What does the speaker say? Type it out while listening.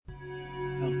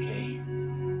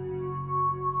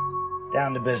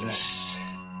Down to business.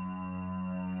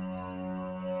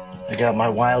 I got my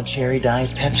wild cherry Diet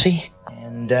Pepsi,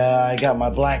 and I got my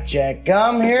blackjack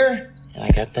gum here, and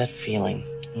I got that feeling.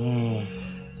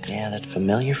 Yeah, that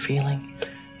familiar feeling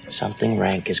that something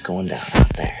rank is going down out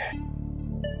there.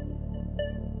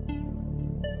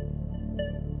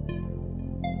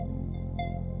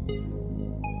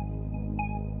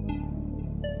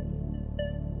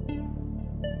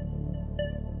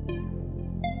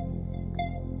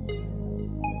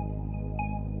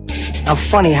 I'm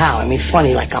funny how? I mean,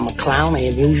 funny like I'm a clown, I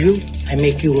amuse you, I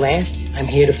make you laugh, I'm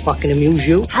here to fucking amuse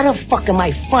you. How the fuck am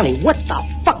I funny? What the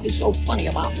fuck is so funny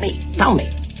about me? Tell me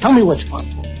what's fun.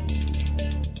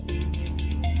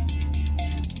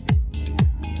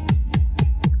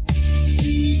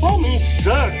 Oh, me,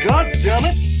 sir,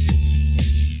 goddammit!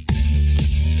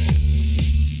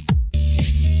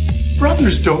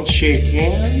 Brothers don't shake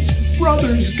hands.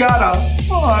 Brothers gotta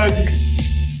hug.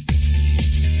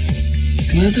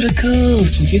 Come out to the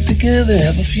coast, we'll get together,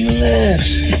 have a few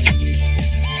laughs.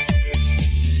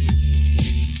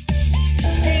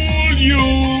 Oh,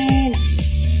 you!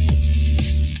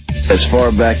 As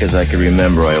far back as I can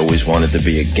remember, I always wanted to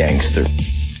be a gangster.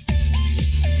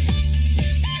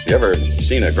 You ever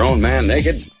seen a grown man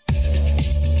naked?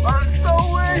 I'm so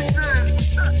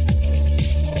racist!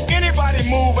 Anybody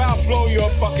move, I'll blow your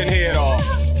fucking head off.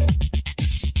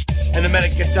 And the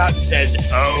medic gets out and says,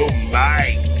 oh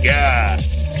my God.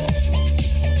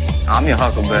 I'm your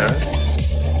huckleberry.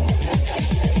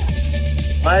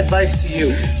 My advice to you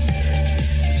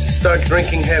is to start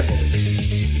drinking heavily.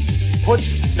 Put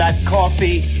that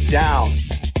coffee down.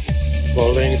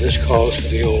 Pauline, this calls for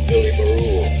the old Billy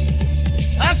Barul.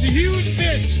 That's a huge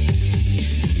bitch.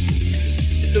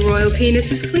 The royal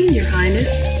penis is clean, Your Highness.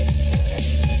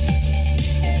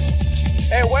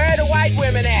 Hey, where are the white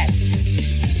women at?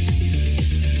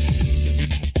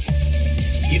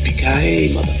 Yippee-ki-yay,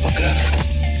 motherfucker.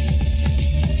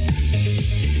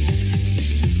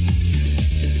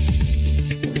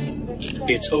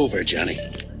 It's over, Johnny.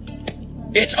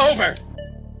 It's over!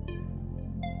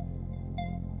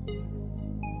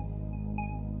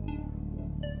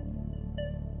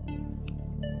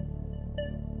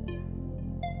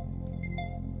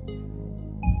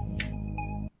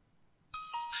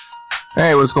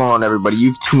 Hey, what's going on, everybody?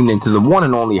 You've tuned into the one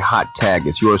and only Hot Tag.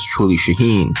 It's yours truly,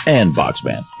 Shaheen. And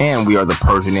Boxman. And we are the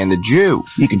Persian and the Jew.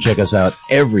 You can check us out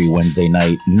every Wednesday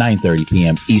night, 9:30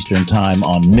 p.m. Eastern Time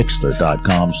on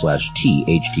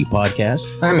Mixler.com/THT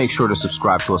Podcast. And make sure to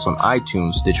subscribe to us on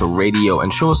iTunes, Stitcher Radio,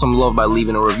 and show us some love by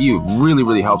leaving a review. It really,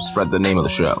 really helps spread the name of the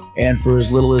show. And for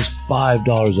as little as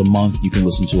 $5 a month, you can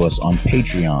listen to us on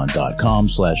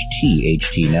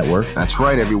Patreon.com/THT Network. That's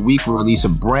right. Every week we release a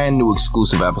brand new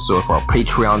exclusive episode for our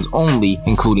Patreons only,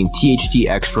 including THT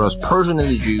Extras, Persian and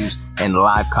the Jews, and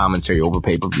live commentary over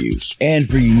pay-per-views. And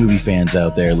for you movie fans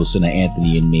out there, listen to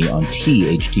Anthony and me on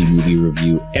THT Movie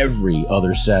Review every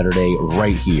other Saturday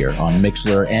right here on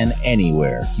Mixler and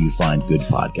anywhere you find good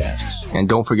podcasts. And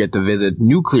don't forget to visit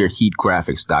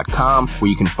nuclearheatgraphics.com,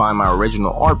 where you can find my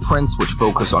original art prints, which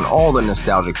focus on all the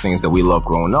nostalgic things that we love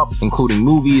growing up, including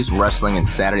movies, wrestling, and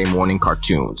Saturday morning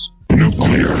cartoons.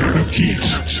 Nuclear Heat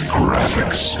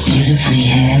Graphics. Beautifully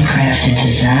handcrafted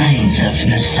designs of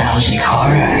nostalgic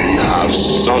horror. Have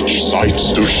such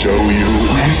sights to show you.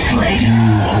 Wrestling.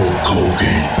 Hulk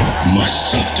Hogan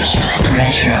must self-destruct.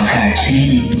 Retro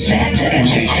cartoons and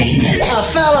entertainment. A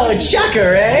fellow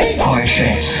chucker, eh?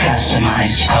 Portraits,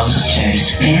 customized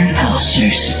posters, fan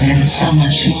posters, and so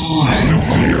much more.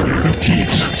 Nuclear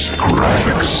Heat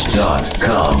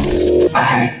Graphics.com.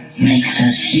 Art makes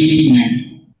us human.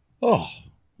 Oh,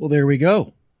 well, there we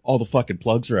go. All the fucking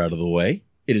plugs are out of the way.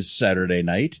 It is Saturday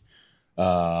night.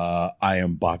 I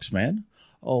am Boxman.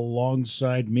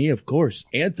 Alongside me, of course,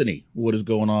 Anthony. What is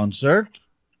going on, sir?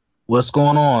 What's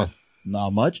going on?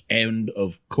 Not much. And,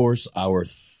 of course, our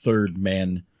third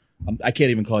man. I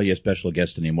can't even call you a special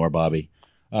guest anymore, Bobby.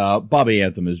 Bobby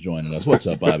Anthem is joining us. What's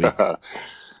up, Bobby?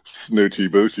 Snoochie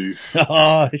boochies.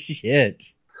 Oh, shit.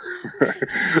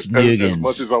 As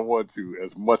much as I want to,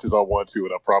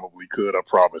 and I probably could, I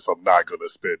promise I'm not going to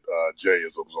spit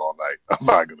J-isms all night. I'm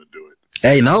not going to do it.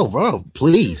 Hey, no, bro,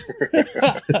 please.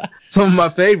 Some of my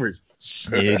favorites.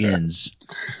 Snoogans.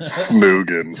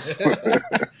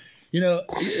 You know,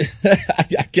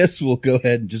 I guess we'll go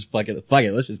ahead and just fuck it.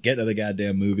 Let's just get into the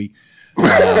goddamn movie.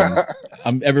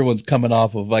 Everyone's coming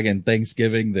off of fucking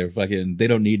Thanksgiving. They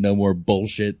don't need no more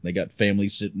bullshit. They got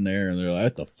families sitting there and they're like,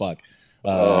 what the fuck?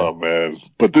 Oh man,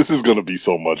 but this is gonna be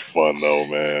so much fun though,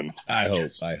 man. I hope.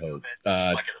 Let's just get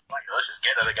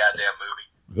into the goddamn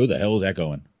movie. Who the hell is that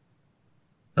going?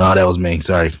 Oh, that was me.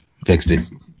 Sorry. Fixed it.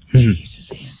 Jesus,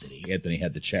 Anthony. Anthony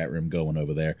had the chat room going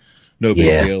over there. No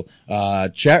big deal.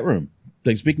 Chat room.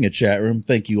 Speaking of chat room,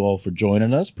 thank you all for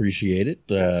joining us. Appreciate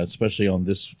it, especially on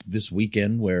this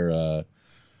weekend where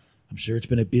I'm sure it's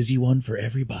been a busy one for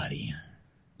everybody.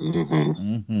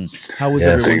 How was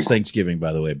everyone's Thanksgiving,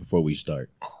 by the way, before we start?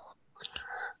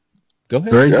 Go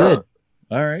ahead. Very good.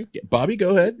 All right. Bobby,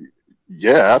 go ahead.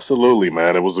 Yeah, absolutely,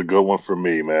 man. It was a good one for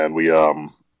me, man. We,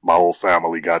 my whole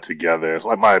family got together. It's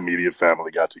like my immediate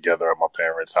family got together at my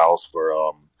parents' house for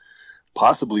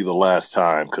possibly the last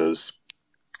time, because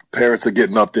parents are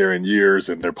getting up there in years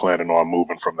and they're planning on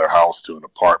moving from their house to an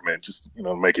apartment, just,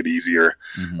 make it easier.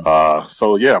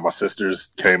 So yeah, my sisters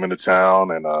came into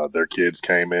town and their kids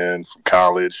came in from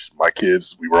college. My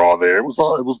kids, we were all there. It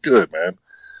was good, man.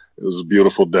 It was a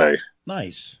beautiful day.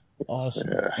 Nice. Awesome.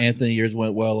 Yeah. Anthony, yours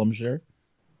went well, I'm sure.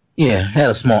 Yeah,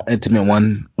 had a small intimate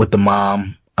one with the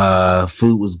mom.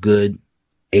 Food was good.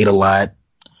 Ate a lot.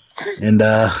 And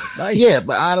nice. Yeah,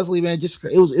 but honestly, man,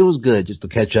 it was good just to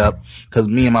catch up, because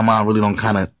me and my mom really don't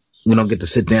get to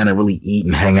sit down and really eat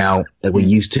and hang out like we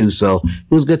used to. So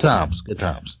it was good times. Good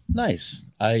times. Nice.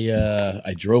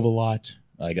 I drove a lot.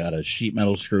 I got a sheet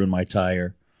metal screw in my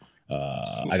tire.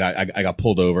 I got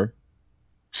pulled over.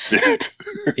 Shit.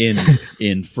 in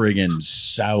friggin'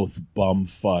 South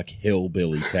bumfuck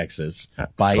hillbilly Texas.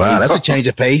 Wow, that's a change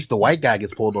of pace. The white guy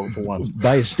gets pulled over for once.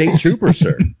 By a state trooper,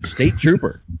 sir. State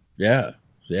trooper. Yeah.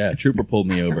 Trooper pulled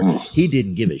me over. He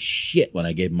didn't give a shit when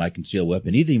I gave him my concealed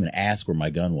weapon. He didn't even ask where my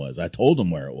gun was. I told him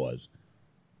where it was.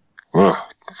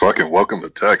 Fucking welcome to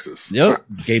Texas. Yep.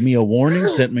 Gave me a warning,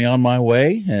 sent me on my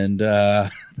way, and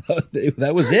that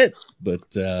was it. But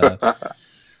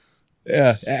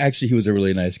yeah, actually, he was a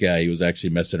really nice guy. He was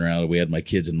actually messing around. We had my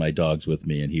kids and my dogs with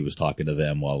me, and he was talking to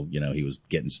them while, he was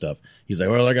getting stuff. He's like,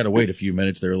 well, I got to wait a few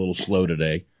minutes. They're a little slow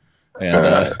today.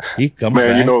 And he comes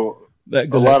back.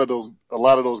 A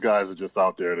lot of those guys are just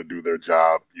out there to do their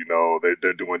job.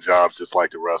 They're doing jobs just like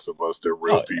the rest of us. They're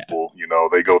real people. Yeah.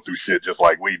 They go through shit just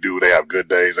like we do. They have good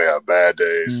days. They have bad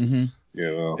days.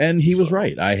 And he was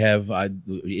right.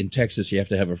 In Texas, you have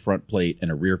to have a front plate and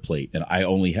a rear plate. And I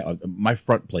only have, my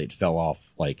front plate fell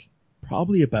off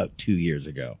probably about 2 years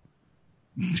ago.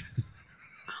 And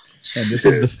this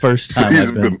is the first time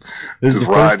this is the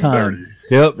first time. Dirty.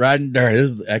 Yep. Riding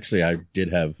dirty. Actually, I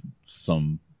did have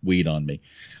some weed on me.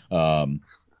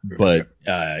 But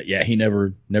yeah, he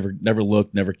never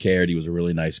looked, never cared. He was a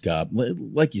really nice cop.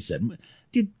 Like you said,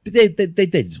 dude, they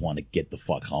just want to get the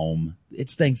fuck home.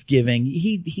 It's Thanksgiving.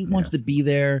 He wants to be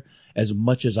there as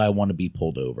much as I want to be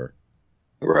pulled over.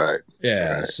 Right.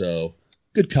 Yeah. Right. So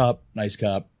good cop, nice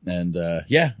cop. And,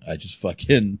 yeah,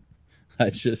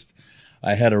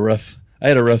 I had a rough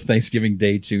Thanksgiving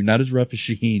day too. Not as rough as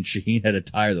Shaheen. Shaheen had a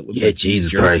tire that looked like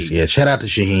Jesus Christ. Yeah. Shout out to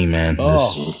Shaheen, man.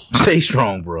 Stay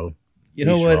strong, bro. You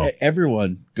know what?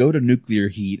 Everyone, go to Nuclear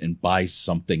Heat and buy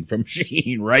something from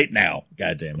Shaheen right now.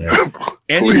 Goddamn it. Yeah.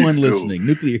 Anyone listening,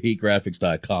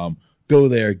 nuclearheatgraphics.com. Go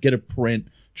there, get a print.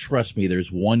 Trust me,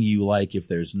 there's one you like. If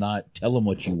there's not, tell him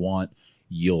what you want.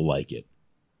 You'll like it.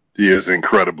 He is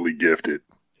incredibly gifted.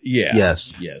 Yeah.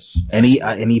 Yes. Yes. And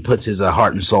he puts his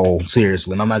heart and soul,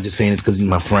 seriously. And I'm not just saying this because he's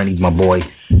my friend. He's my boy.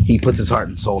 He puts his heart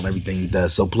and soul in everything he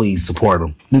does. So please support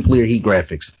him. Nuclear Heat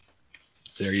Graphics.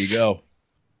 There you go.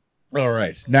 All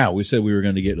right. Now, we said we were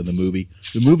going to get into the movie.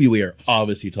 The movie we are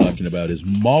obviously talking about is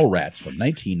Mallrats from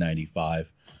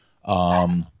 1995.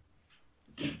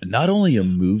 Not only a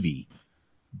movie,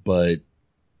 but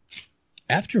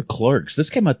after Clerks. This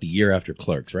came out the year after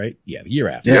Clerks, right? Yeah, the year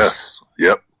after. Yes.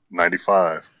 Yep.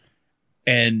 95.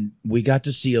 And we got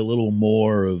to see a little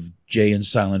more of Jay and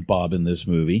Silent Bob in this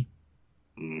movie.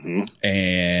 Mm-hmm.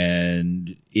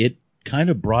 And it kind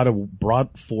of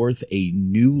brought forth a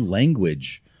new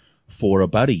language for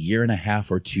about a year and a half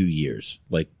or 2 years.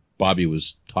 Like Bobby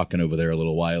was talking over there a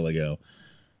little while ago.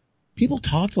 People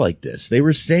talked like this. They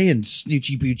were saying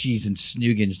snoochy boochies and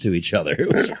snoogans to each other.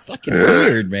 It was fucking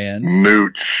weird, man.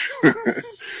 Nooch.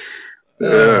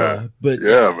 But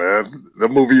yeah, man, the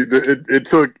movie,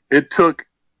 it took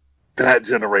that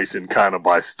generation kind of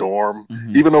by storm,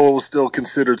 even though it was still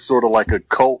considered sort of like a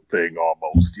cult thing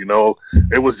almost,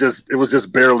 it was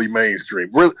just barely mainstream.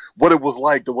 Really, what it was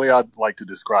like, the way I'd like to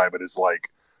describe it is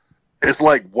it's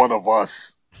like One of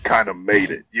Us kind of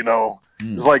made it,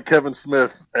 It's like Kevin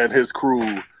Smith and his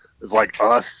crew is like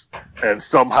Us, and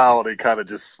somehow they kind of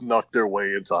just snuck their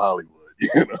way into Hollywood,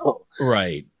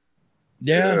 Right.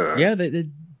 Yeah.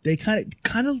 They kind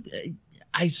of,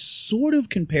 I sort of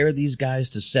compare these guys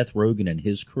to Seth Rogen and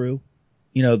his crew.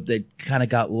 They kind of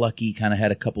got lucky, kind of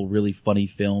had a couple really funny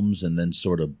films and then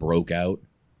sort of broke out.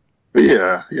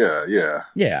 Yeah.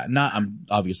 Yeah, I'm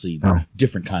obviously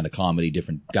different kind of comedy,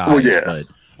 different guys, Well, yeah. but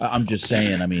I'm just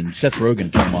saying, I mean, Seth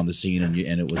Rogen came on the scene and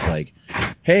it was like,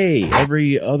 hey,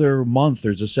 every other month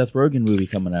there's a Seth Rogen movie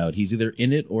coming out. He's either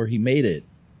in it or he made it.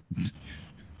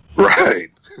 Right.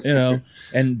 You know,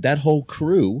 and that whole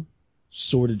crew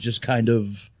sort of just kind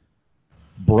of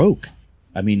broke.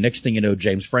 I mean, next thing you know,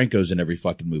 James Franco's in every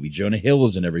fucking movie. Jonah Hill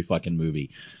is in every fucking movie.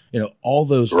 You know, all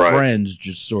those friends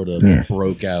just sort of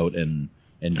broke out and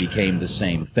became the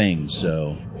same thing.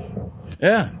 So,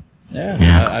 yeah.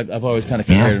 I've always kind of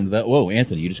compared him to that. Whoa,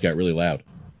 Anthony, you just got really loud.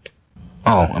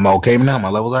 Oh, am I okay now? My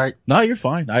level's all right? No, you're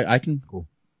fine. I can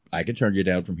turn you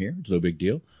down from here. It's no big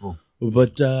deal. Cool.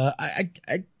 But, I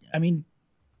mean,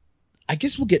 I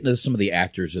guess we'll get into some of the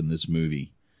actors in this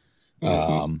movie.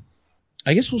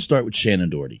 I guess we'll start with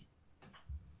Shannen Doherty.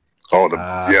 Oh,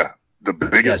 the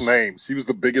biggest name. She was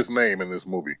the biggest name in this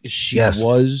movie. She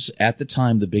was, at the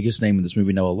time, the biggest name in this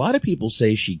movie. Now, a lot of people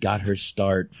say she got her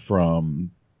start from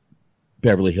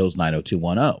Beverly Hills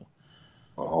 90210.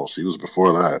 Oh, she was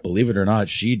before that. Believe it or not,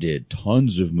 she did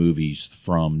tons of movies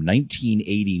from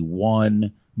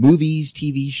 1981. Movies,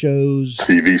 TV shows.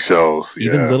 Even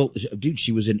dude,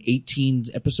 she was in 18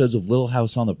 episodes of Little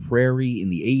House on the Prairie in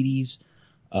the 80s.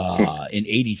 In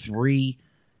 83.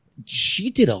 She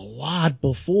did a lot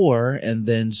before, and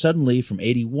then suddenly from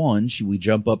 81, we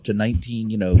jump up to 19,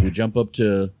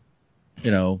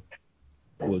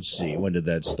 let's see, when did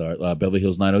that start? Beverly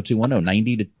Hills 90210,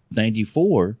 90 to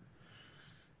 94.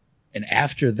 And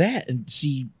after that,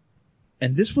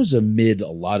 and this was amid a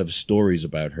lot of stories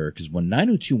about her, because when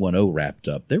 90210 wrapped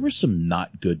up, there were some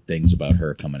not good things about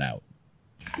her coming out.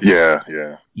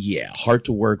 Yeah. Yeah, hard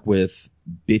to work with,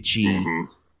 bitchy,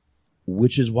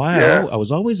 which is why I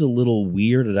was always a little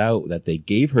weirded out that they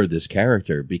gave her this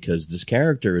character, because this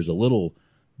character is a little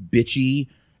bitchy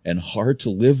and hard to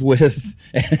live with.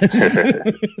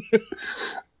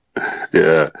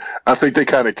 Yeah, I think they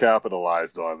kind of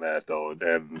capitalized on that, though,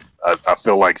 and I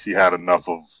feel like she had enough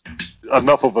of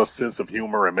a sense of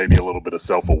humor and maybe a little bit of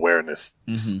self-awareness,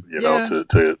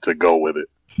 to go with it.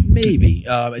 Maybe.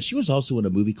 She was also in a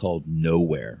movie called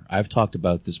Nowhere. I've talked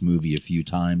about this movie a few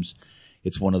times.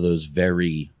 It's one of those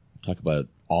talk about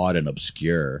odd and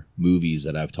obscure movies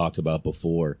that I've talked about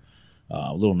before.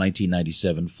 A little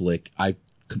 1997 flick. I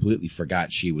completely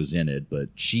forgot she was in it, but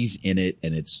she's in it,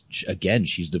 and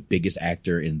she's the biggest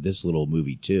actor in this little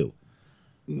movie too.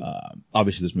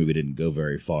 Obviously this movie didn't go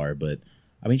very far, but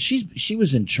I mean, she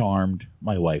was in Charmed.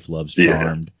 My wife loves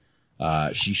Charmed.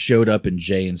 She showed up in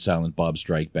Jay and Silent Bob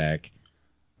Strike Back.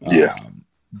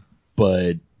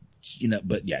 But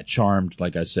Charmed,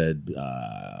 like I said,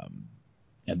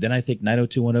 and then I think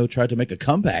 90210 tried to make a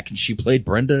comeback, and she played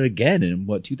Brenda again in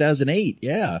 2008.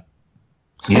 Yeah.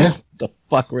 The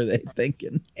fuck were they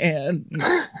thinking? And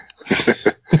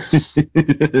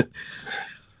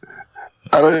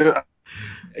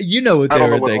you know what they were thinking. I don't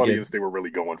know what audience they were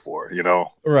really going for,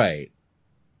 Right.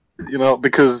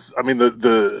 Because I mean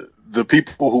the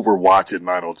people who were watching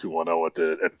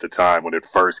 90210 at the time when it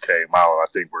first came out, I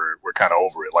think were kind of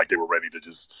over it. Like they were ready to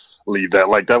just leave that.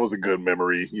 Like that was a good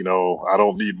memory, I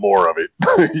don't need more of it.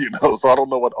 So I don't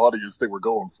know what audience they were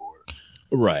going for.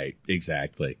 Right,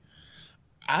 exactly.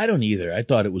 I don't either. I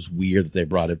thought it was weird that they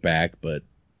brought it back, but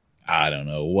I don't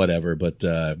know, whatever. But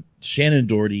Shannen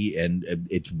Doherty, and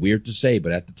it's weird to say,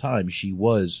 but at the time she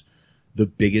was the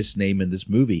biggest name in this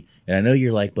movie. And I know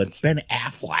you're like, but Ben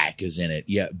Affleck is in it.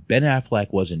 Yeah, Ben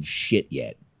Affleck wasn't shit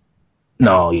yet.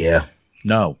 No, yeah.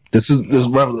 No. This was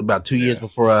roughly about 2 years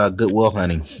before Good Will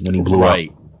Hunting, when he blew up.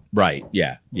 Right,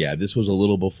 yeah. This was a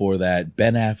little before that.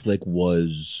 Ben Affleck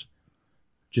was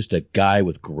just a guy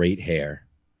with great hair.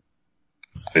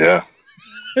 Yeah.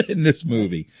 In this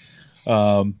movie.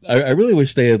 I really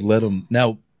wish they had let him.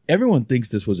 Now, everyone thinks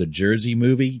this was a Jersey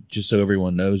movie, just so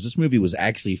everyone knows. This movie was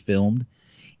actually filmed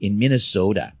in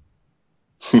Minnesota.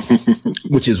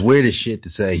 Which is weird as shit to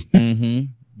say.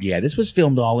 Mm-hmm. Yeah, this was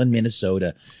filmed all in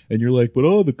Minnesota. And you're like, but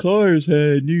all the cars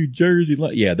had New Jersey.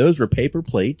 Yeah, those were paper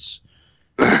plates.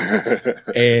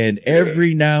 And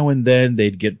every now and then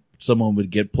someone would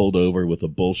get pulled over with a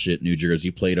bullshit New Jersey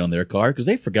plate on their car because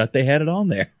they forgot they had it on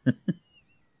there.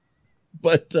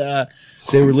 But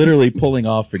they were literally pulling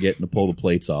off, forgetting to pull the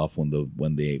plates off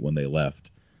when they left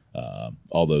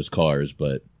all those cars.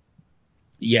 But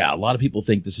yeah, a lot of people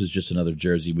think this is just another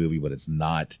Jersey movie, but it's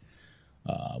not.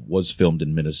 Was filmed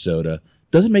in Minnesota.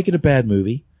 Doesn't make it a bad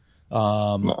movie.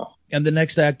 No. And the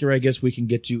next actor I guess we can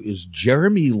get to is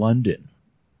Jeremy London.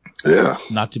 Yeah.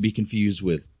 Not to be confused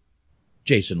with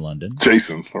Jason London.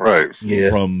 Jason, right. Yeah.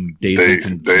 From Dazed and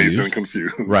Confused. Dazed and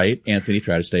Confused. Right. Anthony,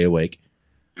 try to stay awake.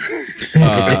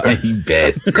 You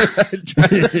bet.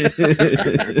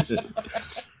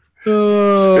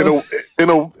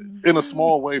 In a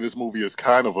small way, this movie is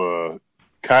kind of a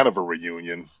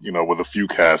reunion, with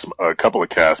a couple of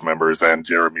cast members and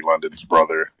Jeremy London's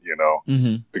brother,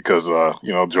 because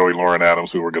Joey Lauren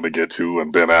Adams, who we're going to get to,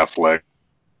 and Ben Affleck.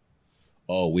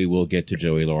 Oh, we will get to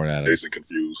Joey Lauren Adams. Jason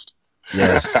Confused.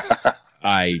 Yes.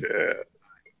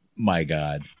 My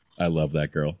God, I love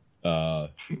that girl.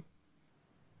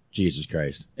 Jesus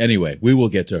Christ. Anyway, we will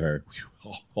get to her.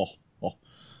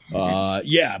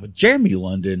 Yeah, but Jeremy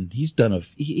London, he's done a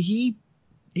few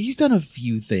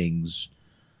things.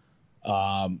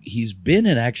 He's been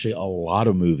in actually a lot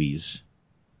of movies,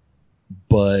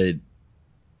 but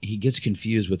he gets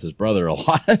confused with his brother a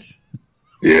lot.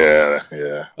 Yeah.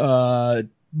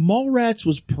 Mallrats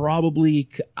was probably,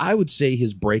 I would say,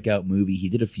 his breakout movie. He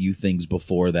did a few things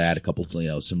before that, a couple, a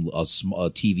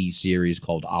TV series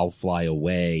called I'll Fly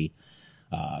Away,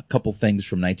 a couple things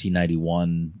from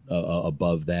 1991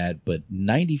 above that, but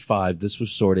 95, this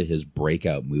was sort of his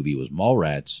breakout movie, was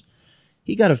Mallrats.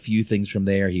 He got a few things from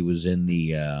there. He was in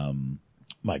the,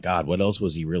 my God, what else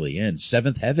was he really in?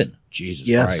 Seventh Heaven. Jesus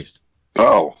Christ.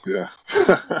 Oh, yeah.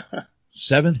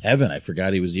 Seventh Heaven. I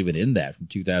forgot he was even in that from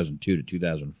 2002 to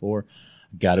 2004.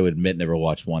 Got to admit, never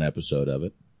watched one episode of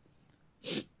it.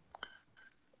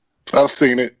 I've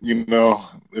seen it.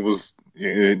 It was.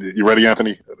 You ready,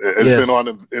 Anthony? It's been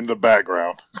on in the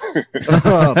background.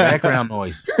 Background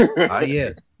noise. Oh,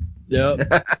 yeah. Yep.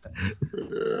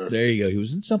 There you go. He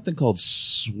was in something called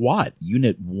SWAT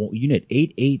Unit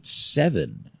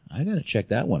 887. I got to check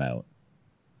that one out.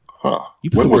 Huh.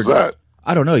 When was that?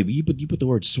 I don't know. You put the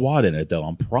word SWAT in it, though.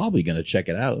 I'm probably going to check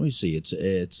it out. Let me see. It's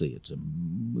a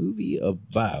movie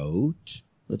about,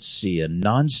 let's see, a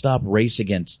nonstop race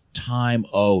against time.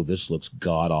 Oh, this looks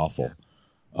god awful.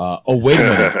 Wait a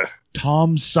minute.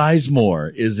 Tom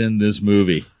Sizemore is in this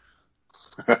movie.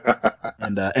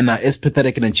 And it's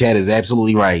pathetic in the chat is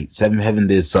absolutely right. Seventh Heaven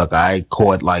did suck. I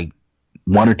caught like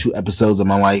 1 or 2 episodes of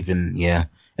my life, and yeah.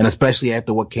 And especially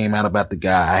after what came out about the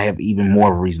guy, I have even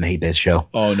more of a reason to hate that show.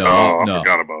 Oh, no. I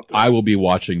forgot about that. I will be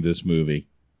watching this movie.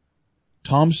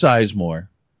 Tom Sizemore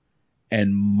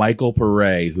and Michael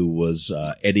Pare, who was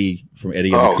Eddie from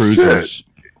Eddie and the Cruisers. Shit.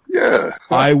 Yeah.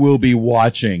 I will be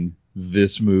watching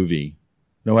this movie.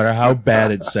 No matter how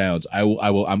bad it sounds,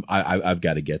 I've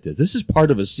got to get this. This is part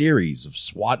of a series of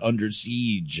SWAT Under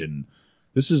Siege, and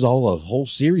this is all a whole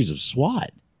series of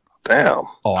SWAT. Damn.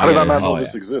 How did I not know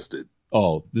this existed?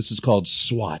 Oh, this is called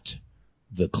SWAT.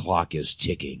 The clock is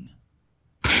ticking.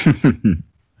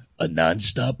 A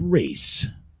nonstop race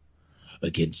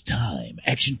against time.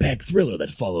 Action-packed thriller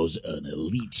that follows an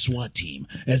elite SWAT team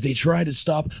as they try to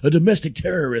stop a domestic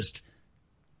terrorist.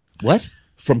 What?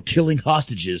 From killing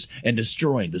hostages and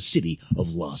destroying the city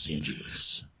of Los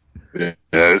Angeles. Yeah,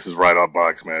 this is right up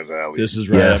Boxman's alley. This is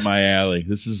right up my alley.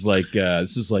 This is like a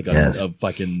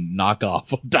fucking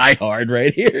knockoff of Die Hard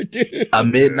right here, dude. A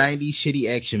mid-90s shitty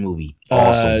action movie.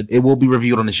 Awesome. It will be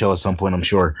reviewed on the show at some point, I'm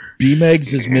sure.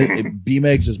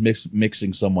 B-Megs is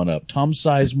mixing someone up. Tom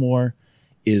Sizemore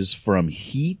is from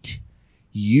Heat.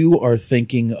 You are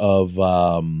thinking of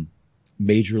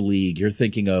Major League. You're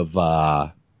thinking of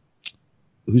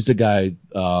who's the guy?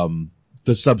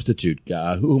 The substitute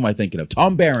guy. Who am I thinking of?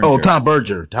 Tom Berenger. Oh, Tom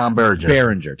Berenger. Tom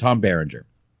Berenger.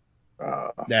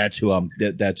 That's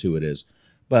who it is.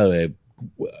 By the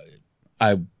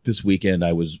way, this weekend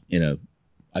I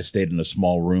stayed in a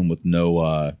small room with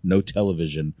no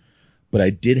television, but I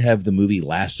did have the movie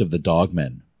Last of the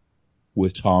Dogmen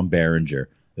with Tom Berenger.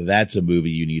 That's a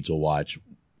movie you need to watch.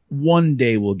 One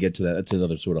day we'll get to that. That's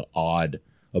another sort of odd,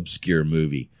 obscure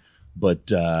movie.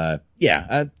 But, enough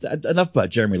about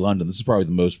Jeremy London. This is probably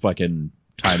the most fucking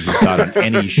time he's got on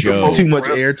any show. Too much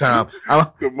airtime.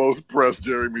 The most press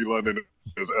Jeremy London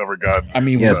has ever gotten. I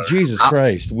mean, Jesus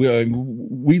Christ. We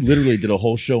literally did a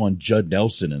whole show on Judd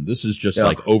Nelson, and this is just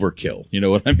like overkill. You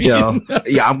know what I mean?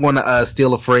 I'm going to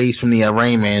steal a phrase from the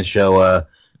Rain Man show.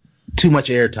 Too much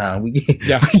airtime.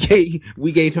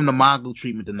 We gave him the Mongol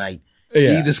treatment tonight.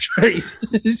 Yeah. Jesus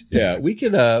Christ. Yeah, we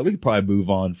could probably move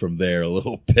on from there a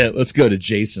little bit. Let's go to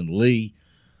Jason Lee.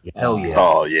 Hell yeah.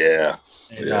 Oh yeah.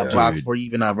 And Box, before you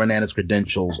even run down his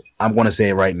credentials, I'm going to say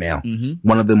it right now. Mm-hmm.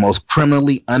 One of the most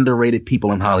criminally underrated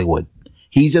people in Hollywood.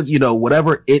 He's just,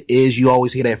 whatever it is, you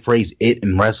always hear that phrase, it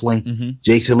in wrestling. Mm-hmm.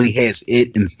 Jason Lee has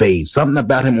it in spades. Something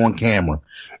about him on camera.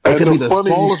 It could be the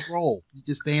smallest role. He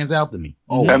just stands out to me.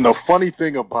 Oh. And the funny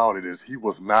thing about it is he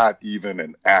was not even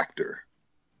an actor.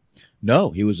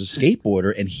 No, he was a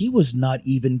skateboarder, and he was not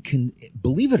even,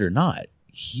 believe it or not,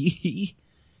 he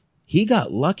he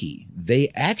got lucky. They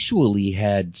actually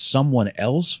had someone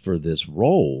else for this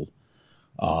role.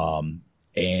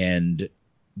 And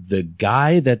the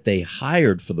guy that they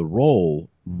hired for the role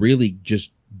really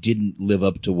just didn't live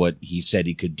up to what he said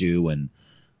he could do, and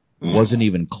wasn't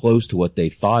even close to what they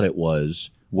thought it was,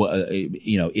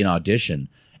 in audition.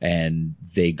 And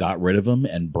they got rid of him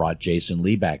and brought Jason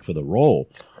Lee back for the role.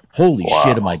 Holy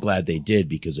shit, am I glad they did,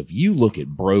 because if you look at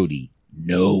Brody,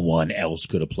 no one else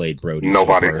could have played Brody.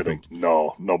 Nobody could have.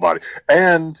 No, nobody.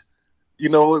 And,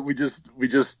 we just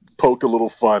poked a little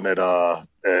fun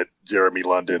at Jeremy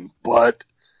London, but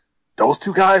those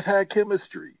two guys had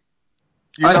chemistry.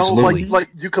 Absolutely. Like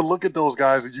you could look at those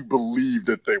guys and you believe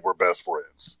that they were best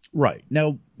friends. Right.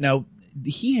 Now,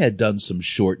 he had done some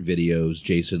short videos,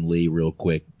 Jason Lee, real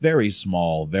quick. Very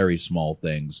small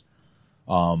things.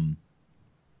 But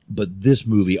this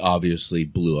movie obviously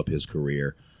blew up his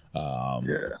career.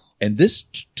 And this,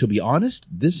 to be honest,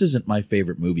 this isn't my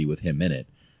favorite movie with him in it.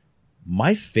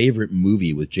 My favorite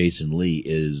movie with Jason Lee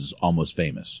is Almost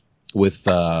Famous. With,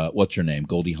 what's her name?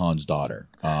 Goldie Hawn's daughter.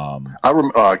 I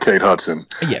remember, Kate Hudson.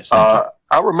 Yes. I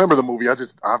remember the movie.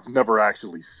 I've never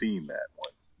actually seen that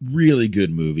one. Really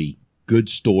good movie. Good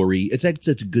story. It's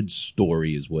a good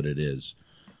story is what it is.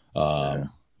 But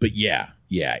yeah,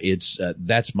 it's,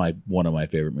 that's one of my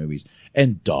favorite movies.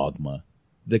 And Dogma.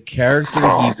 The character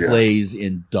plays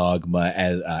in Dogma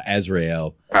as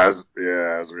Azrael.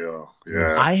 Azrael.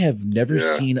 Yeah. I have never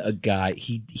seen a guy.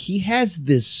 He has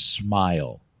this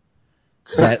smile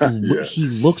that he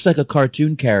looks like a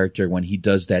cartoon character when he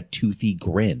does that toothy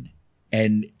grin.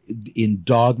 And in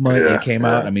Dogma, it came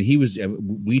out. I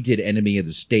mean, we did Enemy of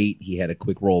the State. He had a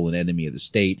quick role in Enemy of the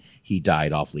State. He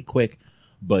died awfully quick,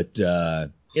 but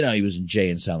he was in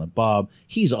Jay and Silent Bob.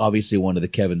 He's obviously one of the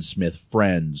Kevin Smith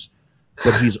friends.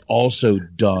 But he's also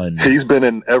done. He's been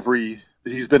in every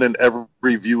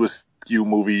View Askew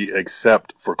movie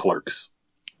except for Clerks.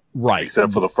 Right.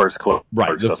 Except for the first Clerks.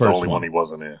 Right. That's the only one he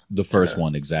wasn't in. The first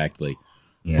one, exactly.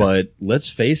 Yeah. But let's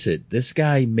face it, this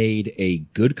guy made a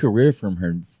good career for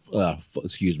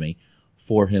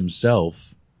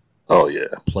himself. Oh yeah.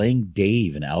 Playing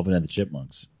Dave in Alvin and the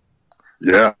Chipmunks.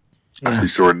 Yeah. He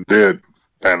sure did.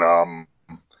 And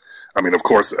of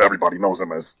course everybody knows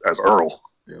him as Earl.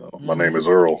 My name is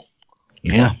Earl.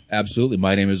 Yeah, absolutely.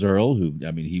 My name is Earl.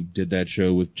 He did that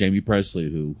show with Jamie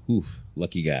Presley.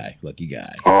 Lucky guy.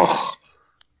 Oh,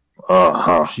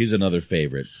 she's another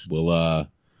favorite. We'll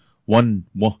one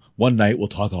night we'll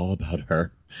talk all about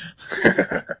her.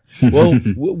 Well,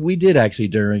 we did actually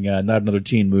during Not Another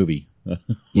Teen Movie.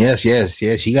 Yes.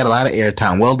 She got a lot of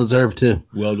airtime. Well deserved too.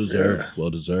 Well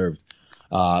deserved.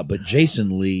 But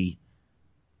Jason Lee,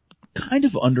 kind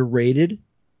of underrated.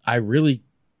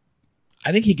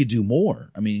 I think he could do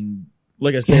more. I mean,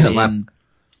 like I said,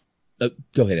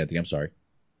 go ahead, Anthony. I'm sorry.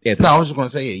 Anthony. No, I was just going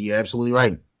to say, you're absolutely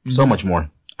right. So much more.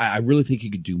 I really think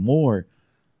he could do more.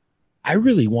 I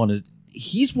really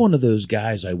he's one of those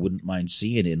guys I wouldn't mind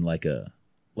seeing in like him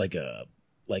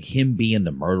being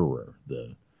the murderer,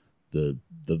 the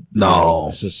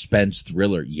suspense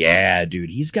thriller. Yeah, dude,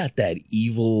 he's got that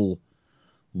evil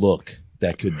look.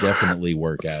 That could definitely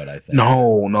work out, I think.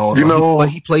 No.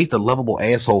 He plays the lovable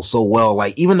asshole so well.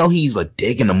 Like, even though he's a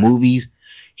dick in the movies,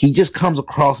 he just comes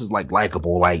across as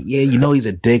likable. Like, he's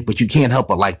a dick, but you can't help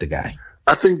but like the guy.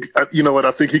 I think, I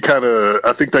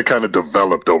think that kind of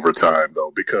developed over time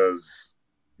though, because,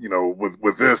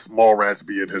 with this Mallrats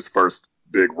being his first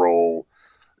big role,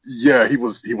 he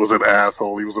was an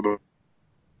asshole. He was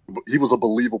a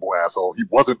believable asshole. He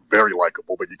wasn't very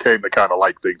likable, but you came to kind of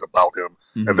like things about him.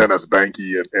 Mm-hmm. And then as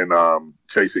Banky in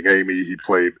Chasing Amy, he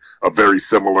played a very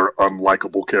similar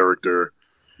unlikable character,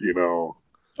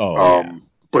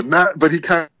 But he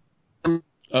kind of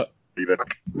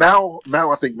now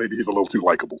I think maybe he's a little too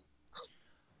likable.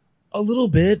 A little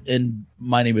bit, and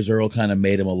My Name is Earl kind of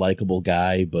made him a likable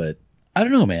guy, but I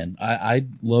don't know, man.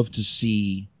 I'd love to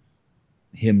see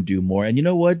him do more. And you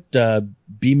know what?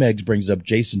 B-Megs brings up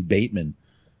Jason Bateman,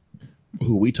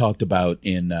 who we talked about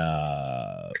in,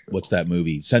 what's that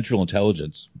movie? Central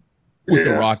Intelligence with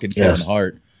The Rock and Kevin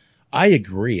Hart. I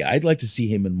agree. I'd like to see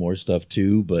him in more stuff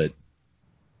too, but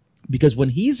because when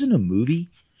he's in a movie,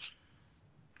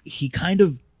 he kind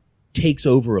of takes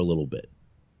over a little bit.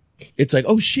 It's like,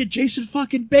 oh shit, Jason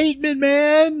fucking Bateman,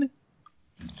 man.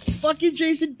 Fucking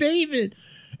Jason Bateman.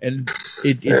 And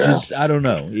it just, I don't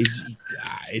know.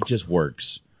 It just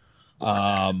works.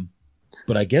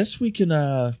 But I guess we can,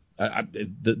 that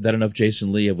enough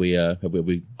Jason Lee? Have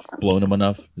we blown him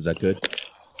enough? Is that good?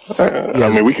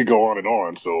 I mean, we could go on and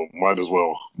on, so might as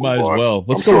well.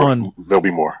 Let's go on. There'll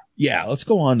be more. Yeah, let's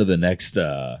go on to the next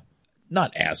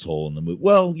not asshole in the movie.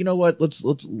 Well, you know what? Let's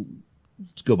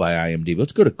go by IMDb.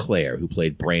 Let's go to Claire, who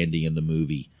played Brandy in the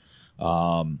movie.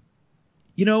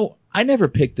 You know, I never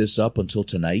picked this up until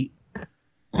tonight.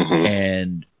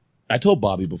 And I told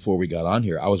Bobby before we got on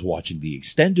here, I was watching the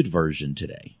extended version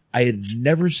today. I had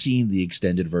never seen the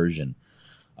extended version.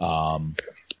 We'll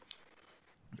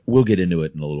get into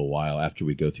it in a little while after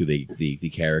we go through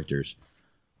the characters.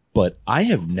 But I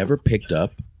have never picked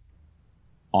up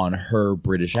on her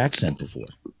British accent before.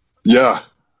 Yeah.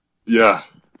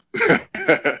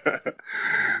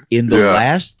 In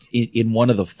the in one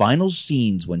of the final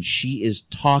scenes when she is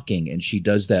talking and she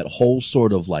does that whole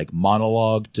sort of like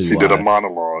monologue to, she did a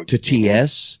monologue to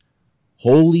TS.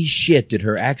 Holy shit, did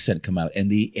her accent come out?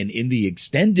 And in the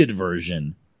extended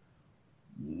version,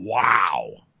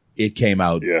 wow, it came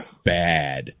out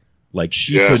bad. Like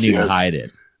she couldn't even hide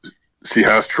it. She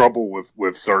has trouble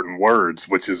with certain words,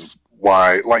 which is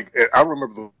why, like, I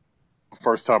remember the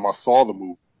first time I saw the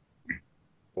movie,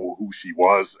 who she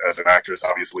was as an actress,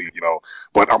 obviously, you know,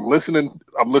 but I'm listening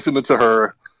to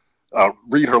her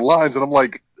read her lines, and I'm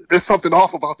like, there's something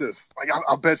off about this. Like,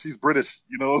 I bet she's British,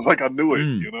 you know. It's like I knew it,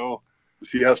 you know.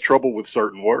 She has trouble with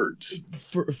certain words.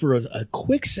 For a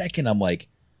quick second, I'm like,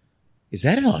 is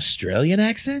that an Australian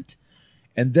accent?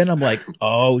 And then I'm like,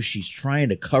 oh, she's trying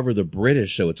to cover the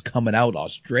British, so it's coming out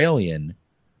Australian.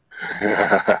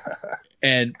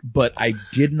 But I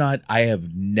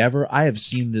have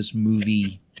seen this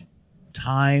movie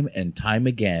time and time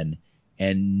again,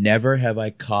 and never have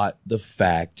I caught the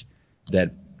fact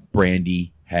that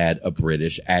Brandy had a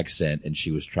British accent and she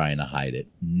was trying to hide it.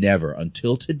 Never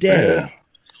until today.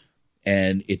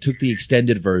 And it took the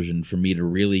extended version for me to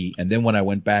really, and then when I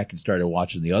went back and started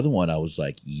watching the other one, I was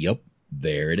like, yep,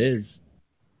 there it is.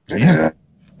 Yeah.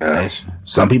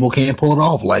 Some people can't pull it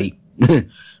off. Like,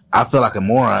 I feel like a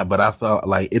moron, but I felt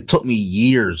like it took me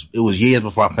years. It was years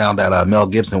before I found out Mel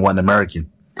Gibson wasn't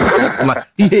American. Like,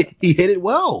 he hit it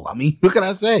well. I mean, what can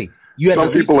I say?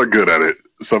 Some people are good at it.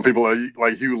 Some people are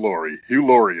like Hugh Laurie. Hugh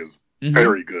Laurie is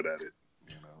very good at it.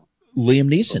 You know? Liam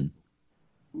Neeson.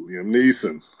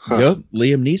 Huh. Yep,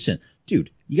 Liam Neeson. Dude,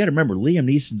 you got to remember, Liam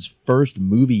Neeson's first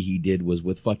movie he did was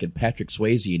with fucking Patrick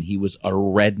Swayze, and he was a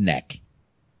redneck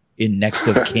in Next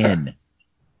of Kin.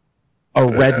 A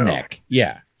redneck.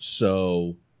 Yeah.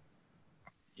 So,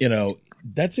 you know,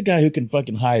 that's a guy who can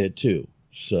fucking hide it too.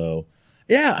 So,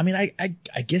 yeah, I mean, I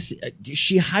guess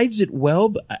she hides it well,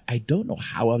 but I don't know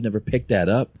how I've never picked that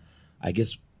up. I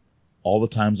guess all the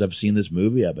times I've seen this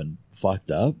movie, I've been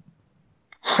fucked up.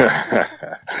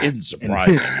 Isn't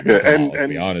surprising. Let's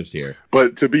be honest here.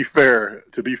 But to be fair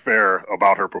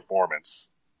about her performance,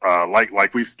 like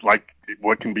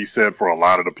what can be said for a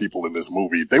lot of the people in this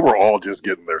movie, they were all just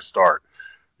getting their start.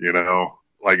 You know,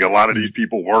 like a lot of these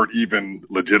people weren't even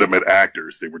legitimate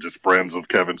actors. They were just friends of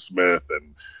Kevin Smith,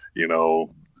 and you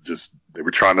know, just they were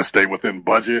trying to stay within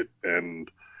budget, and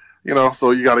you know,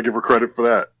 so you got to give her credit for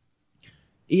that.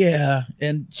 Yeah,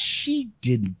 and she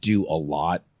didn't do a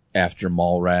lot after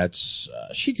Mallrats.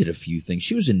 She did a few things.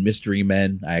 She was in Mystery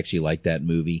Men. I actually like that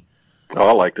movie. Oh,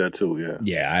 I like that too. Yeah.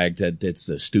 Yeah, it's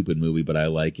a stupid movie, but I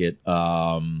like it.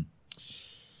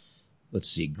 Let's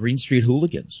see, Green Street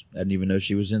Hooligans. I didn't even know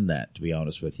she was in that, to be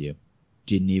honest with you.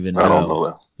 Didn't even know. I don't know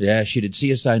that. Yeah, she did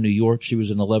CSI New York. She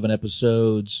was in 11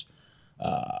 episodes.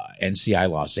 NCIS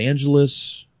Los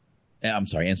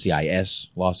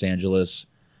Angeles.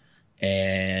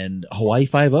 And Hawaii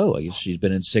Five-0. I guess she's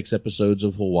been in 6 episodes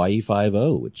of Hawaii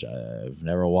Five-0, which I've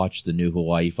never watched the new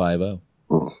Hawaii Five-0.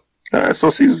 All right,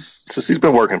 so she's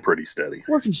been working pretty steady.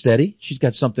 Working steady. She's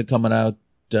got something coming out.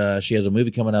 She has a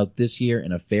movie coming out this year,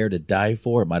 An Affair to Die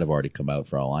For. It might have already come out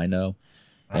for all I know.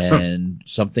 And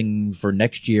something for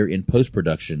next year in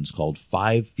post-productions called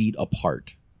 5 Feet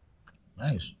Apart.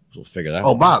 Nice. We'll figure that out.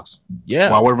 Oh, Box.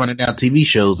 Yeah. While we're running down TV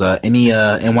shows, any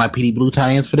NYPD Blue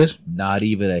tie-ins for this? Not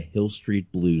even a Hill Street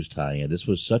Blues tie-in. This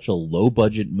was such a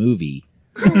low-budget movie.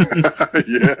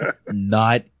 Yeah.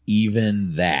 Not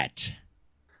even that.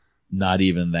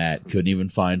 Couldn't even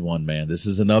find one, man. This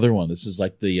is another one. This is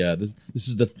like this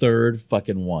is the third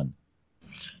fucking one.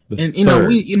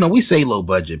 And we say low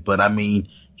budget, but I mean,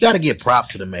 you got to give props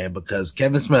to the man, because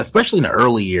Kevin Smith, especially in the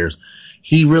early years,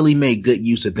 he really made good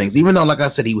use of things. Even though, like I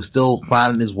said, he was still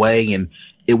finding his way and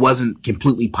it wasn't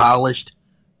completely polished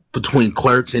between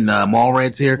Clerks and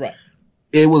Mallrats here. Right.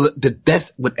 It was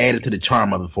that's what added to the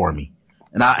charm of it for me.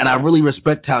 And I really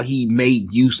respect how he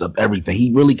made use of everything.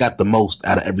 He really got the most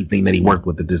out of everything that he worked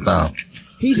with at this time.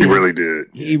 He really did.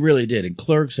 He really did. And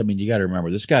Clerks, I mean, you got to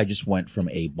remember, this guy just went from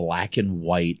a black and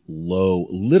white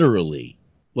literally,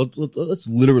 let's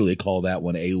literally call that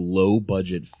one a low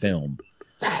budget film,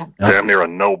 Damn near a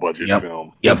no-budget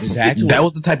film. Yep, Exactly. That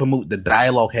was the type of movie. The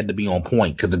dialogue had to be on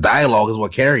point because the dialogue is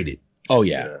what carried it. Oh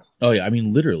yeah. Oh yeah. I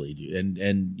mean, literally, dude.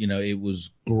 And you know, it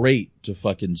was great to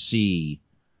fucking see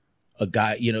a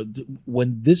guy. You know,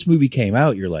 when this movie came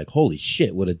out, you're like, holy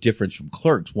shit, what a difference from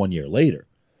Clerks 1 year later.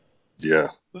 Yeah.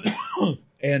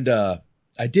 And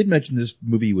I did mention this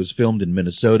movie was filmed in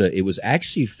Minnesota. It was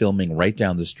actually filming right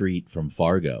down the street from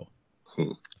Fargo.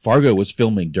 Fargo was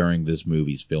filming during this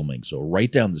movie's filming, so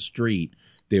right down the street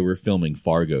they were filming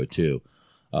Fargo too.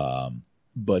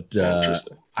 But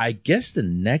I guess the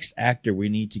next actor we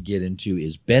need to get into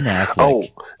is Ben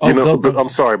Affleck. I'm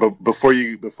sorry, but before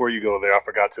you go there, I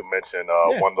forgot to mention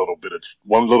one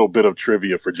little bit of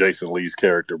trivia for Jason Lee's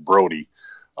character Brody.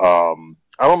 I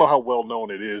don't know how well known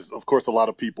it is. Of course, a lot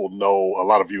of people know, a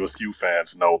lot of USQ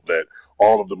fans know that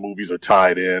all of the movies are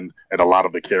tied in and a lot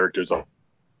of the characters are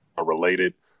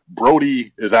related.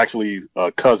 Brody is actually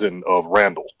a cousin of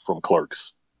Randall from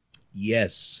Clerks.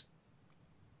 Yes.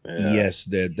 Yeah. Yes,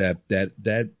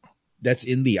 that's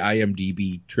in the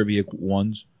IMDb trivia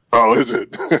ones. Oh, is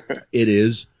it? It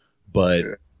is, but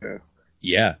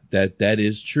yeah, that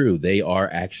is true. They are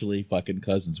actually fucking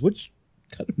cousins, which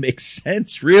kind of makes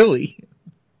sense, really.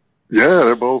 Yeah,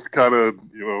 they're both kind of,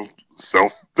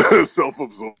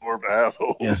 self-absorbed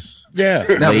assholes. Yes. Yeah.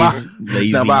 Now,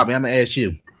 Bobby, I'm gonna ask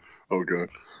you. Okay.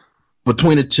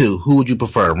 Between the two, who would you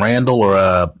prefer, Randall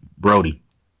or Brody?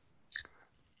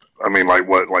 I mean, like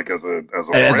what? Like as a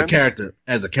character.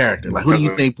 Like, who do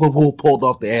you think who pulled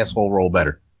off the asshole role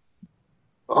better?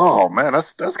 Oh man,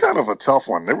 that's kind of a tough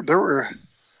one. There were.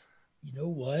 You know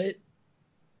what?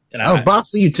 And Box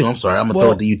to you too. I'm sorry, I'm gonna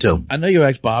throw it to you too. I know you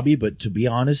asked Bobby, but to be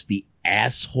honest, the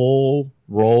asshole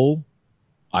role,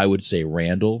 I would say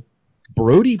Randall.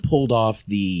 Brody pulled off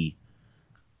the.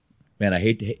 Man, I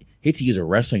hate to use a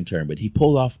wrestling term, but he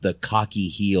pulled off the cocky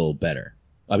heel better.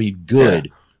 I mean, good.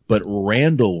 Yeah. But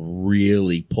Randall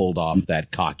really pulled off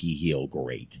that cocky heel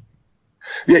great.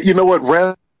 Yeah, you know what?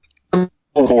 Randall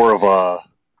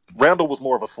was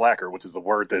more of a slacker, which is the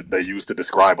word that they use to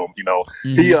describe him. You know,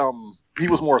 he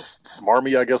was more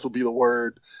smarmy, I guess would be the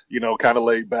word. You know, kind of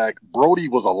laid back. Brody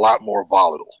was a lot more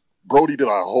volatile. Brody did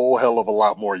a whole hell of a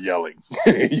lot more yelling.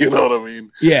 You know what I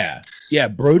mean? Yeah. Yeah,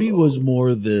 Brody was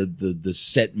more the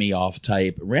set me off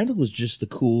type. Randall was just the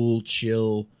cool,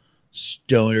 chill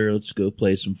stoner, let's go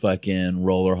play some fucking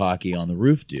roller hockey on the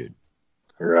roof, dude.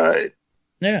 Right.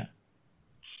 Yeah.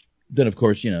 Then of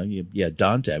course,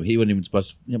 Dante. He wasn't even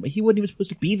supposed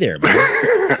to be there, man.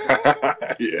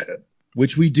 Yeah.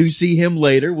 Which we do see him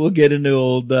later. We'll get into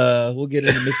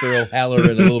Mr.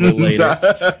 O'Halloran a little bit later.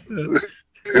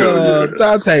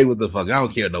 Dante, what the fuck? I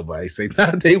don't care what nobody say.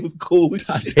 Dante was cool.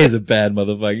 Dante's a bad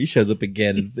motherfucker. He shows up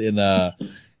again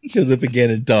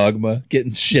in Dogma,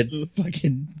 getting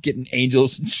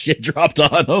angels and shit dropped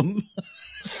on him.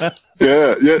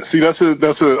 Yeah. See, that's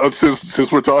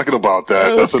since we're talking about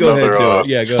that, that's another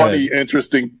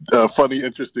funny,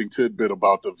 interesting tidbit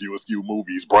about the USQ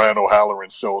movies. Brian O'Halloran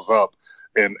shows up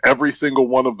in every single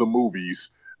one of the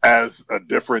movies as a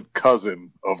different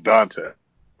cousin of Dante.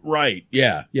 Right.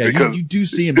 Yeah. Yeah. Because, you do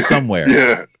see him somewhere.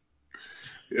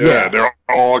 Yeah, they're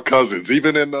all cousins.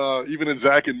 Even in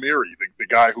Zack and Miri, the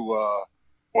guy who,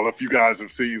 if you guys have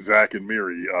seen Zack and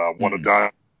Miri, one of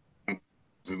Don's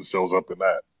cousins shows up in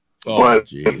that. Oh,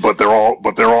 but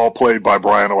they're all played by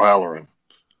Brian O'Halloran.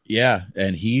 Yeah,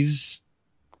 and he's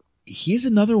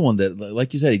another one that,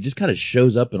 like you said, he just kind of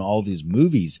shows up in all these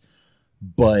movies,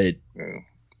 but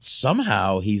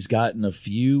somehow he's gotten a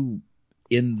few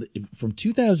from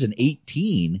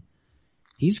 2018.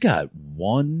 He's got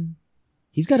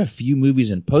a few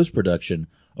movies in post-production,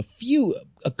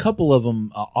 a couple of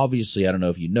them, obviously, I don't know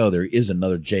if you know, there is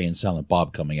another Jay and Silent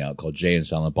Bob coming out called Jay and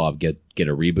Silent Bob Get a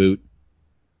Reboot.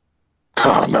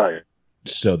 Oh, nice.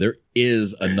 So there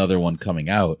is another one coming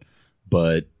out,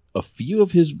 but a few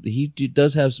of he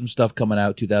does have some stuff coming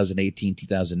out 2018,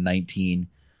 2019.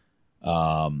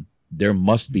 There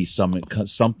must be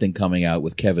something coming out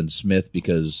with Kevin Smith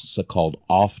because it's called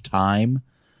Off Time,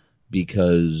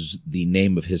 because the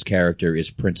name of his character is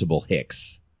Principal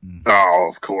Hicks. Oh,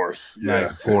 of course.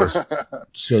 Yeah, of course.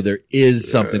 So there is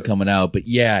something coming out, but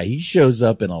yeah, he shows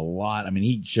up in a lot. I mean,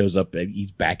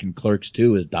 he's back in Clerks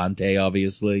too as Dante,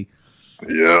 obviously.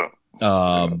 Yeah.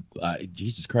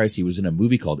 Jesus Christ, he was in a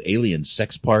movie called Alien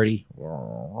Sex Party.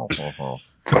 Oh,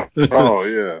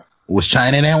 yeah. Was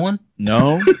China in that one?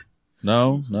 No.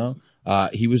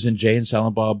 He was in Jay and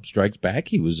Silent Bob Strikes Back.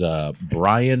 He was,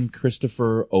 Brian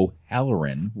Christopher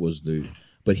O'Halloran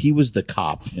but he was the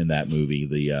cop in that movie,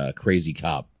 the crazy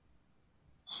cop.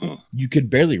 You could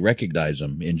barely recognize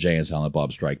him in Jay and Silent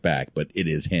Bob Strike Back, but it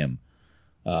is him.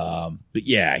 But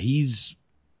yeah, he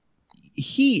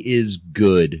is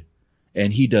good,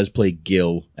 and he does play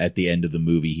Gil at the end of the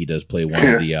movie. He does play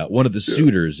one of the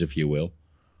suitors, if you will.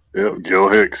 Yep, Gil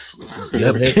Hicks.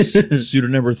 Gil Hicks, suitor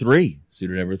number 3.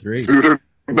 Suitor number 3. Suitor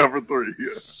number 3. Yeah.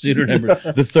 Suitor number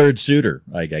the third suitor,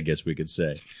 I guess we could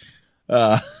say.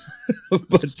 But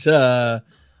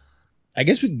I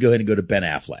guess we can go ahead and go to Ben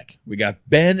Affleck. We got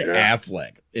Ben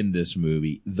Affleck in this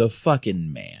movie, the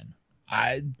fucking man.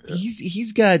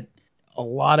 He's got a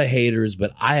lot of haters,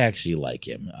 but I actually like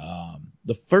him.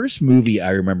 The first movie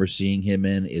I remember seeing him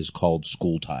in is called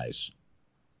School Ties,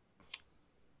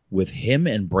 with him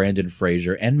and Brandon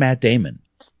Fraser and Matt Damon.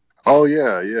 Oh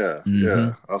yeah.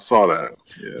 I saw that.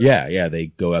 Yeah. They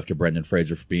go after Brendan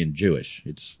Fraser for being Jewish.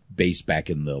 It's based back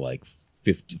in the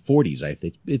 40s. I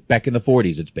think back in the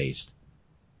 40s. It's based.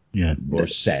 Yeah, or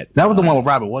set. That was the one with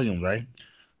Robert Williams, right?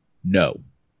 No,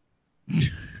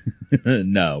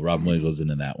 no, Robin Williams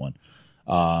wasn't in that one.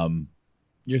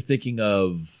 You're thinking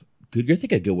of Good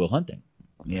Will Hunting.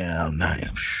 Yeah, no,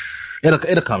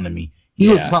 it'll come to me. He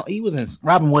was in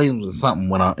Robin Williams was something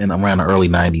in around the early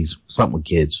 90s, something with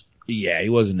kids. Yeah, he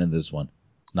wasn't in this one.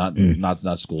 Not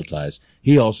School Ties.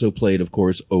 He also played, of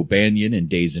course, O'Banion in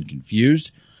Dazed and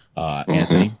Confused.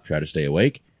 Anthony, try to stay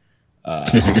awake.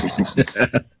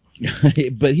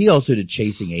 But he also did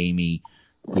Chasing Amy,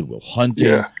 Good Will Hunting.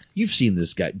 Yeah. You've seen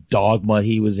this guy. Dogma,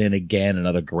 he was in again,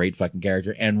 another great fucking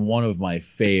character. And one of my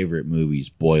favorite movies,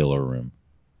 Boiler Room.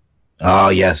 Oh,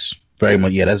 yes. Very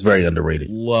much. Yeah, that's very underrated.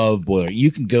 Love Boiler.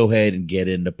 You can go ahead and get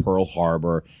into Pearl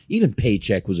Harbor. Even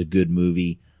Paycheck was a good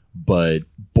movie. But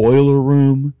Boiler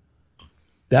Room,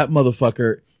 that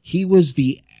motherfucker, he was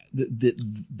the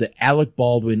Alec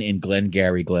Baldwin in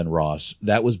Glengarry Glen Ross.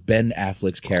 That was Ben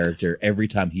Affleck's character every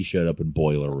time he showed up in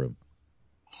Boiler Room.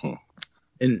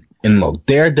 And look,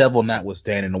 Daredevil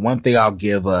notwithstanding, the one thing I'll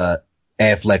give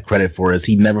Affleck credit for is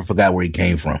he never forgot where he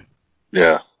came from.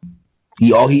 Yeah.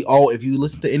 If you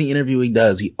listen to any interview he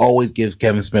does, he always gives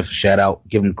Kevin Smith a shout out,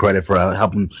 give him credit for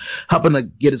helping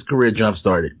to get his career jump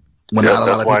started when not a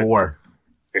lot of people were.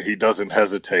 He doesn't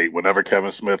hesitate whenever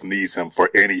Kevin Smith needs him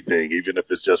for anything, even if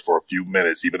it's just for a few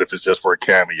minutes, even if it's just for a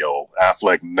cameo.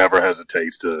 Affleck never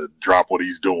hesitates to drop what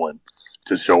he's doing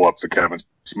to show up for Kevin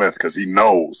Smith because he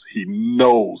knows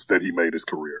that he made his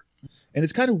career. And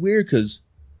it's kind of weird because,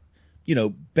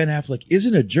 Ben Affleck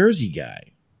isn't a Jersey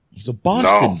guy. He's a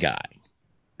Boston guy.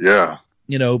 Yeah.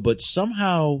 But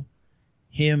somehow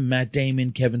him, Matt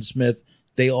Damon, Kevin Smith,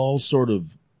 they all sort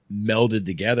of melded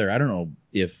together. I don't know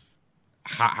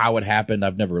how it happened.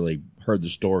 I've never really heard the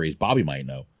stories. Bobby might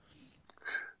know.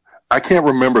 I can't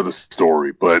remember the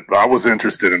story, but I was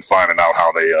interested in finding out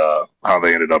how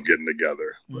they ended up getting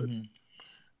together. But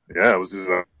yeah, it was just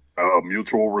a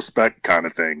mutual respect kind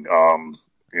of thing.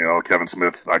 Kevin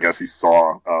Smith, I guess he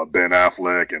saw Ben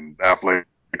Affleck, and Affleck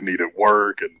needed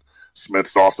work, and Smith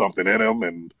saw something in him,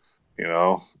 and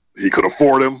he could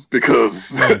afford him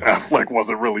because Affleck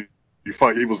wasn't really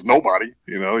he was nobody.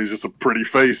 He's just a pretty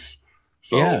face.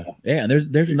 So yeah, and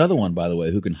there's another one, by the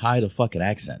way, who can hide a fucking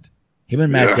accent. Him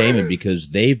and Matt Damon, because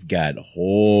they've got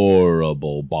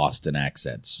horrible Boston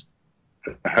accents.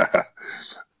 Yeah.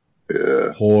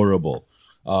 Horrible.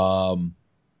 All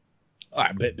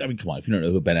right, but come on, if you don't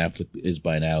know who Ben Affleck is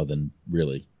by now, then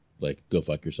really, go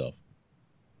fuck yourself.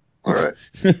 All right.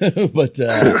 But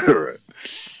right.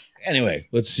 Anyway,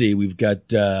 let's see. We've got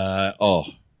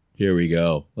here we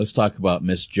go. Let's talk about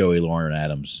Miss Joey Lauren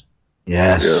Adams.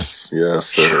 Yes,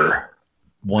 sir.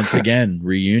 Once again,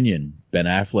 reunion. Ben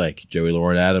Affleck, Joey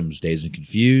Lauren Adams, Dazed and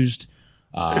Confused.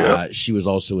 She was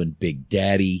also in Big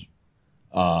Daddy.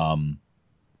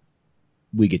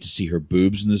 We get to see her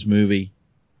boobs in this movie.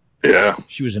 Yeah.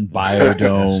 She was in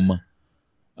Biodome.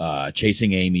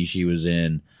 Chasing Amy, she was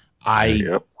in.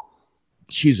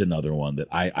 She's another one that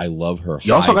I love her.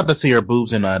 You also got to see her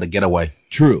boobs in The Getaway.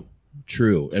 True.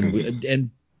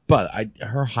 But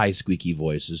her high squeaky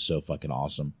voice is so fucking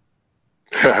awesome.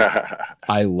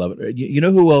 I love it. You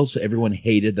know who else everyone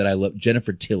hated that I love?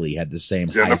 Jennifer Tilly had the same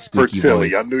high squeaky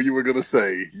voice. I knew you were going to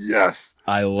say yes.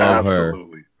 I love her.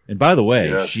 And by the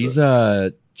way, she's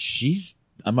I'm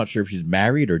not sure if she's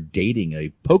married or dating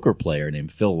a poker player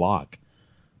named Phil Locke,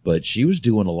 but she was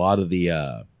doing a lot of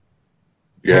the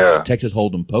Texas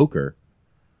Hold'em poker.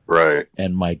 Right.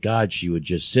 And my God, she would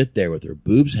just sit there with her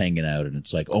boobs hanging out, and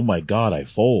it's like, oh my God, I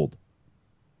fold.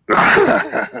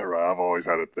 Right. I've always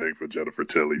had a thing for Jennifer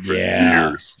Tilly for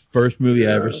years. First movie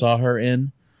I ever saw her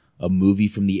in, a movie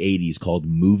from the 80s called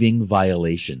Moving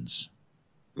Violations.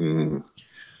 Mm.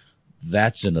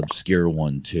 That's an obscure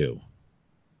one too.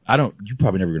 You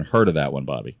probably never even heard of that one,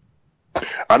 Bobby.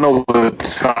 I know the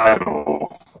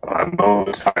title. I know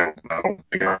the time. I don't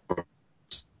think I...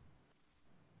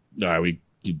 All right,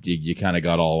 you kind of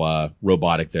got all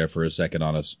robotic there for a second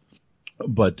on us.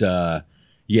 But,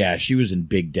 yeah, she was in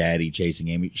Big Daddy Chasing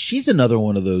Amy. She's another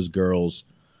one of those girls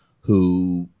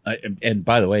who, and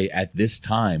by the way, at this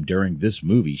time, during this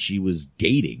movie, she was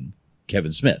dating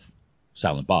Kevin Smith,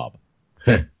 Silent Bob.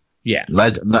 Yeah.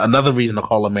 Another reason to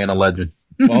call a man a legend.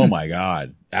 Oh, my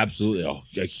God. Absolutely.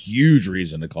 A huge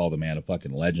reason to call the man a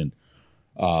fucking legend.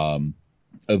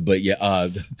 But yeah,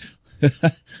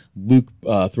 Luke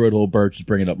Throathole Birch is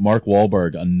bringing up Mark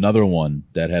Wahlberg, another one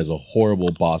that has a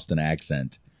horrible Boston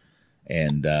accent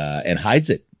and hides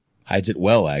it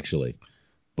well, actually.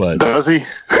 But does he?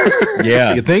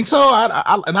 Yeah, you think so?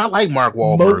 I like Mark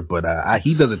Wahlberg, but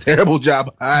he does a terrible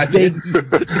job hiding.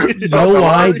 You know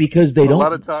why? Because they don't. A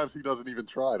lot of times he doesn't even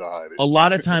try to hide it. A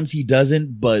lot of times he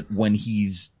doesn't, but when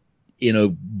he's in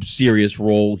a serious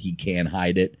role, he can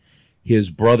hide it.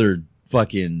 His brother,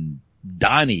 fucking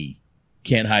Donnie,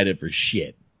 can't hide it for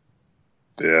shit.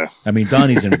 Yeah. I mean,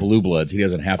 Donnie's in Blue Bloods. He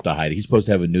doesn't have to hide it. He's supposed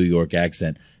to have a New York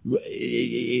accent.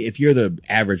 If you're the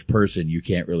average person, you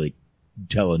can't really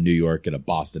tell a New York and a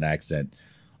Boston accent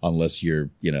unless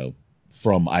you're,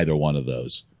 from either one of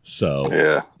those. So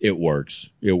yeah, it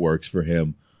works. It works for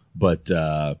him. But,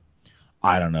 I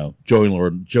don't know. Joey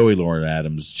Lauren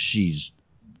Adams,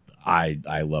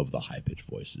 I love the high pitched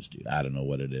voices, dude. I don't know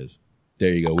what it is.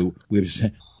 There you go. We just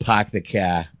said, park the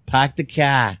car. Park the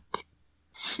car.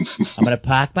 I'm going to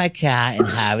park my car in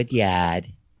Harvard Yard.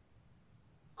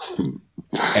 And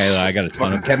I got a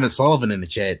ton of Kevin Sullivan in the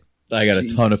chat. I got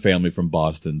a ton of family from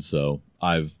Boston, so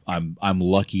I'm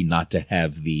lucky not to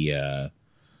have the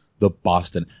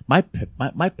Boston. My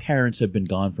parents have been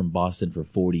gone from Boston for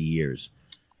 40 years,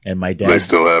 and my dad. They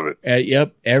still have it.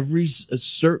 Yep, every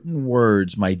certain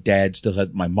words my dad still has.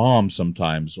 My mom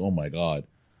sometimes. Oh my God,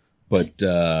 but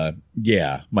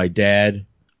yeah, my dad.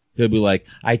 He'll be like,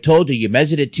 "I told you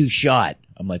measured it too short."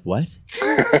 I'm like, "What?"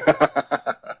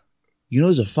 You know,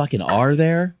 there's a fucking R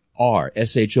there. R,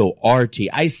 S-H-O-R-T.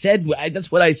 I said,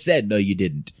 that's what I said. No, you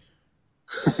didn't.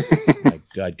 My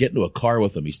God, get into a car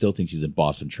with him. He still thinks he's in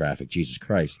Boston traffic. Jesus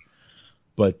Christ.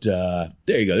 But, there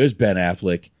you go. There's Ben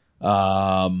Affleck.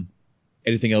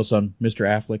 Anything else on Mr.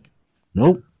 Affleck?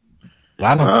 Nope.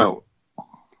 I don't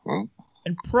know.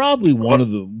 And probably one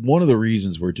of the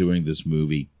reasons we're doing this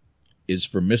movie is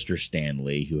for Mr. Stan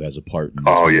Lee, who has a part in this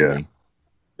movie.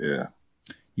 Yeah.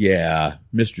 Yeah,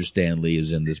 Mr. Stan Lee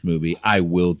is in this movie. I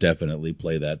will definitely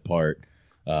play that part.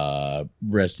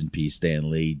 Rest in peace,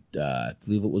 Stan Lee. I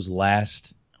believe it was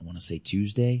last, I want to say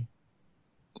Tuesday?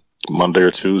 Monday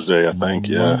or Tuesday, I think,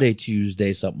 yeah. Monday,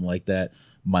 Tuesday, something like that.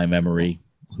 My memory,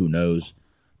 who knows?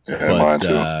 Yeah, but, mine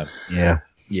too.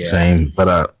 Yeah, same.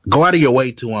 But go out of your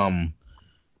way to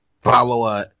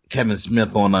follow Kevin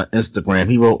Smith on Instagram.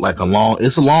 He wrote like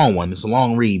it's a long one. It's a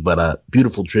long read, but a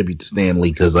beautiful tribute to Stan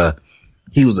Lee because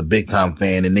he was a big time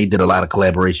fan and they did a lot of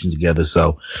collaboration together.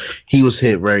 So he was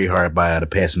hit very hard by the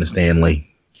passing of Stan Lee.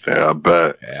 Yeah, I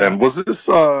bet. Yeah. And was this,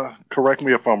 correct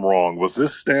me if I'm wrong, was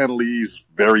this Stan Lee's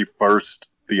very first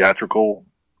theatrical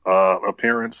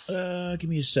appearance? Give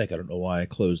me a sec. I don't know why I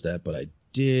closed that, but I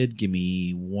did. Give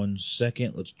me 1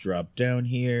 second. Let's drop down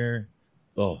here.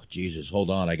 Oh, Jesus. Hold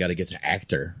on. I got to get to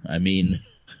actor. I mean,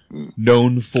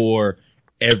 known for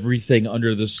everything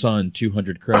under the sun,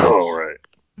 200 credits. Oh, right.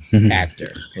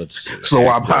 Actor. Let's see. So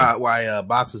while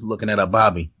Box is looking at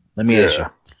Bobby, let me ask you: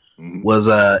 was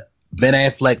Ben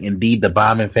Affleck indeed the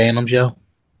bomb in Phantoms, yo?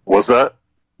 What's that?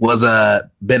 Was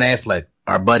Ben Affleck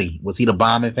our buddy? Was he the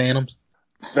bomb in Phantoms?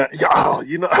 Oh,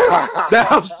 you know.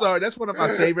 I'm sorry. That's one of my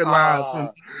favorite lines from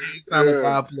Silent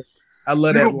Bob. I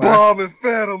love that line. Bomb in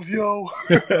Phantoms, yo.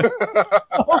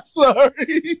 I'm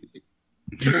sorry.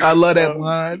 I love that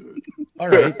line. All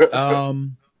right.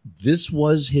 This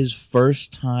was his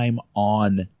first time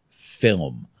on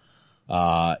film.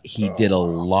 He did a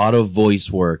lot of voice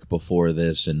work before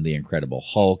this in The Incredible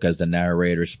Hulk as the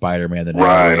narrator, Spider-Man, the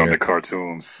narrator. Right, on the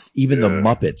cartoons. Even the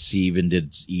Muppets, he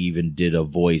even did a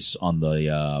voice on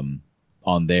the,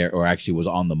 on there, or actually was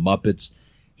on the Muppets.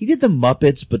 He did the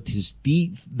Muppets, but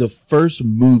the first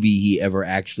movie he ever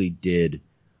actually did,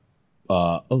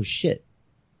 oh shit.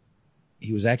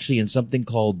 He was actually in something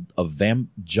called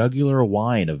Jugular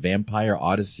Wine, A Vampire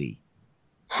Odyssey.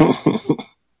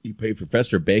 He played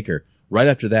Professor Baker. Right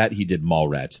after that, he did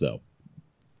Mallrats, though.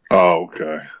 Oh,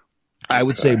 okay. I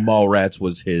would say Mallrats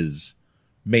was his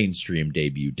mainstream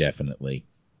debut, definitely.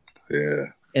 Yeah.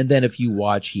 And then if you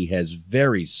watch, he has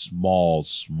very small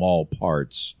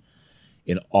parts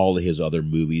in all of his other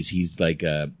movies. He's like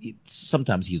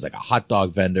sometimes he's like a hot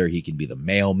dog vendor. He can be the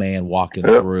mailman walking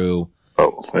through.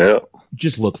 Oh, yeah.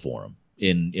 just look for him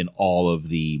in all of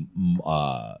the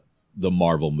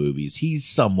Marvel movies. He's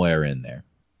somewhere in there.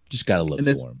 Just got to look for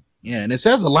him. Yeah, and it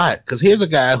says a lot, because here's a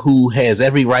guy who has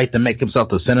every right to make himself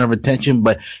the center of attention,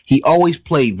 but he always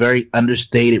played very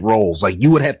understated roles. Like,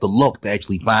 you would have to look to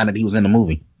actually find that he was in the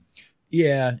movie.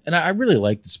 Yeah, and I really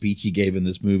liked the speech he gave in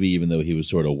this movie, even though he was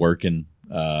sort of working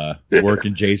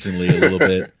Jason Lee a little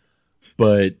bit.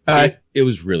 But it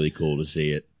was really cool to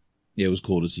see it. It was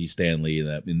cool to see Stan Lee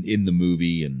in the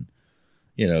movie, and,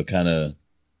 you know, kind of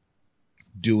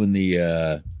doing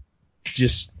the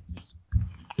just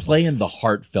playing the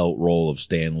heartfelt role of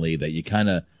Stan Lee, that you kind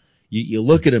of you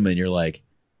look at him and you're like,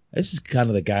 this is kind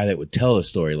of the guy that would tell a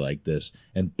story like this.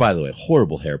 And by the way,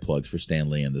 horrible hair plugs for Stan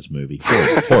Lee in this movie.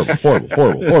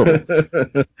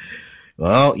 Horrible.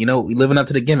 Well, you know, we living up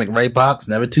to the gimmick, right, Box?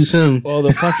 Never too soon. Well,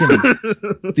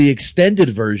 the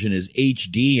extended version is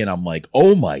HD, and I'm like,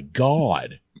 oh my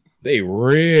God, they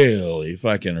really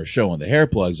fucking are showing the hair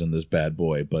plugs in this bad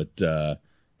boy. But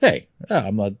hey,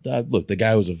 I'm not. Look, the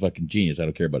guy was a fucking genius. I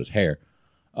don't care about his hair.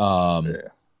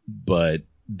 But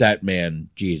that man,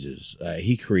 Jesus,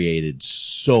 he created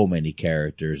so many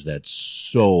characters that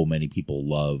so many people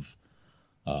love.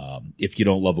 If you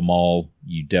don't love them all,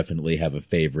 you definitely have a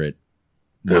favorite.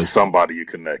 There's somebody you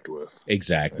connect with.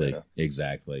 Exactly.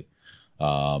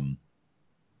 And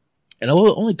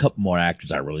only a couple more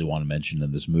actors I really want to mention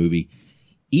in this movie.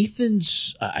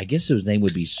 Ethan's, I guess his name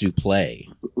would be Suplee.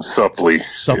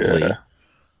 Yeah.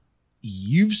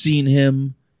 You've seen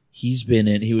him.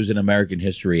 He was in American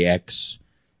History X.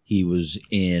 He was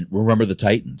in Remember the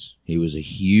Titans. He was a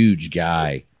huge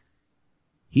guy.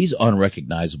 He's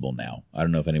unrecognizable now. I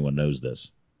don't know if anyone knows this.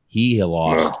 He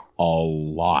lost a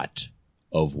lot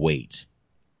of weight.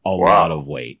 Lot of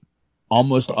weight.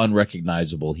 Almost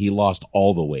unrecognizable. He lost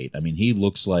all the weight. I mean, he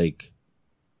looks like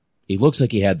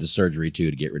he had the surgery too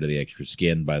to get rid of the extra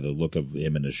skin by the look of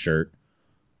him in his shirt.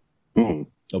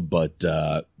 But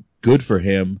good for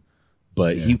him.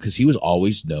 But because he was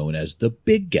always known as the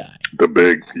big guy.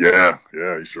 Yeah,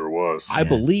 he sure was. I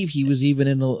believe he was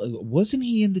even wasn't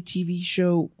he in the TV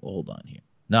show? Hold on here.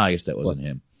 No, I guess that wasn't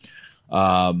him.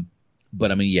 But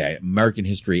I mean, yeah, American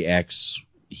History X,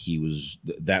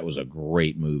 that was a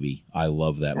great movie. I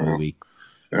love that movie.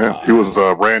 Yeah, he was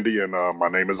Randy in My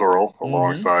Name is Earl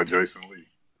alongside Jason Lee.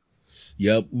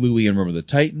 Yep, Louie and Remember the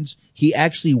Titans. He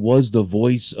actually was the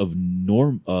voice of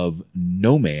No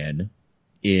Man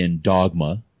in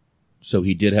Dogma, so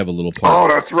he did have a little part. Oh,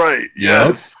 that's right.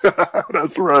 Yes,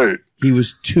 that's right. He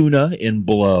was Tuna in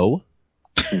Blow.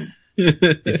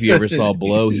 If you ever saw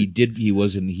Blow,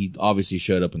 he obviously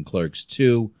showed up in Clerks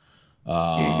 2.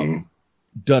 Done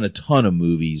a ton of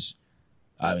movies.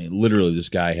 I mean, literally, this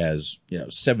guy has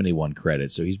 71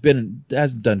 credits, so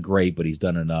hasn't done great, but he's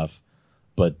done enough.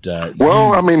 But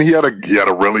I mean, he had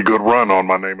a really good run on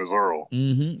My Name is Earl.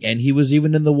 And he was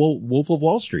even in the Wolf of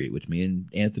Wall Street, which me and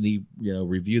Anthony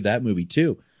reviewed that movie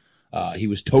too. He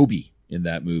was Toby in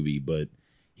that movie, but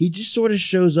he just sort of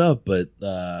shows up. But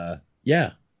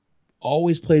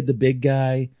always played the big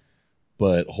guy.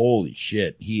 But holy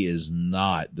shit, he is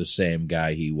not the same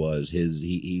guy he was.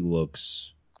 He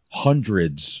looks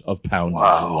hundreds of pounds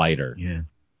lighter. Yeah,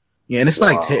 and it's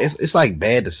like it's like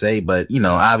bad to say, but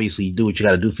obviously you do what you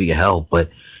got to do for your health. But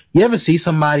you ever see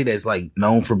somebody that's like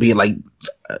known for being like,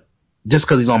 just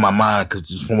because he's on my mind, because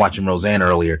just from watching Roseanne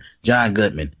earlier, John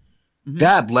Goodman.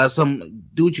 God bless him.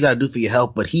 Do what you got to do for your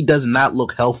health, but he does not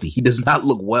look healthy. He does not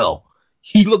look well.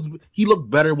 He looked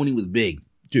better when he was big,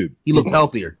 dude. He looked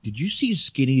healthier. Did you see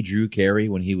skinny Drew Carey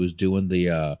when he was doing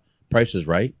the Price is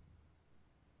Right?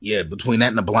 Yeah, between that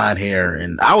and the blonde hair,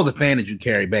 and I was a fan of Drew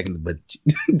Carey back in but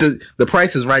the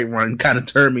Price is Right run kind of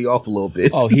turned me off a little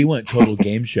bit. Oh, he went total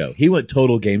game show. He went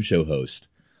total game show host.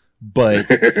 But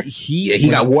he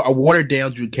got a watered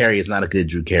down Drew Carey. Is not a good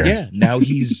Drew Carey. Yeah, now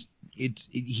he's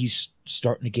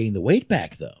starting to gain the weight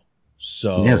back though.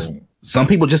 So yes, some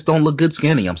people just don't look good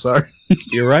skinny. I'm sorry.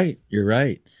 You're right.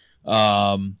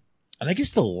 And I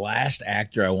guess the last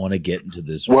actor I want to get into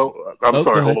this. Well, I'm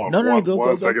sorry. Hold on. No,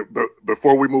 One second.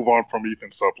 Before we move on from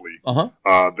Ethan Suplee,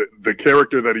 the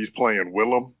character that he's playing,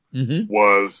 Willem,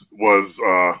 was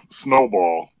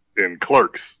Snowball in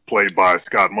Clerks, played by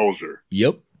Scott Mosier.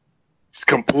 Yep. It's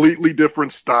completely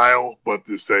different style, but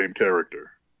the same character.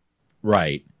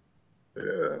 Right.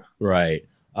 Yeah. Right.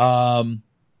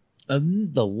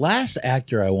 The last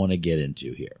actor I want to get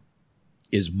into here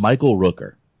is Michael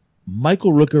Rooker.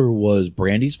 Michael Rooker was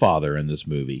Brandy's father in this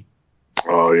movie.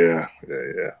 Oh, yeah.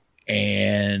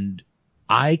 And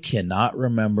I cannot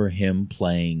remember him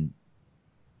playing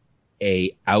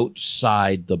a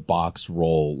outside the box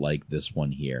role like this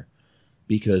one here.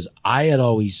 because I had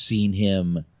always seen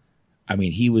him. I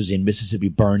mean, he was in Mississippi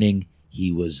Burning. He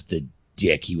was the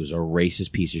dick. He was a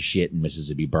racist piece of shit in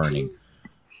Mississippi Burning.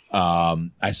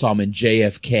 I saw him in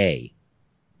JFK.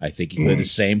 I think he played the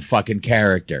same fucking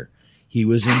character. He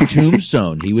was in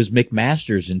Tombstone. He was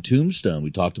McMasters in Tombstone.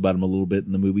 We talked about him a little bit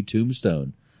in the movie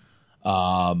Tombstone.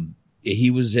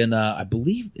 He was in, I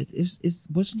believe,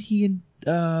 wasn't he in,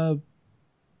 the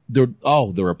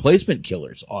Replacement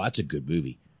Killers? Oh, that's a good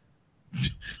movie.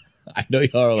 I know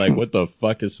y'all are like, what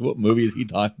movie is he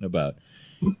talking about?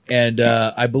 And,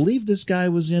 I believe this guy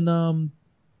was in,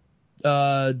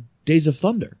 Days of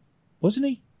Thunder, wasn't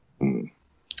he?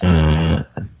 I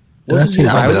don't think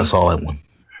I saw that one.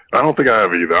 I don't think I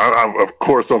have either. Of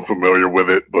course, I'm familiar with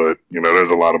it, but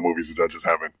there's a lot of movies that I just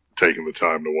haven't taken the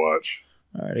time to watch.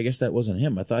 All right, I guess that wasn't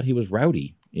him. I thought he was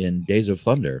Rowdy in Days of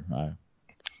Thunder.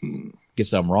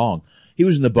 Guess I'm wrong. He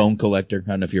was in The Bone Collector.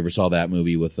 I don't know if you ever saw that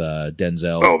movie with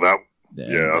Denzel. Oh,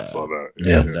 I saw that.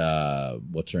 Yeah. And,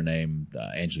 what's her name?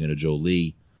 Angelina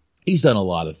Jolie. He's done a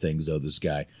lot of things, though, this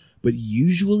guy. But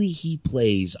usually he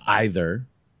plays either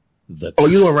the... Oh,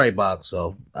 you were right, Bob.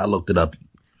 So I looked it up.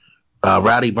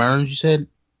 Rowdy Burns, you said?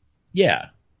 Yeah.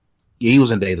 Yeah, he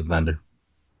was in Days of Thunder.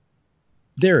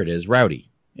 There it is, Rowdy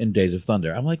in Days of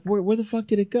Thunder. I'm like, where the fuck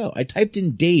did it go? I typed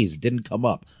in Days, it didn't come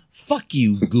up. Fuck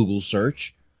you, Google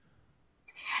search.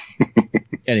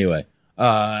 Anyway,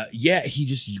 yeah, he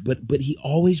just, but he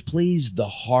always plays the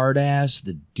hard ass,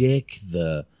 the dick,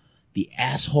 the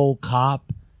asshole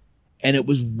cop. And it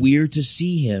was weird to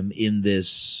see him in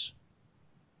this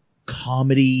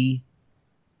comedy,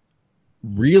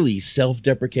 really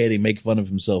self-deprecating, make fun of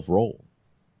himself role.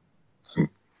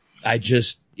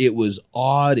 It was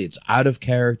odd. It's out of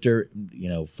character,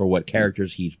 for what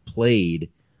characters he's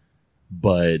played,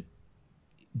 but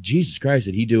Jesus Christ,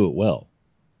 did he do it well?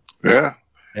 Yeah.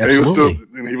 Absolutely.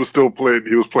 And he was still playing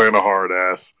a hard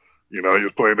ass. He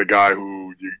was playing a guy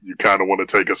who you kind of want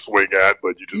to take a swing at,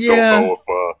 but you just don't know if,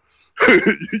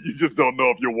 you just don't know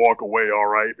if you'll walk away all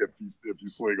right if you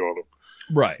swing on him.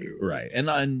 Right.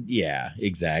 And yeah,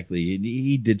 exactly.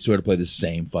 He did sort of play the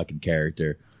same fucking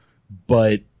character,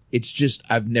 but it's just,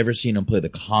 I've never seen him play the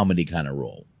comedy kind of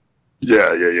role.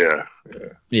 Yeah.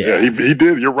 He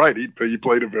did. You're right. He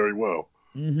played it very well.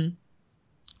 Mm-hmm.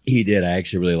 He did. I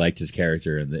actually really liked his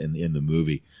character in the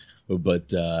movie,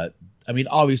 but, I mean,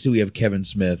 obviously we have Kevin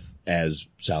Smith as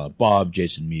Silent Bob,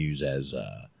 Jason Mewes as,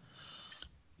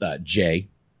 Jay.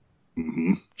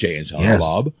 Mm-hmm. Jay and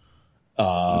Silent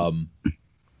Bob.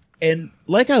 And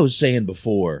like I was saying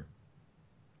before,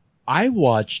 I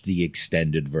watched the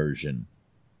extended version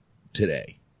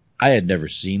today. I had never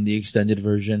seen the extended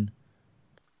version.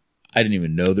 I didn't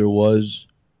even know there was,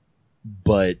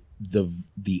 but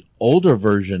the older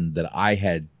version that I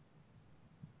had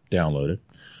downloaded,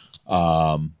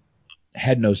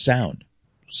 had no sound.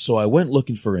 So I went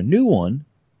looking for a new one,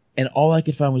 and all I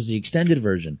could find was the extended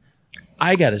version.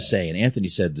 I gotta say, and Anthony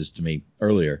said this to me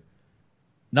earlier,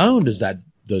 not only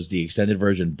does the extended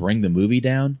version bring the movie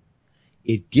down,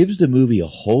 it gives the movie a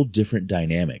whole different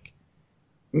dynamic.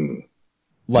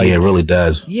 Like, yeah, it really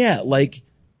does. Yeah, like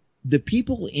the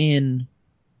people in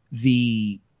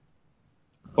the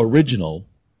original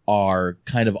are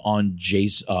kind of on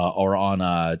TS's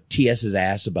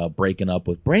ass about breaking up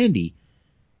with Brandy.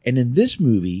 And in this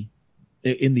movie,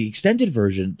 in the extended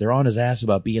version, they're on his ass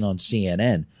about being on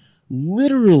CNN.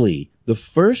 Literally, the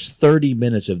first 30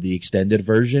 minutes of the extended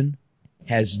version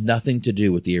has nothing to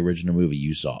do with the original movie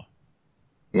you saw.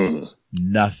 Mm.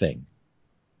 Nothing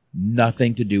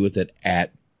to do with it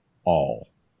at all.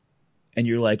 And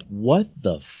you're like, what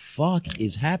the fuck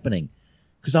is happening?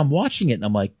 Because I'm watching it and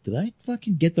I'm like, did I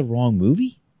fucking get the wrong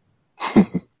movie?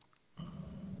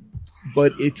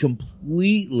 But it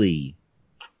completely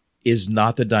is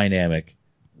not the dynamic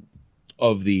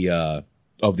of the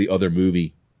other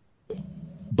movie.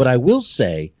 But I will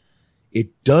say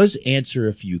it does answer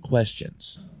a few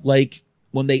questions. Like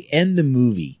when they end the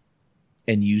movie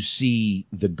and you see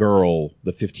the girl,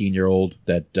 the 15-year-old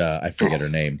that, I forget her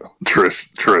name. Trish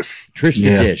the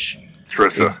Dish.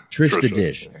 Trish the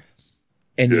Dish.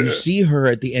 And you see her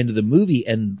at the end of the movie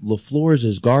and LaFleurs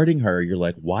is guarding her. You're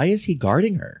like, why is he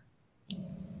guarding her?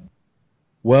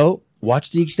 Well,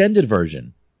 watch the extended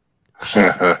version.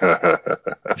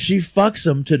 She fucks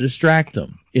him to distract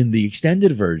him in the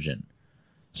extended version.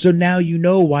 So now you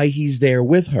know why he's there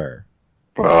with her.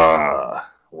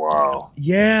 Wow.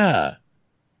 Yeah.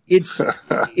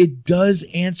 It does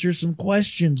answer some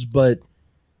questions, but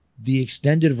the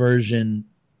extended version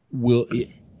will,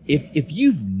 if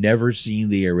you've never seen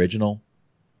the original,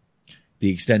 the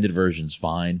extended version's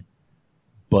fine,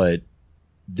 but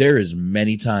there is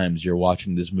many times you're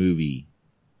watching this movie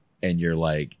and you're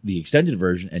like, the extended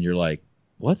version, and you're like,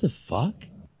 what the fuck?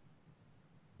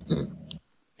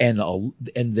 And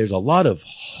there's a lot of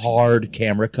hard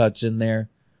camera cuts in there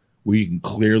where you can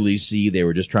clearly see they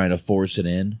were just trying to force it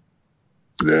in.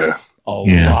 Yeah. A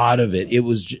lot of it.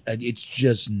 It's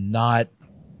just not,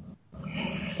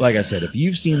 like I said, if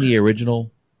you've seen the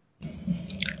original,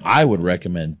 I would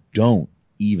recommend don't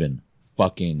even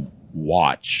fucking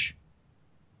watch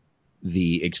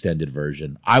the extended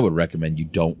version. I would recommend you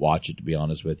don't watch it, to be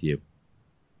honest with you.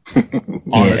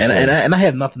 And I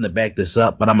have nothing to back this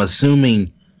up, but I'm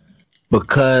assuming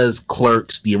because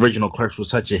Clerks, the original Clerks, was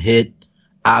such a hit,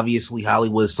 obviously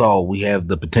Hollywood saw we have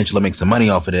the potential to make some money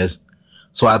off of this.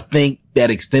 So I think that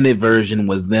extended version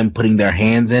was them putting their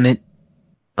hands in it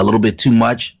a little bit too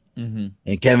much. Mm-hmm.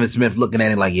 And Kevin Smith looking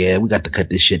at it like, yeah, we got to cut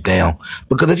this shit down.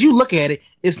 Because if you look at it,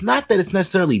 it's not that it's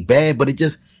necessarily bad, but it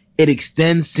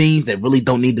extends scenes that really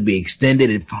don't need to be extended.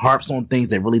 It harps on things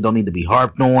that really don't need to be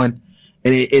harped on.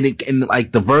 And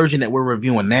like the version that we're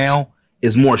reviewing now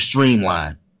is more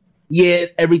streamlined. Yeah,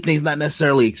 everything's not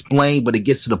necessarily explained, but it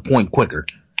gets to the point quicker.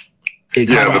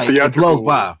 It blows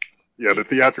by. Yeah, the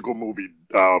theatrical movie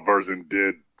version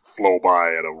did flow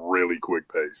by at a really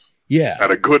quick pace. Yeah.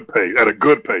 At a good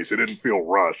pace. It didn't feel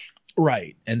rushed.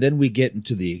 Right. And then we get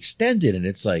into the extended and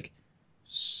it's like,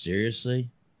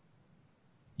 seriously?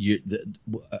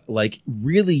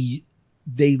 Really,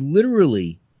 they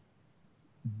literally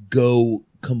go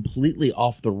completely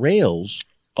off the rails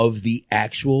of the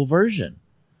actual version.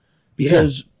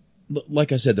 Because,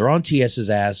 like I said, they're on TS's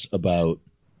ass about,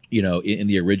 in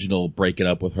the original breaking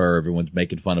up with her, everyone's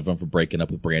making fun of him for breaking up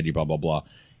with Brandy, blah, blah, blah.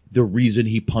 The reason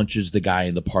he punches the guy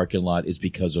in the parking lot is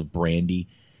because of Brandy.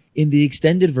 In the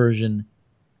extended version,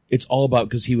 it's all about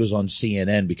because he was on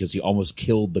CNN because he almost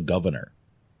killed the governor.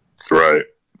 Right.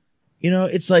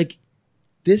 It's like,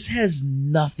 this has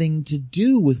nothing to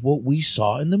do with what we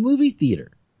saw in the movie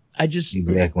theater.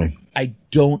 Exactly. I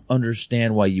don't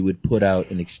understand why you would put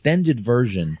out an extended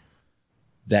version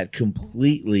that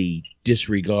completely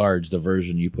disregards the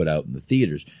version you put out in the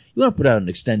theaters. You want to put out an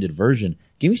extended version,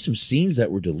 give me some scenes that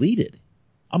were deleted.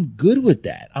 I'm good with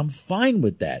that. I'm fine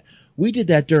with that. We did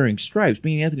that during Stripes.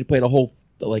 Me and Anthony played a whole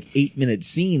 8-minute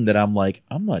scene that I'm like,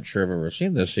 I'm not sure I've ever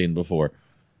seen this scene before.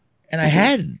 And I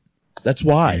hadn't. That's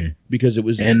why. Because it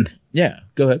was... Yeah,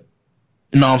 go ahead.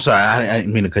 No, I'm sorry. I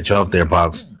didn't mean to cut you off there,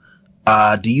 Pops.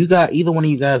 Do either one of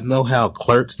you guys know how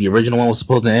Clerks, the original one, was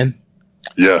supposed to end?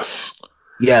 Yes.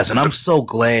 Yes, and I'm so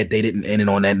glad they didn't end it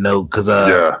on that note, because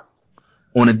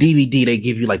on a DVD they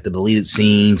give you the deleted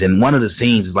scenes, and one of the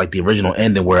scenes is the original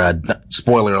ending where,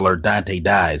 spoiler alert, Dante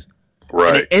dies. Right.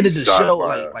 And it ended the show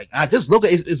I just look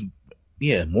at it's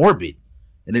morbid,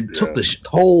 and it took the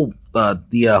whole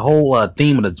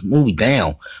theme of the movie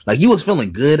down. You was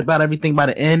feeling good about everything by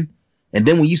the end. And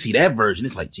then when you see that version,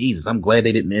 it's like, Jesus, I'm glad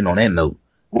they didn't end on that note.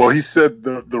 Well, he said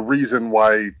the reason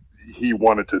why he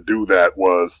wanted to do that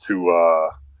was to,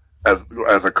 as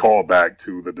a callback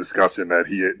to the discussion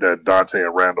that Dante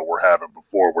and Randall were having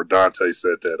before, where Dante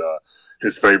said that,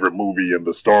 his favorite movie in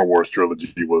the Star Wars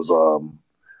trilogy was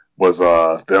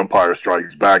The Empire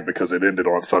Strikes Back because it ended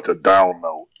on such a down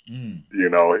note, and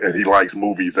he likes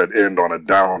movies that end on a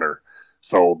downer.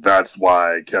 So that's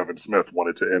why Kevin Smith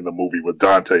wanted to end the movie with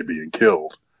Dante being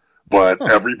killed. But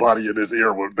everybody in his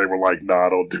ear, they were like, nah,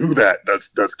 don't do that.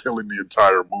 That's killing the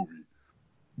entire movie.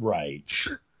 Right.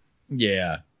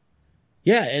 Yeah.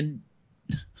 Yeah, and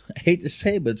I hate to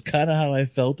say, but it's kind of how I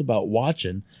felt about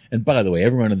watching. And by the way,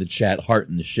 everyone in the chat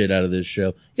hearting the shit out of this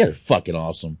show. You guys are fucking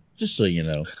awesome. Just so you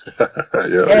know.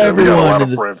 Yeah, we got a lot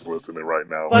of friends listening right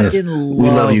now. We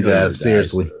love you guys,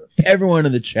 seriously. Everyone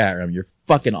in the chat room, you're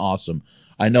fucking awesome.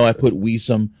 I know I put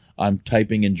some. I'm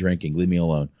typing and drinking. Leave me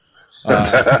alone.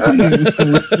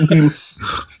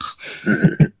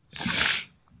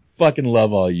 Fucking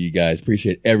love all you guys.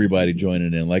 Appreciate everybody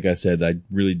joining in. Like I said, I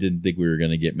really didn't think we were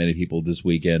going to get many people this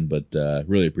weekend, but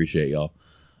really appreciate y'all.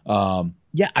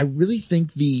 I really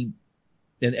think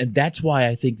and that's why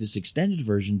I think this extended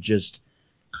version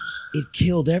it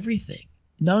killed everything.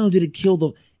 Not only did it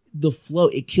kill the flow,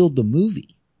 it killed the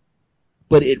movie.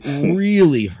 But it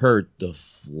really hurt the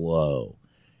flow.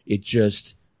 It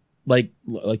just, like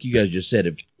you guys just said,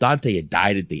 if Dante had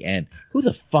died at the end, who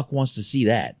the fuck wants to see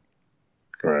that?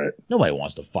 Right. Nobody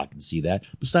wants to fucking see that.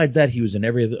 Besides that, he was in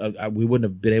every, we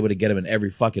wouldn't have been able to get him in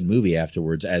every fucking movie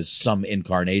afterwards as some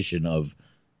incarnation of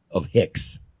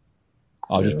Hicks.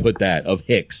 I'll just put that, of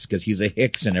Hicks, because he's a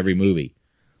Hicks in every movie.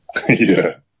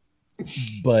 Yeah.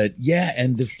 But yeah,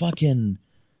 and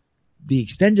the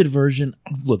extended version,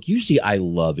 look, usually I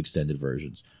love extended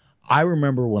versions. I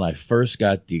remember when I first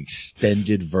got the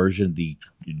extended version, the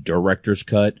director's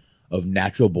cut of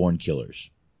Natural Born Killers.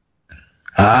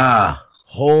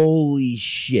 Holy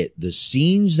shit. The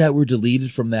scenes that were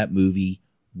deleted from that movie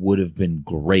would have been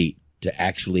great to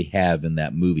actually have in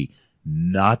that movie.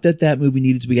 Not that that movie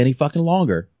needed to be any fucking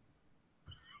longer,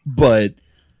 but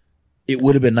it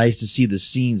would have been nice to see the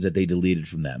scenes that they deleted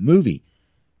from that movie.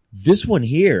 This one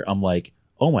here, I'm like,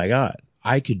 oh my God,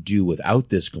 I could do without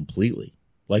this completely.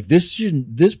 Like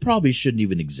this probably shouldn't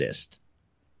even exist.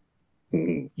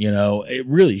 You know, it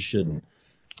really shouldn't.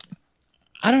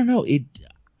 I don't know.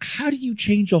 How do you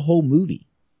change a whole movie?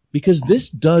 Because this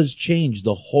does change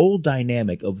the whole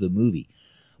dynamic of the movie.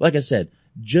 Like I said,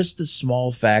 just the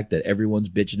small fact that everyone's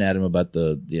bitching at him about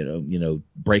the, you know,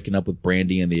 breaking up with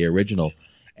Brandy in the original.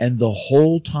 And the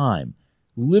whole time,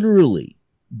 literally,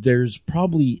 there's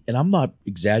probably, and I'm not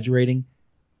exaggerating,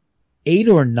 8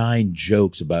 or 9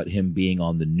 jokes about him being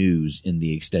on the news in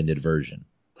the extended version.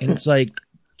 And it's like,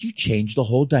 you changed the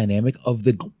whole dynamic of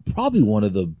probably one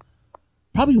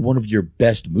of your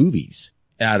best movies.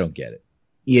 And I don't get it.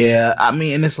 Yeah, I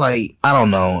mean, and it's like, I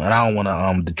don't know, and I don't want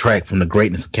to detract from the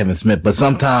greatness of Kevin Smith, but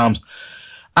sometimes,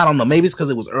 I don't know, maybe it's because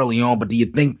it was early on, but do you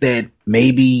think that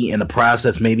maybe in the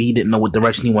process, maybe he didn't know what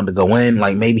direction he wanted to go in?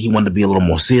 Like maybe he wanted to be a little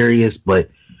more serious,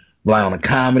 but like on a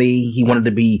comedy, he wanted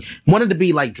to be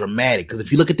like dramatic. Because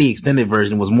if you look at the extended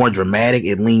version, it was more dramatic.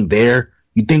 It leaned there.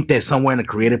 You think that somewhere in the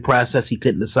creative process, he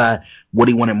couldn't decide what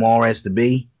he wanted Mallrats to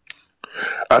be?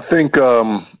 I think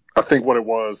what it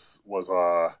was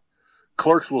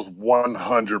Clerks was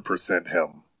 100%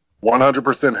 him.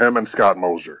 100% him and Scott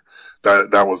Mosier.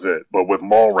 That was it. But with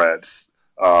Mallrats,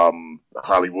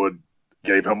 Hollywood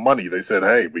gave him money. They said,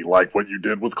 hey, we like what you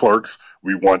did with Clerks.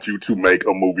 We want you to make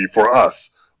a movie for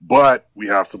us. But we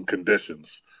have some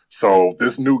conditions. So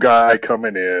this new guy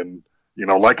coming in, you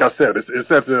know, like I said,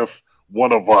 it's as if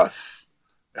one of us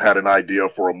had an idea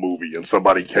for a movie and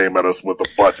somebody came at us with a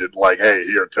budget like, hey,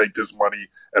 here, take this money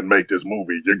and make this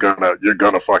movie. You're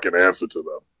gonna fucking answer to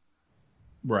them.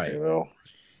 Right. You know?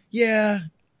 Yeah,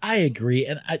 I agree.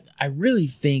 And I really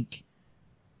think,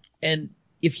 and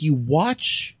if you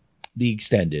watch the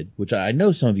extended, which I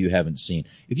know some of you haven't seen,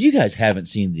 if you guys haven't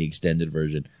seen the extended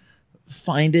version,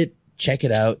 find it, check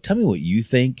it out. Tell me what you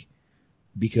think.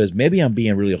 Because maybe I'm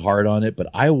being really hard on it, but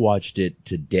I watched it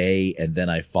today and then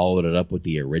I followed it up with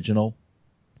the original.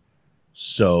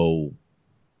 So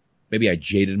maybe I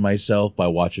jaded myself by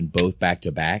watching both back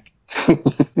to back.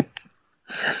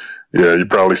 Yeah, you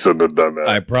probably shouldn't have done that.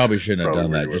 I probably shouldn't have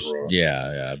done that.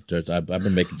 I've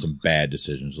been making some bad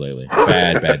decisions lately.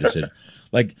 Bad decisions.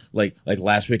 Like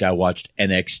last week I watched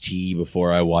NXT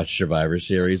before I watched Survivor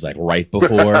Series, like right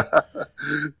before.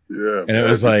 Yeah. And it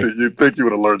was like, you'd think you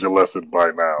would have learned your lesson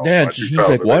by now. Yeah, she's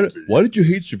like, why did you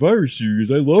hate Survivor Series?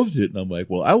 I loved it. And I'm like,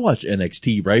 well, I watched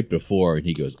NXT right before. And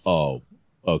he goes, oh,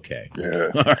 okay. Yeah.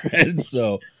 All right.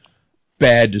 So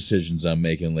bad decisions I'm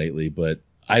making lately, but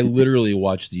I literally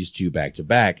watched these two back to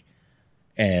back.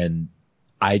 And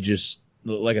I just,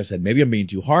 like I said, maybe I'm being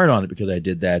too hard on it because I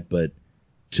did that, but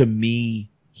to me,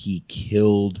 he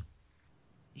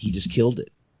just killed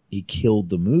it. He killed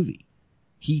the movie.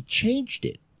 He changed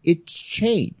it. It's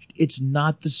changed. It's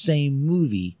not the same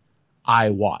movie I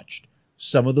watched.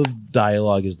 Some of the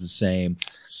dialogue is the same.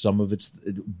 Some of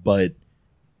but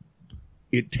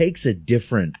it takes a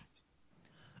different,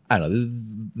 I don't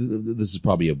know, this is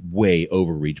probably a way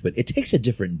overreach, but it takes a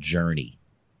different journey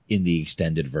in the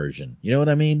extended version. You know what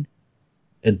I mean?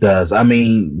 It does. I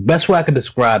mean, best way I can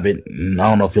describe it, and I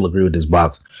don't know if you'll agree with this,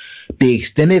 Box, the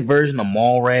extended version of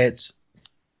Mallrats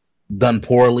done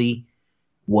poorly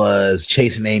was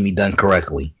Chasing Amy done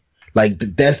correctly. Like,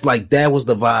 that was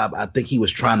the vibe I think he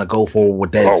was trying to go for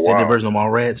with that extended version of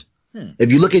Mallrats.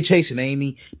 If you look at Chasing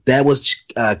Amy, that was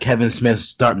Kevin Smith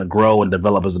starting to grow and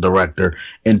develop as a director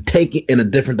and take it in a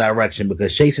different direction,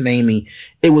 because Chasing Amy,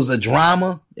 it was a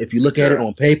drama if you look at it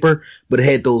on paper, but it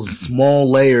had those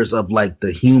small layers of like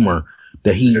the humor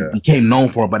that he became known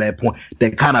for by that point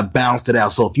that kind of balanced it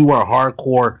out. So if you were a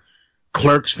hardcore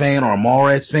Clerks fan or a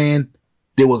Mallrats fan,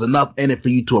 there was enough in it for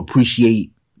you to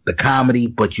appreciate the comedy,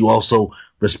 but you also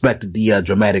respected the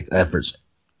dramatic efforts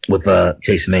with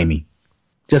Chasing Amy.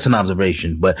 Just an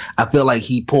observation, but I feel like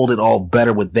he pulled it all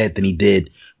better with that than he did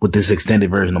with this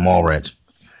extended version of Mallrats.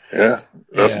 Yeah,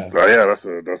 that's a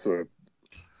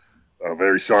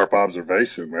very sharp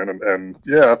observation, man. And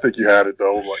yeah, I think you had it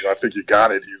though. Like, I think you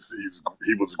got it.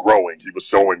 He was growing. He was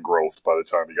showing growth by the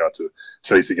time he got to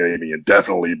Chasing Amy, and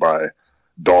definitely by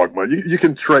Dogma. You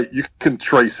can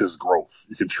trace his growth.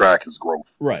 You can track his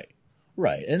growth. Right.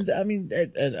 And I mean,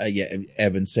 yeah,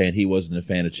 Evan saying he wasn't a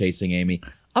fan of Chasing Amy.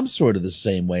 I'm sort of the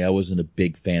same way. I wasn't a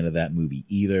big fan of that movie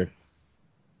either.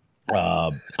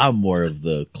 I'm more of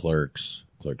the Clerks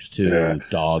 2,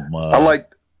 Dogma.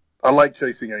 I like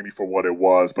Chasing Amy for what it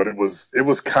was, but it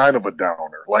was kind of a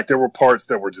downer. Like there were parts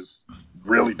that were just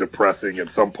really depressing and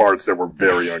some parts that were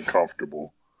very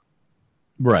uncomfortable.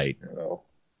 Right. You know?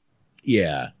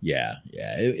 Yeah.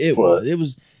 It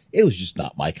was just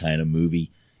not my kind of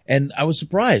movie. And I was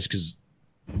surprised because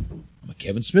I'm a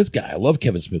Kevin Smith guy. I love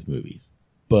Kevin Smith movies.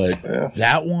 But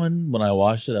that one, when I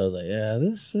watched it, I was like, yeah,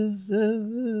 this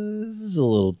is a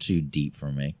little too deep for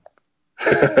me.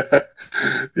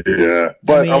 Yeah.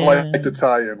 But I like to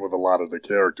tie in with a lot of the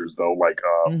characters though. Like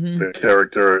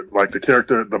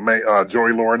the main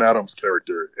Joey Lauren Adams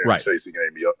character in Chasing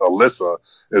Amy. Alyssa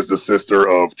is the sister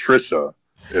of Trisha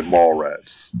in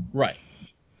Mallrats. Right.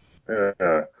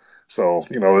 Yeah. So,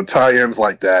 the tie-ins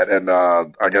like that, and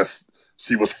I guess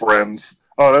she was friends.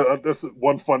 Oh, that's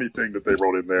one funny thing that they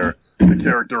wrote in there. The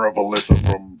character of Alyssa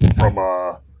from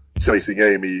Chasing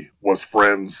Amy was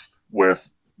friends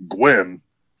with Gwen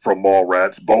from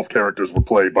Mallrats. Both characters were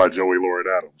played by Joey Lauren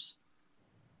Adams.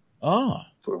 Oh.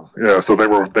 So they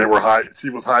were high. She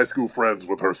was high school friends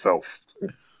with herself.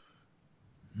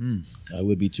 I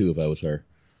would be too if I was her.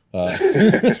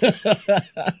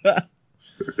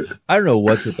 I don't know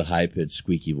what's with the high-pitched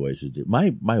squeaky voices.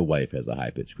 My wife has a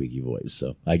high-pitched squeaky voice,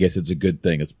 so I guess it's a good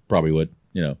thing. It's probably what,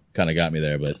 kind of got me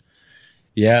there. But,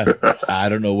 yeah, I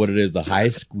don't know what it is. The high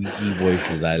squeaky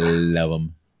voices, I love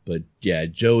them. But, yeah,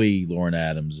 Joey Lauren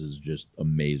Adams is just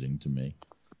amazing to me.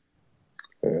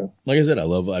 Yeah. Like I said,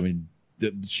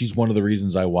 she's one of the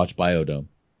reasons I watch Biodome.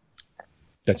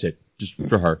 That's it. Just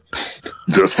for her.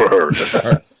 Just for her.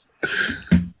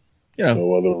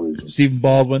 No other reason. Stephen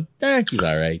Baldwin, he's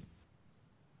all right.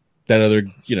 That other,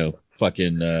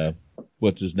 fucking,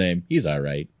 what's his name? He's all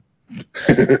right.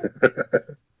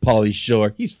 Pauly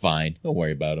Shore, he's fine. Don't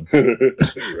worry about him.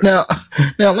 Now,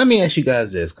 let me ask you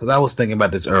guys this, because I was thinking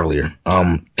about this earlier.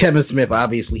 Kevin Smith,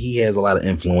 obviously, he has a lot of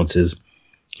influences.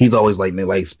 He's always like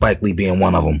Spike Lee being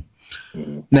one of them.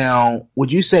 Mm-hmm. Now,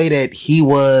 would you say that he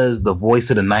was the voice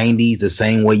of the 90s the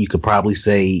same way you could probably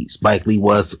say Spike Lee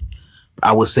was,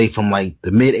 I would say, from like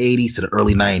the mid 80s to the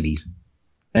early 90s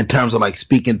in terms of like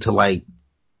speaking to like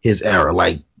his era?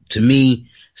 Like to me,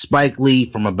 Spike Lee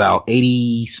from about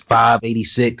 85,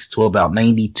 86 to about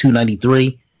 92,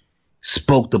 93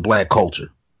 spoke to black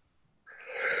culture.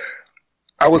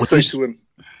 I would say to an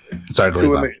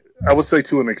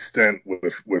extent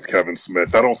with Kevin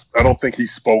Smith. I don't think he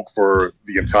spoke for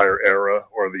the entire era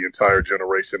or the entire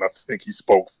generation. I think he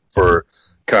spoke for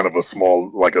kind of a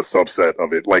small, like a subset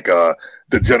of it, like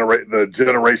the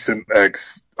Generation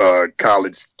X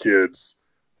college kids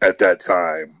at that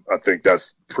time. I think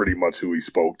that's pretty much who he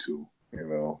spoke to.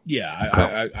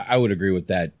 Yeah, I would agree with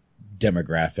that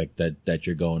demographic that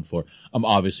you're going for. I'm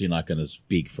obviously not going to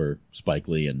speak for Spike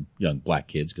Lee and young black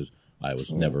kids because I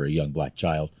was never a young black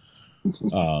child.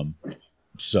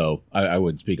 So I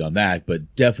wouldn't speak on that,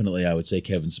 but definitely I would say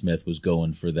Kevin Smith was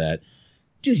going for that.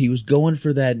 Dude, he was going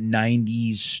for that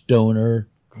 90s stoner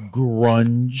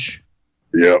grunge.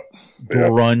 Yep.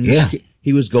 Grunge. Yeah.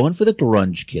 He was going for the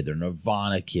grunge kid, the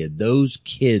Nirvana kid. Those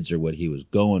kids are what he was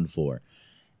going for.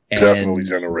 And definitely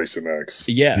Generation X.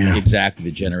 Yeah, exactly.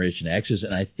 The Generation X's.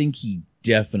 And I think he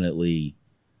definitely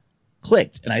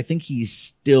clicked. And I think he's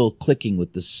still clicking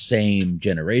with the same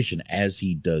generation as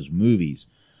he does movies.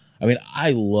 I mean,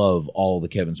 I love all the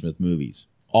Kevin Smith movies.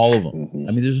 All of them. Mm-hmm.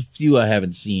 I mean, there's a few I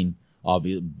haven't seen,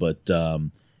 obviously, but, the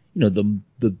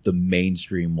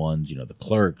mainstream ones, the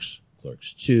Clerks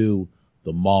 2,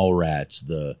 the Mallrats,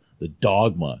 the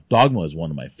Dogma. Dogma is one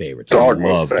of my favorites.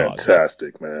 Dogma's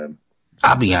fantastic, man.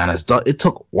 I'll be honest, it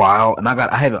took a while, and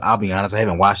I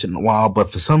haven't watched it in a while,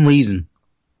 but for some reason,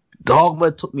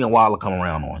 Dogma took me a while to come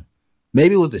around on.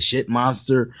 Maybe it was the shit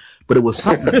monster, but it was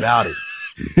something about it.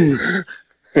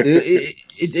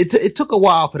 It took a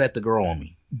while for that to grow on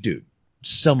me. Dude,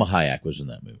 Selma Hayek was in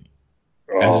that movie.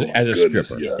 As a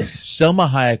stripper. Yes. Selma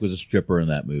Hayek was a stripper in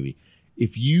that movie.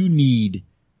 If you need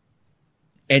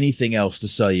anything else to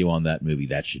sell you on that movie,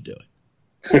 that should do it.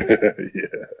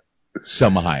 Yeah.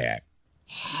 Selma Hayek.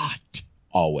 Hot.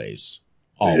 Always.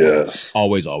 Yes.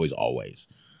 Always.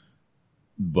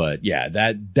 But yeah,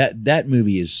 that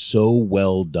movie is so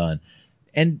well done.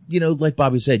 And, like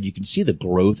Bobby said, you can see the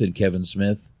growth in Kevin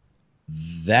Smith.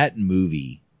 That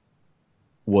movie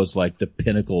was like the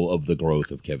pinnacle of the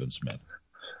growth of Kevin Smith.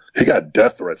 He got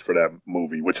death threats for that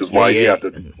movie, which is why he had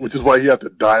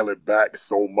to dial it back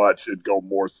so much and go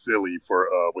more silly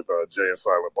with Jay and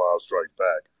Silent Bob Strike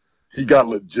Back. He got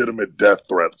legitimate death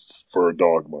threats for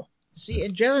Dogma. See,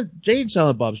 and Jay and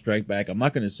Silent Bob Strike Back, I'm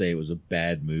not going to say it was a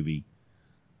bad movie,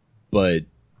 but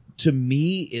to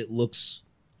me, it looks,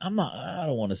 I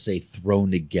don't want to say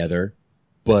thrown together,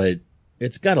 but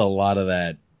it's got a lot of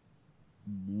that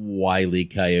Wile E.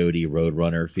 Coyote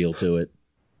Roadrunner feel to it.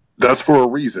 That's for a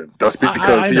reason. That's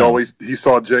because he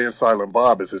saw Jay and Silent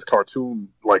Bob as his cartoon,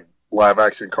 like live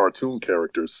action cartoon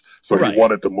characters. So he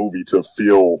wanted the movie to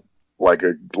feel like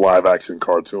a live action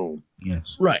cartoon.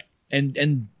 Yes. Right.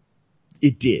 And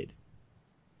it did.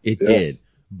 It did.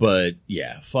 But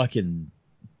yeah, fucking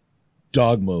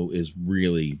Dogma is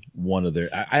really one of their,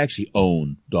 I actually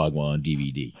own Dogma on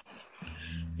DVD.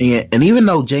 And even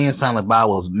though Jay and Silent Bob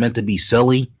was meant to be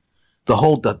silly, the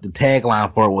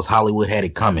tagline for it was Hollywood had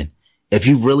it coming. If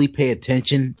you really pay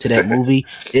attention to that movie,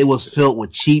 it was filled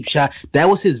with cheap shot. That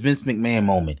was his Vince McMahon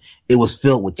moment. It was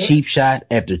filled with cheap shot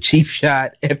after cheap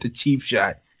shot after cheap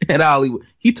shot. And Hollywood,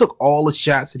 he took all the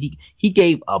shots and he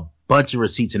gave a bunch of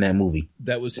receipts in that movie.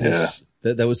 That was his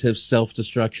that was his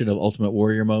self-destruction of Ultimate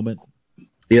Warrior moment.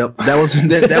 Yep, that was his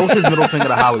middle finger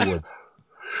to Hollywood.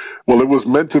 Well, it was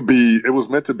meant to be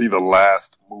the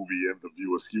last movie in the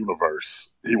Viewers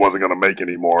universe. He wasn't going to make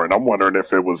anymore, and I'm wondering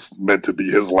if it was meant to be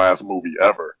his last movie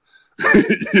ever.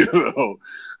 You know,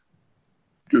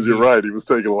 because you're right, he was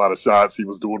taking a lot of shots. He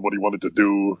was doing what he wanted to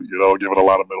do. You know, giving a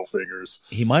lot of middle fingers.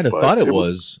 He might have thought it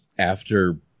was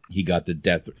after he got the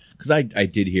death, because I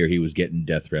did hear he was getting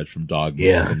death threats from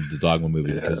Dogma, from the Dogma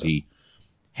movie, because he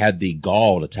had the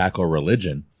gall to tackle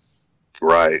religion,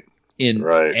 right, in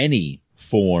any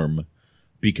form,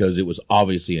 because it was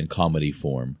obviously in comedy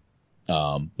form.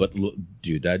 But look,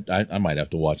 dude, I might have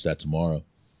to watch that tomorrow.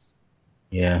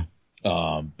 Yeah.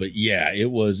 But yeah,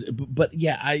 it was, but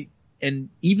yeah, and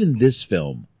even this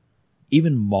film,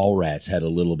 even Mallrats had a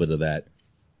little bit of that.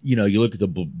 You know, you look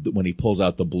at when he pulls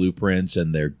out the blueprints,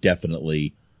 and they're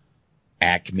definitely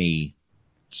Acme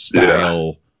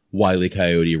style Wile E.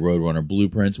 Coyote Roadrunner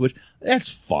blueprints, which that's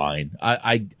fine.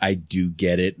 I do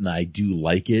get it, and I do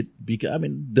like it, because I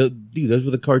mean, those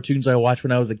were the cartoons I watched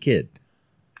when I was a kid.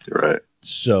 Right.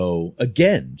 So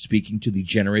again, speaking to the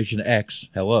Generation X,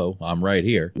 hello, I'm right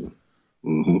here.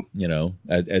 Mm-hmm. You know,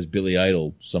 as Billy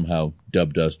Idol somehow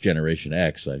dubbed us Generation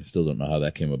X. I still don't know how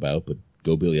that came about, but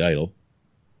go Billy Idol.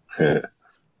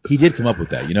 He did come up with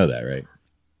that. You know that, right?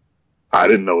 I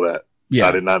didn't know that. Yeah.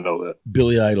 I did not know that.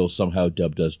 Billy Idol somehow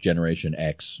dubbed us Generation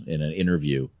X in an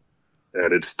interview.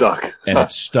 And it stuck. And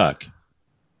it stuck.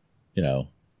 You know.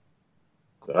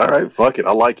 All right, fuck it.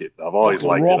 I like it. I've always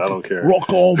liked it. I don't care. Rock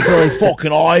on, Billy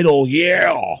fucking Idol,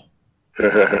 yeah.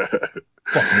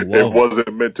 It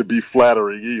wasn't meant to be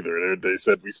flattering either. They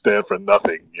said we stand for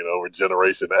nothing. You know, we're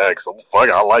Generation X. So fuck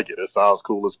it, I like it. It sounds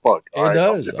cool as fuck. It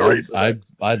does.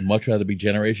 I'd much rather be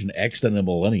Generation X than a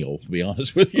millennial, to be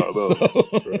honest with you.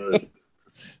 Right.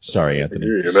 Sorry, Anthony.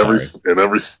 In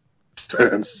every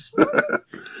sense.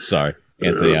 Sorry,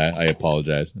 Anthony. I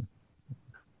apologize.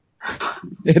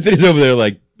 Anthony's over there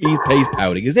like he's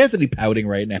pouting. Is Anthony pouting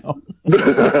right now?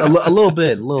 a little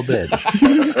bit.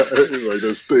 He's like,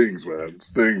 that stings, man.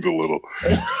 Stings a little.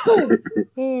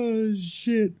 Oh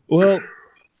shit. Well,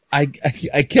 I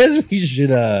guess we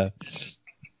should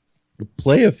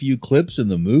play a few clips in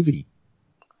the movie.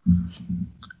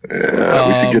 Yeah,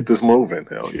 we should get this moving.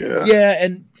 Hell yeah. Yeah,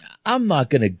 and I'm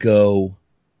not gonna go.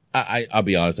 I'll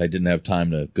be honest. I didn't have time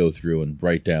to go through and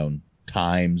write down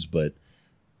times, but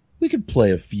we could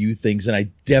play a few things, and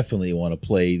I definitely want to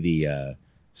play the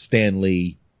Stan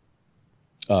Lee.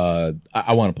 I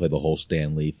want to play the whole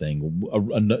Stan Lee thing.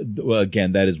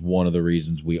 Again, that is one of the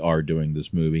reasons we are doing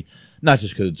this movie. Not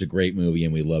just because it's a great movie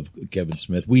and we love Kevin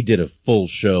Smith. We did a full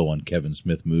show on Kevin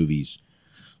Smith movies.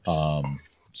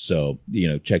 So, you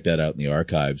know, check that out in the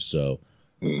archives. So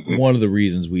one of the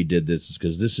reasons we did this is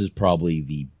because this is probably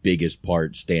the biggest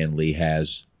part Stan Lee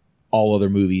has. All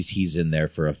other movies, he's in there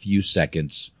for a few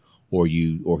seconds, or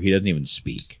he doesn't even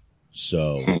speak.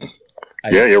 So,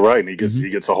 yeah, you're right. He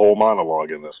gets a whole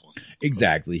monologue in this one.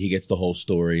 Exactly, he gets the whole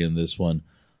story in this one.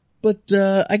 But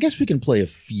I guess we can play a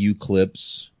few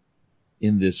clips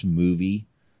in this movie.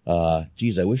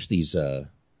 Geez, I wish these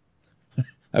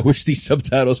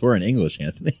subtitles were in English,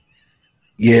 Anthony.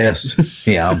 Yes,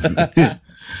 yeah.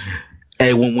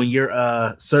 Hey, when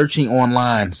you're searching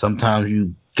online, sometimes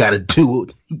you gotta deal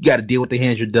with the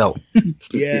hands you're dealt.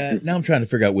 Yeah, now I'm trying to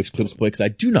figure out which clips to play, because I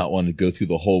do not want to go through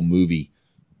the whole movie,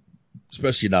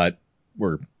 especially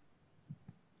we're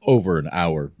over an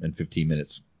hour and 15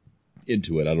 minutes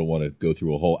into it. I don't want to go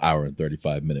through a whole hour and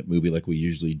 35-minute movie like we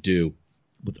usually do,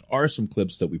 but there are some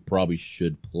clips that we probably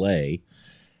should play.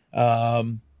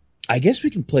 I guess we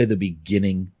can play the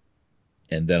beginning,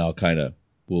 and then we'll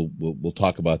we'll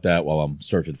talk about that while I'm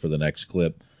searching for the next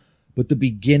clip. But the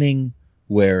beginning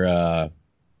where,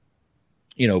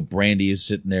 Brandy is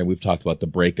sitting there. We've talked about the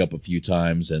breakup a few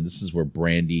times, and this is where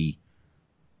Brandy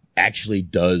actually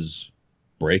does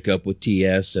break up with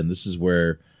TS, and this is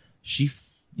where she,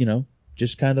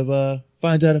 just kind of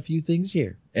finds out a few things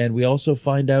here. And we also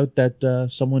find out that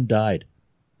someone died,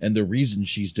 and the reason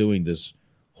she's doing this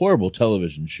horrible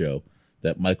television show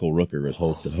that Michael Rooker is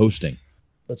hosting.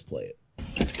 Let's play it.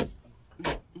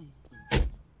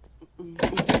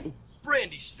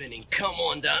 Brandy spinning. Come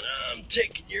on down. I'm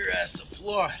taking your ass to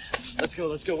Florida. Let's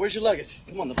go. Where's your luggage?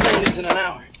 Come on, the plane leaves in an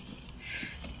hour.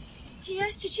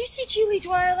 T.S., did you see Julie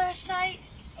Dwyer last night?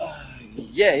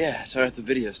 Yeah. I saw her at the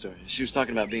video store. She was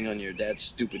talking about being on your dad's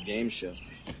stupid game show.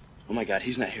 Oh my God,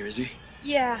 he's not here, is he?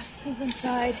 Yeah, he's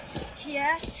inside.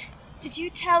 T.S., did you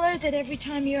tell her that every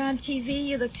time you're on TV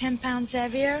you look 10 pounds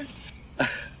heavier?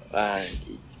 Well,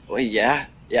 yeah.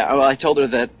 Well, I told her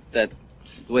that the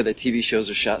way the TV shows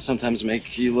are shot sometimes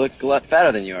make you look a lot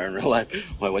fatter than you are in real life.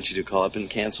 Why, what'd you do, call up and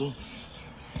cancel?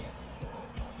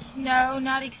 No,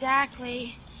 not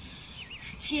exactly.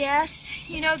 T.S.,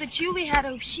 you know that Julie had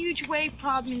a huge weight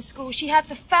problem in school. She had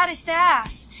the fattest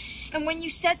ass. And when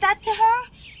you said that to her,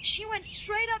 she went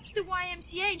straight up to the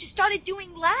YMCA and just started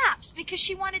doing laps because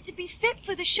she wanted to be fit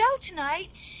for the show tonight.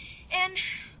 And,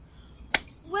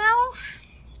 well,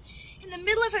 in the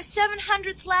middle of her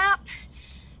 700th lap,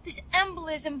 this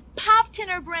embolism popped in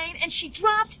her brain and she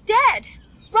dropped dead.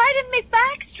 Right in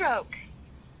mid-backstroke.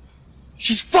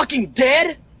 She's fucking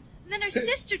dead? And then her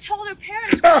sister told her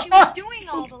parents when she was doing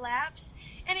all the laps,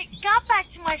 and it got back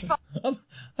to my phone.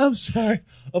 I'm sorry.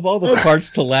 Of all the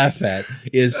parts to laugh at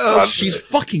is she's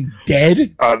fucking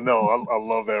dead. I know. I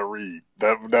love that read.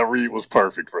 That read was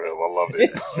perfect for him. I loved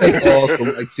it. It's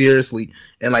awesome. Like, seriously.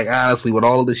 And like, honestly, with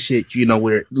all of the shit,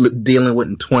 we're dealing with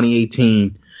in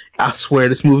 2018, I swear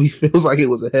this movie feels like it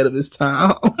was ahead of its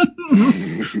time.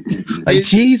 Like,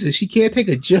 Jesus, she can't take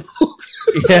a joke.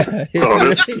 Yeah.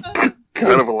 There's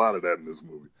kind of a lot of that in this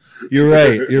movie. You're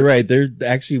right. They're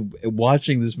actually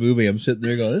watching this movie. I'm sitting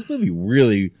there going, this movie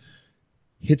really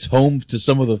hits home to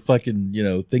some of the fucking,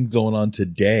 things going on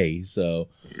today. So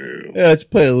let's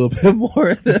play a little bit more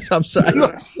of this. I'm sorry.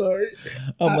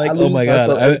 I'm like, oh my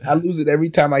God. I lose it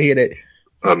every time I hear that.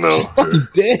 I know. She's fucking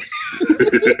dead.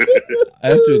 I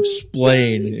have to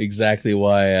explain exactly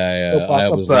why I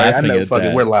was laughing I know, at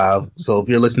that. We're live. So if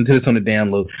you're listening to this on the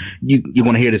download, you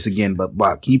want to hear this again. But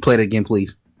Bob, can you play it again,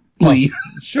 please? Please.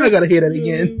 Sure. I gotta hear that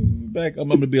again. Back. I'm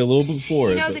going to be a little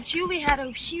before it. That Julie had a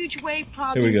huge weight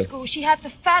problem in school. She had the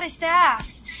fattest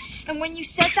ass. And when you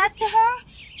said that to her,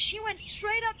 she went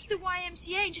straight up to the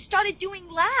YMCA and just started doing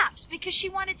laps because she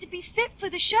wanted to be fit for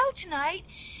the show tonight.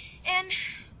 And,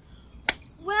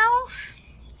 well,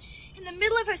 in the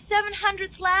middle of her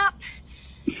 700th lap,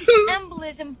 this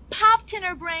embolism popped in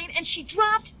her brain and she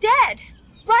dropped dead.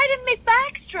 Right in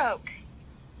mid-backstroke.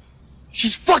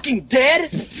 She's fucking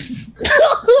dead? This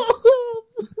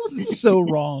is so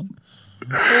wrong.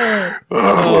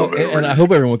 And I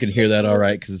hope everyone can hear that all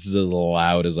right, because this is as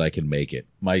loud as I can make it.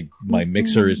 My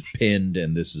mixer is pinned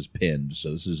and this is pinned,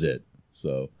 so this is it.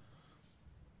 So,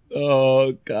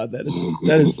 oh God, that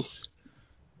is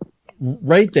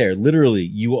right there. Literally,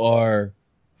 you are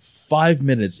 5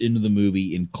 minutes into the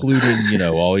movie, including,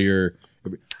 all your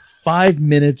 5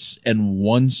 minutes and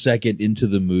 1 second into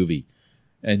the movie.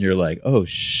 And you're like, oh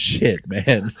shit,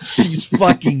 man, she's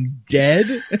fucking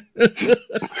dead.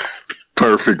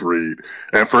 Perfect read.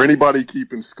 And for anybody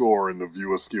keeping score in the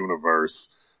View Askew universe,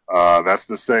 that's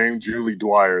the same Julie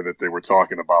Dwyer that they were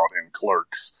talking about in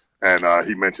Clerks. And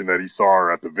he mentioned that he saw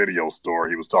her at the video store.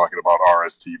 He was talking about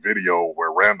RST Video,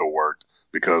 where Randall worked,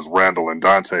 because Randall and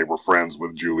Dante were friends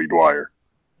with Julie Dwyer.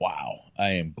 Wow. I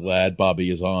am glad Bobby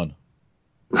is on.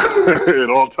 It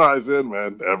all ties in,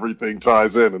 man. Everything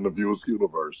ties in the View Askew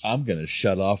universe. I'm going to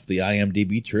shut off the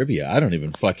IMDb trivia. I don't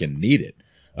even fucking need it.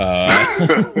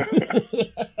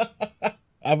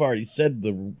 I've already said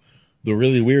the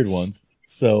really weird ones.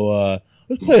 So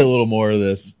let's play a little more of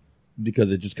this,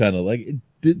 because it just kind of like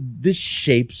this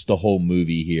shapes the whole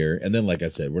movie here. And then, like I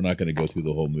said, we're not going to go through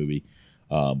the whole movie,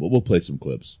 but we'll play some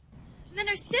clips. And then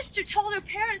her sister told her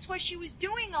parents why she was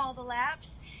doing all the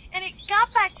laps, and it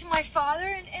got back to my father,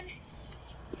 and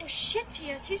oh shit,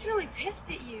 T.S., he's really pissed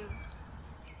at you.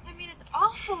 I mean, it's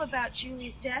awful about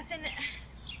Julie's death, and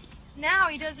now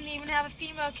he doesn't even have a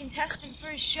female contestant for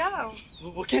his show.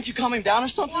 Well, can't you calm him down or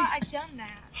something? Well, I've done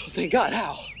that. Oh, thank God.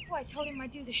 How? Well, I told him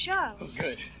I'd do the show. Oh,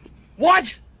 good.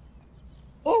 What?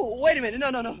 Oh, wait a minute.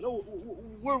 No.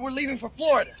 We're leaving for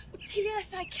Florida.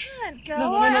 T.S., I can't go.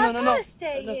 No. I've got to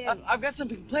stay here. I've got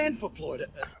something planned for Florida.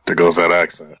 There goes that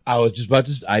accent. I was just about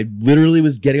to, I literally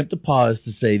was getting up to pause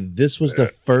to say this was the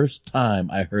first time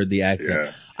I heard the accent.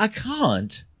 Yeah. I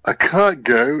can't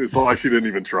go. It's like she didn't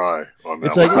even try on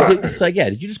that. It's like, yeah,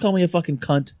 did you just call me a fucking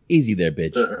cunt? Easy there,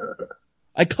 bitch.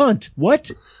 I can't.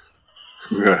 What?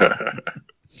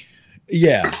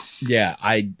 Yeah.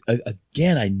 I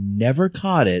never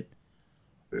caught it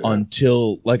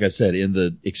until, like I said, in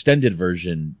the extended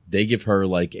version, they give her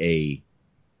like a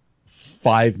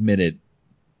 5-minute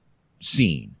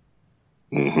scene.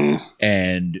 Mm-hmm.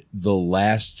 And the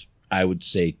last, I would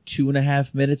say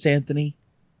 2.5 minutes, Anthony.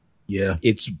 Yeah.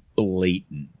 It's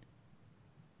blatant.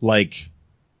 Like,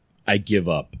 I give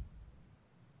up.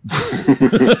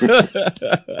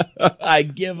 I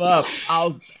give up.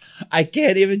 I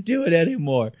can't even do it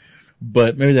anymore.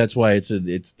 But maybe that's why it's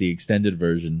the extended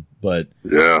version. But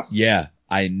yeah,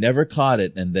 I never caught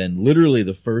it. And then literally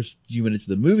the first few minutes of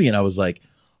the movie, and I was like,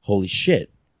 holy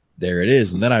shit, there it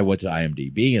is. And then I went to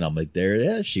IMDb and I'm like, there it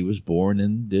is. She was born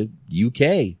in the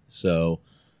UK. So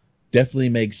definitely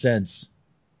makes sense.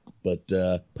 But,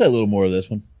 play a little more of this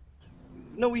one.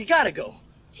 No, you gotta go.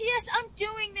 T.S., I'm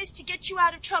doing this to get you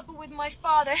out of trouble with my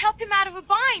father, help him out of a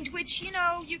bind, which, you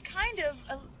know, you kind of,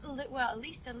 at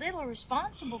least a little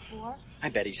responsible for. I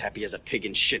bet he's happy as a pig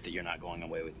in shit that you're not going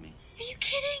away with me. Are you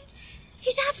kidding?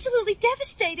 He's absolutely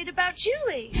devastated about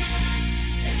Julie.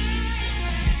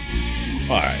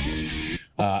 All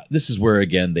right. This is where,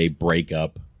 again, they break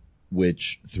up,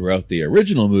 which throughout the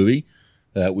original movie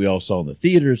that we all saw in the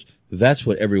theaters, that's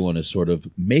what everyone is sort of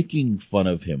making fun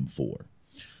of him for.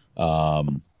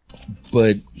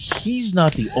 But he's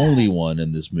not the only one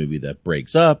in this movie that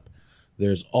breaks up.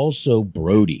 There's also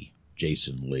Brody,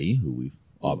 Jason Lee, who we've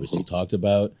obviously talked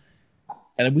about.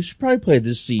 And we should probably play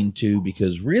this scene too,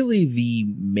 because really the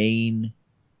main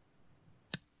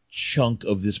chunk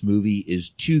of this movie is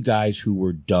two guys who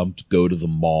were dumped go to the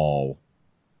mall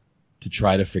to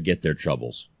try to forget their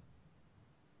troubles.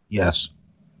 Yes.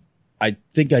 I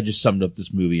think I just summed up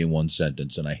this movie in one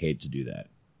sentence, and I hate to do that.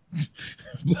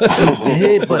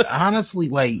 But honestly,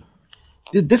 like,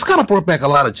 this kind of brought back a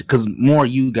lot of, because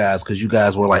you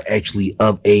guys were like actually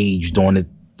of age during the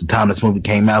time this movie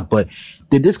came out. But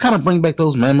did this kind of bring back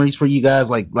those memories for you guys?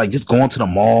 Like just going to the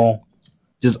mall,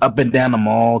 just up and down the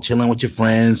mall, chilling with your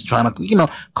friends, trying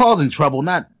to, causing trouble,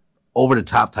 not over the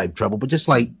top type trouble, but just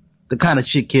like the kind of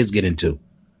shit kids get into.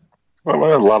 Well,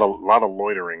 a lot of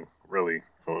loitering, really,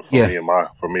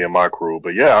 for me and my crew.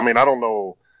 But yeah, I mean, I don't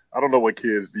know what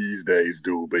kids these days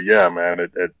do, but yeah, man,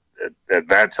 at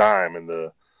that time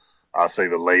in I'll say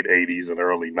the late 80s and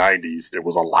early 90s, there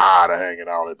was a lot of hanging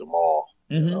out at the mall.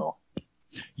 Mm-hmm. You know?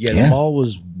 Yeah, the mall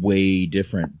was way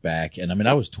different back. And I mean,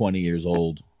 I was 20 years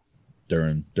old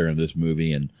during this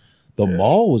movie, and the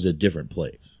mall was a different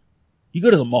place. You go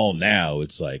to the mall now,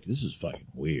 it's like, this is fucking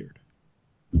weird.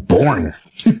 Boring.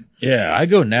 Yeah, I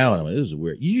go now and I'm like, this is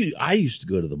weird. I used to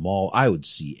go to the mall. I would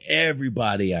see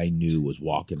everybody I knew was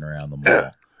walking around the mall.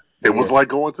 Yeah. It was like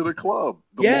going to the club.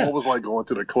 The mall was like going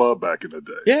to the club back in the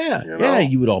day. Yeah. Yeah.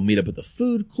 You would all meet up at the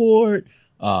food court.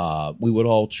 We would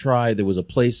all there was a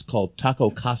place called Taco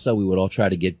Casa. We would all try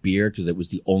to get beer because it was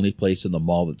the only place in the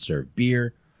mall that served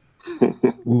beer.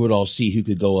 We would all see who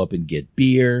could go up and get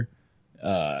beer.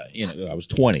 I was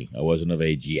 20. I wasn't of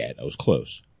age yet. I was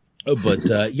close.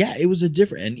 But, yeah, it was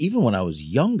and even when I was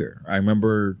younger, I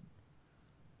remember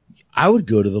I would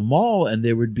go to the mall and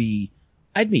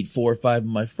I'd meet 4 or 5 of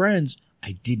my friends.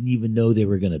 I didn't even know they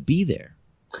were going to be there.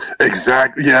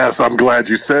 Exactly. Yes. I'm glad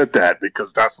you said that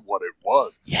because that's what it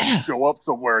was. Yeah. You show up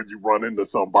somewhere and you run into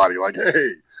somebody like,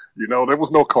 hey, there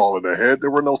was no calling ahead. There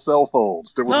were no cell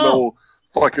phones. There was no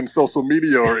fucking social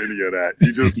media or any of that.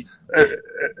 You just,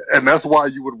 and that's why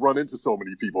you would run into so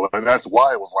many people. And that's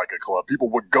why it was like a club. People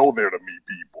would go there to meet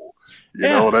people. You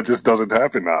know, that just doesn't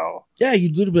happen now. Yeah.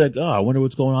 You'd literally be like, oh, I wonder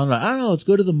what's going on. I don't know. Let's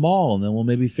go to the mall and then we'll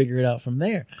maybe figure it out from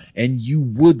there. And you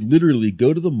would literally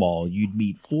go to the mall. You'd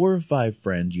meet 4 or 5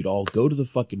 friends. You'd all go to the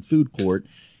fucking food court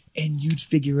and you'd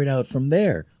figure it out from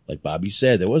there. Like Bobby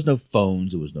said, there was no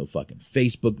phones. There was no fucking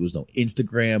Facebook. There was no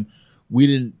Instagram.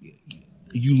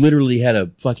 You literally had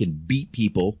to fucking beat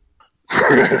people.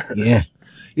 Yeah.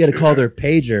 You had to call their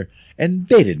pager and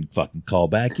they didn't fucking call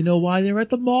back. You know why? They were at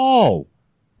the mall.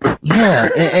 Yeah.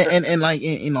 And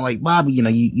like Bobby,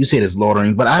 you said it's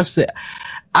loitering, but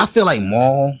I feel like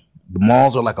the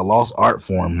malls are like a lost art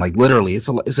form. Like literally, it's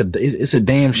a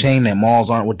damn shame that malls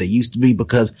aren't what they used to be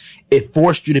because it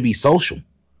forced you to be social.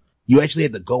 You actually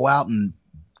had to go out and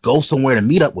go somewhere to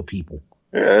meet up with people.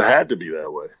 Yeah, it had to be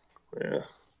that way. Yeah.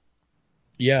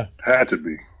 Yeah. Had to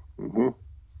be. Mm-hmm.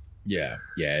 Yeah,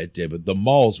 it did. But the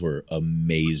malls were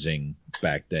amazing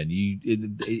back then.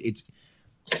 It's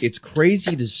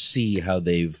crazy to see how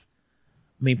they've.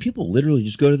 I mean, people literally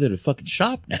just go to there to fucking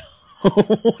shop now.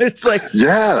 It's like,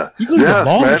 yeah, you go to the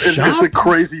mall man. and shop? It's a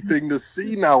crazy thing to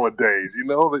see nowadays. You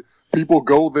know, that people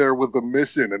go there with a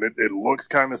mission, and it looks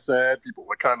kind of sad. People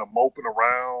are kind of moping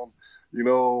around. You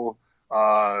know,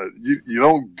 you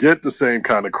don't get the same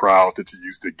kind of crowd that you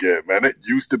used to get, man. It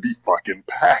used to be fucking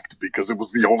packed because it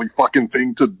was the only fucking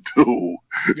thing to do.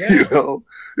 Yeah. You know,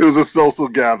 it was a social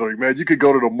gathering, man. You could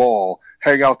go to the mall,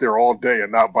 hang out there all day,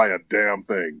 and not buy a damn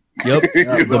thing. Yep,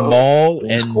 You the know? mall,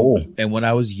 cool. and when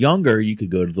I was younger, you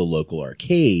could go to the local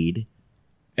arcade,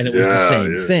 and it was the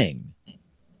same thing.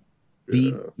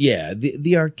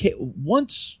 The arcade,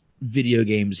 once video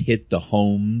games hit the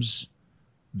homes,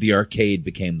 the arcade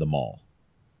became the mall.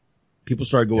 People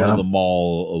started going to the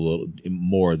mall a little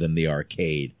more than the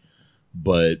arcade,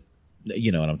 but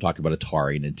you know, and I'm talking about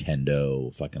Atari,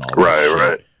 Nintendo, fucking all that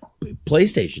shit. Right.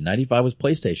 PlayStation 95 was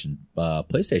PlayStation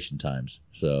times,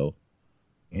 so.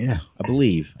 Yeah. I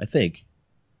think.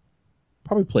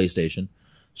 Probably PlayStation.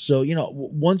 So, you know,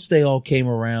 once they all came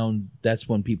around, that's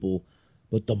when people,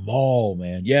 but the mall,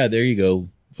 man. Yeah, there you go.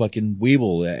 Fucking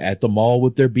Weeble at the mall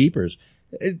with their beepers.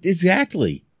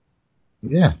 Exactly.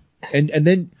 Yeah. And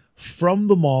then from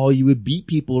the mall, you would beat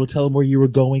people to tell them where you were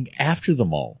going after the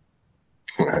mall.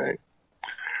 Right.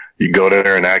 You go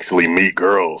there and actually meet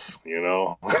girls, you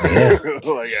know,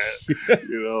 like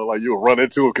you would run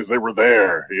into it because they were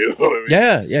there. You know what I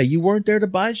mean? Yeah. You weren't there to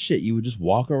buy shit. You would just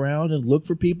walk around and look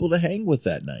for people to hang with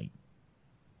that night.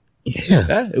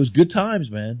 Yeah. It was good times,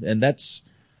 man. And that's,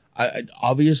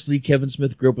 obviously Kevin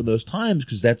Smith grew up in those times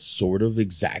because that's sort of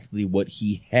exactly what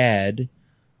he had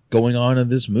going on in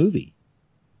this movie.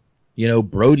 You know,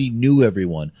 Brody knew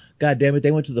everyone. God damn it. They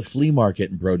went to the flea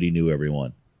market and Brody knew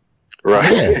everyone.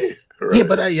 Right. Yeah. Right. Yeah,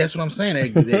 but that's what I'm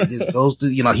saying. It just goes to,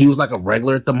 you know, he was like a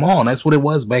regular at the mall, and that's what it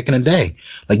was back in the day.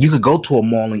 Like, you could go to a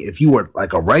mall, and if you were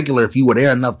like a regular, if you were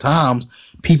there enough times,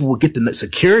 people would get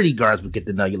security guards would get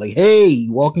to know you. Like, hey,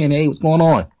 you walk in, hey, what's going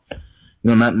on? You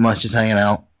know, nothing much, just hanging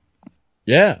out.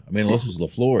 Yeah, I mean, unless it's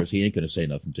LaFleurs, he ain't going to say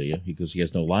nothing to you because he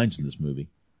has no lines in this movie.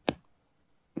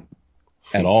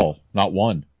 At all. Not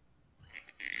one.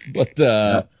 But,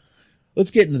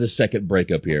 let's get into the second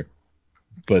breakup here.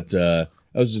 But, that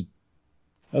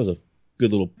was a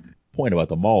good little point about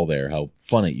the mall there, how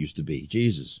fun it used to be.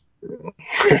 Jesus.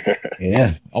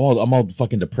 Yeah. I'm all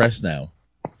fucking depressed now.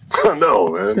 No,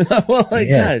 man. Well, like,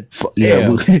 yeah. God,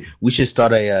 yeah. We should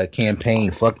start a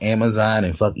campaign. Fuck Amazon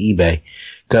and fuck eBay.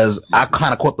 Cause I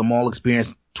kind of caught the mall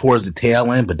experience towards the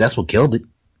tail end, but that's what killed it.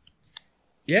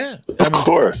 Yeah. Of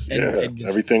course. And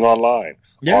everything online.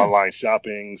 Yeah. Online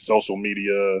shopping, social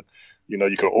media. You know,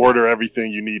 you can order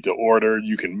everything you need to order.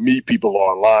 You can meet people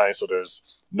online, so there's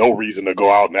no reason to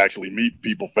go out and actually meet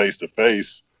people face to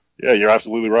face. Yeah, you're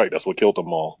absolutely right. That's what killed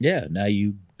them all. Yeah, now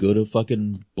you go to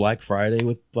fucking Black Friday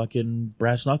with fucking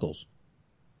brass knuckles.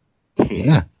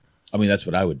 Yeah. I mean, that's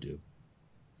what I would do.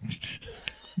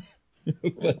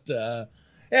 But,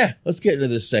 yeah, let's get into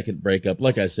this second breakup.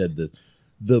 Like I said,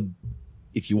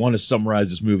 if you want to summarize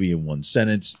this movie in one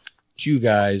sentence, two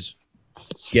guys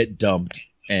get dumped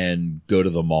and go to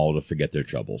the mall to forget their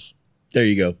troubles. There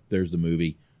you go. There's the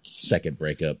movie. Second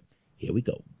breakup. Here we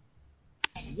go.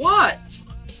 What?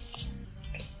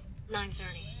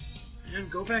 9:30. Man,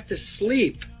 go back to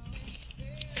sleep.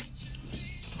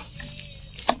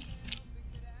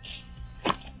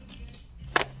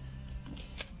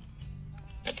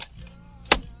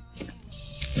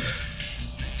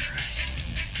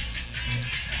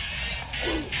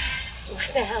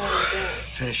 What the hell are you doing?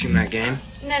 Finishing my game.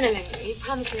 No. You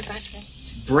promised me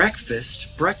breakfast.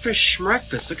 Breakfast? Breakfast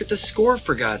schmeckfast. Look at the score,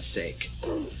 for God's sake.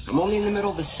 I'm only in the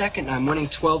middle of the second, and I'm winning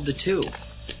 12-2.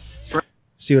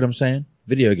 See what I'm saying?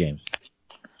 Video games.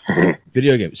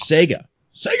 Video games. Sega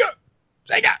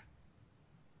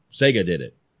did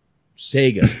it.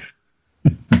 Sega.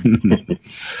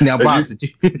 Now, Bob,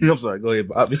 I'm sorry. Go ahead,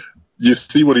 Bobby. You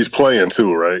see what he's playing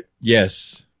too, right?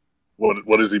 Yes.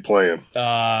 What is he playing?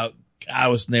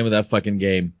 What's the name of that fucking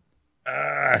game?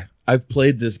 I've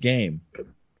played this game.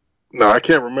 No, I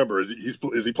can't remember. Is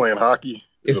he playing hockey?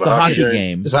 It's the hockey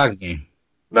game. It's a hockey game.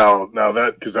 Now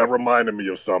that reminded me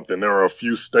of something. There are a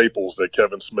few staples that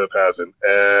Kevin Smith has in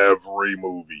every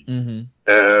movie. Mm-hmm.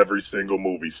 Every single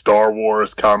movie. Star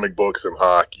Wars, comic books, and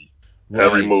hockey. Right.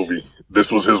 Every movie.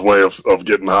 This was his way of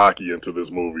getting hockey into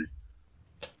this movie.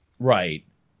 Right.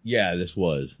 Yeah, this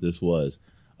was. It was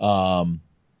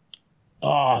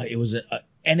an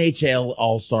NHL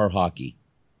All-Star Hockey.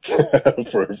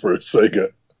 for Sega.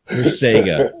 for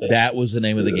Sega. That was the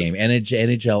name of the game.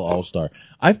 NHL All-Star.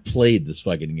 I've played this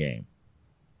fucking game.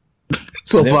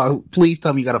 So, Bob, please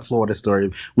tell me you got a Florida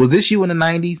story. Was this you in the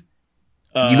 90s?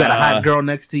 You got a hot girl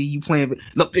next to you playing.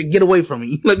 Look, get away from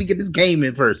me. Let me get this game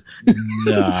in first.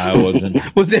 No, I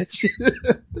wasn't. Was that you?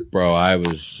 Bro, I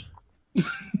was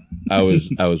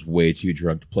way too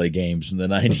drunk to play games in the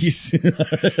 90s.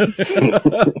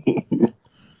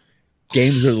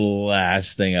 Games are the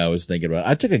last thing I was thinking about.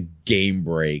 I took a game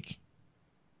break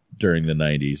during the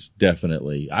 90s,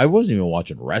 definitely. I wasn't even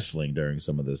watching wrestling during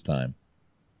some of this time.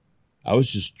 I was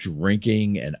just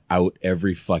drinking and out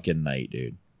every fucking night,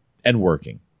 dude. And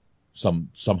working.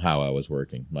 Somehow I was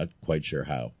working. Not quite sure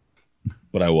how.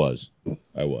 But I was.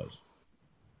 I was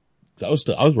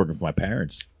working for my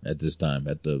parents at this time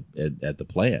at the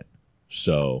plant.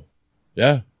 So,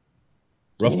 yeah.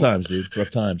 Rough times, dude.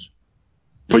 Rough times.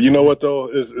 But you know what, though?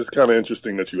 It's kind of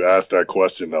interesting that you asked that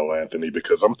question, though, Anthony,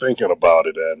 because I'm thinking about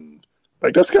it, and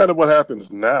like that's kind of what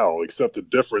happens now, except the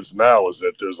difference now is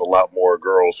that there's a lot more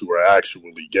girls who are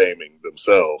actually gaming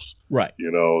themselves. Right.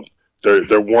 You know,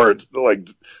 there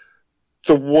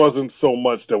wasn't so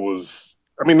much that was,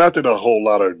 I mean, not that a whole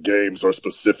lot of games are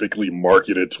specifically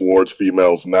marketed towards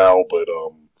females now, but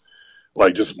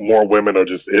like just more women are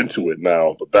just into it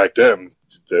now. But back then,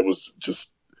 it was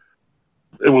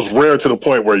rare to the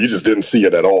point where you just didn't see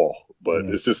it at all. But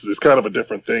it's kind of a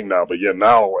different thing now. But yeah,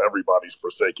 now everybody's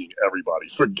forsaking everybody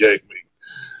for gaming.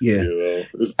 Yeah. You know,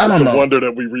 it's a wonder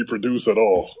that we reproduce at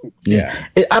all. Yeah.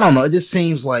 I don't know. It just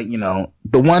seems like, you know,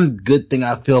 the one good thing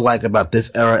I feel like about this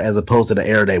era as opposed to the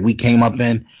era that we came up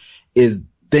in is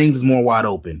things is more wide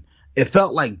open. It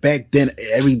felt like back then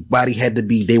everybody had to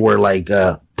be, they were like,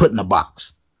 put in a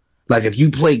box. Like if you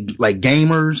played like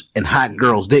gamers and hot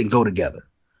girls didn't go together.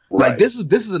 Right. Like this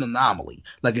is an anomaly.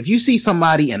 Like if you see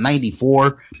somebody in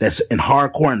 94 that's in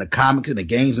hardcore in the comics and the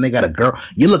games and they got a girl,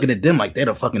 you're looking at them like they're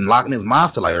the fucking Loch Ness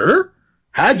monster. Like,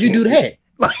 how'd you do that?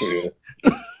 Like,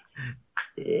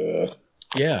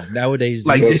 yeah. Nowadays,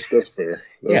 like that's fair.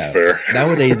 That's fair.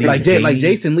 Nowadays, like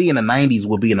Jason Lee in the 90s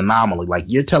will be an anomaly. Like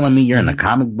you're telling me you're in the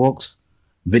comic books,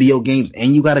 video games,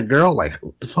 and you got a girl. Like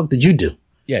what the fuck did you do?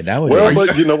 Yeah. Nowadays, well,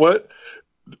 but you know what?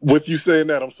 With you saying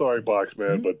that, I'm sorry,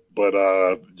 Boxman, but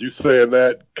you saying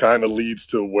that kind of leads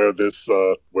to where this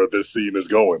scene is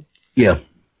going. Yeah,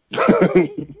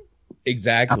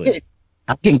 exactly.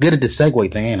 I'm getting good at the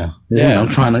segue thing, ain't I? Yeah, I'm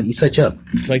trying to. You set you up.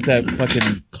 It's like that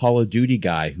fucking Call of Duty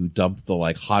guy who dumped the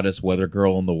like hottest weather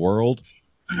girl in the world.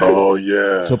 Oh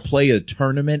yeah, to play a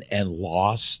tournament and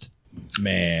lost.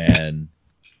 Man,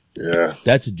 yeah,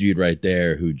 that's a dude right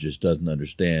there who just doesn't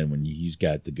understand when he's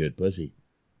got the good pussy.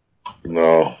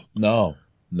 No. I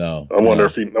wonder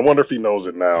if he knows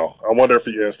it now. I wonder if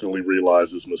he instantly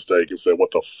realized his mistake and said, "What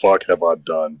the fuck have I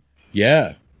done?"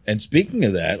 Yeah. And speaking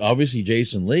of that, obviously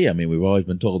Jason Lee, I mean, we've always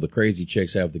been told the crazy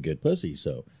chicks have the good pussy,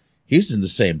 so he's in the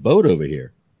same boat over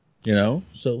here. You know?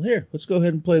 So here, let's go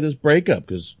ahead and play this breakup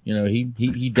because, you know, he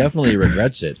definitely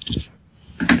regrets it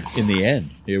in the end.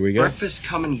 Here we go. Breakfast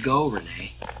come and go,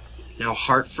 Renee. Now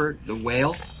Hartford, the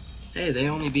Whale. Hey, they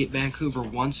only beat Vancouver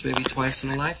once, maybe twice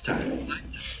in a lifetime.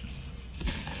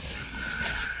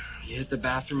 You hit the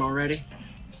bathroom already?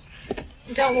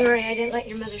 Don't worry, I didn't let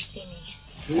your mother see me.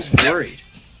 Who's worried?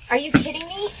 Are you kidding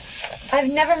me? I've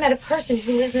never met a person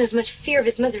who lives in as much fear of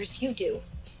his mother as you do.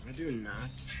 I do not.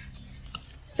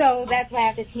 So that's why I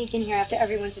have to sneak in here after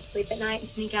everyone's asleep at night and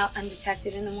sneak out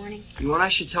undetected in the morning. You want I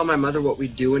should tell my mother what we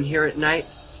do in here at night?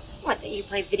 What, that you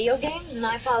play video games and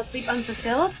I fall asleep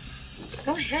unfulfilled?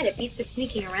 Go ahead, it beats the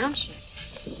sneaking around shit.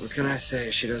 What can I say?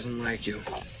 She doesn't like you.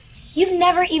 You've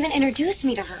never even introduced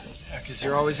me to her. Yeah, because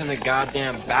you're always in the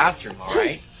goddamn bathroom, all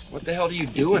right? What the hell do you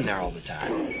do in there all the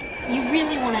time? You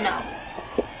really want to know?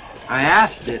 I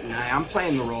asked, didn't I? I'm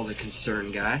playing the role of the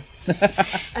concerned guy.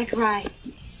 I cry.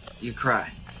 You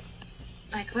cry.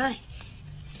 I cry.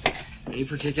 Any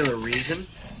particular reason?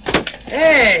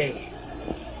 Hey!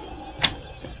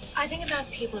 I think about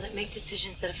people that make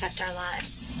decisions that affect our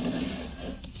lives.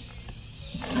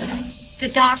 The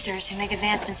doctors who make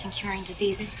advancements in curing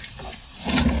diseases.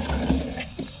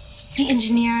 The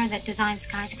engineer that designs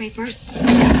skyscrapers.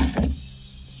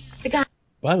 The guy.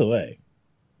 By the way,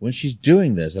 when she's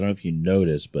doing this, I don't know if you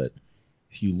notice, but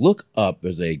if you look up,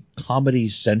 there's a Comedy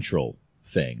Central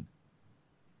thing.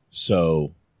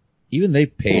 So even they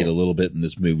paid a little bit in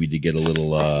this movie to get a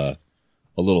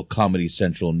little Comedy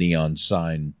Central neon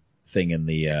sign thing in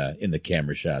the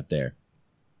camera shot there.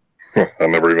 I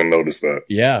never even noticed that.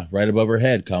 Yeah, right above her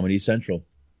head, Comedy Central.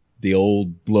 The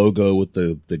old logo with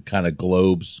the kind of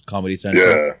globes, Comedy Central.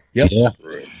 Yeah. Yep. Yeah.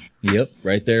 Right. Yep,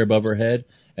 right there above her head.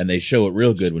 And they show it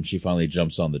real good when she finally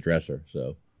jumps on the dresser.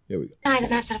 So Here we go. Guy that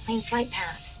maps out a plane's flight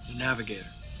path. The navigator.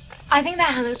 I think about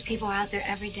how those people are out there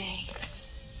every day,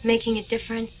 making a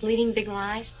difference, leading big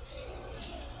lives,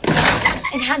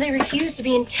 and how they refuse to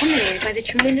be intimidated by the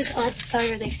tremendous odds of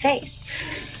failure they face,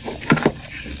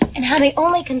 and how they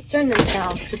only concern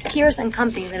themselves with peers and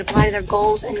company that apply to their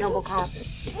goals and noble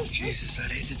causes. Jesus,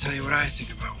 I'd hate to tell you what I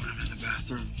think about when I'm in the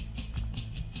bathroom.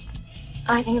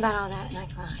 I think about all that and I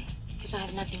cry, because I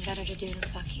have nothing better to do than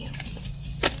fuck you.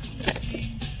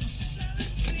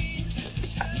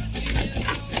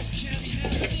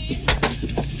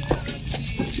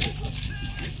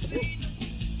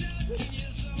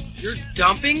 You're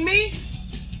dumping me?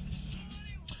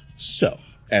 So,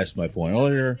 as my point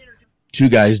earlier, two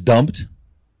guys dumped,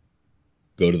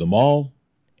 go to the mall,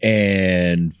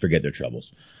 and forget their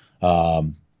troubles.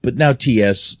 But now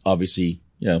TS, obviously,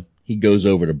 he goes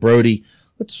over to Brody.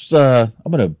 I'm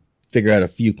going to figure out a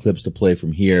few clips to play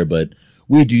from here, but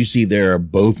we do see they are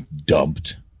both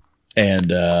dumped.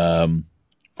 And,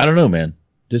 I don't know, man.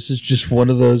 This is just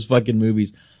one of those fucking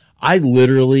movies. I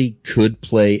literally could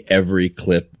play every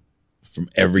clip from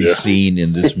every scene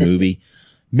in this movie.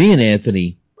 Me and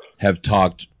Anthony have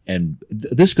talked, and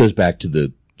this goes back to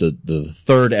the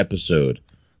third episode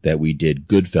that we did,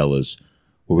 Goodfellas,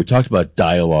 where we talked about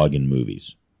dialogue in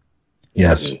movies.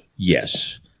 Yes.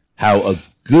 Yes. How a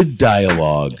good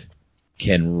dialogue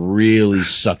can really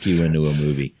suck you into a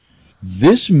movie.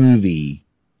 This movie,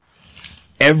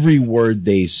 every word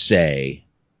they say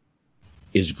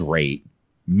is great,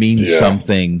 means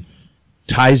something,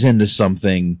 ties into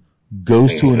something,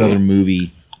 goes to another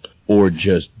movie, or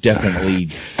just definitely,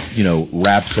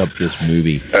 wraps up this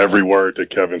movie. Every word that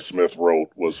Kevin Smith wrote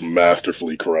was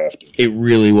masterfully crafted. It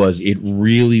really was. It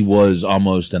really was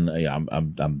almost, and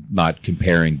I'm not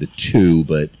comparing the two,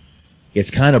 but it's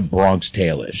kind of Bronx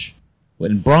Tale-ish.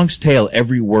 When in Bronx Tale,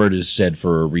 every word is said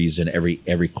for a reason.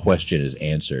 Every question is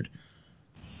answered.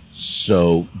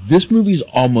 So this movie's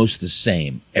almost the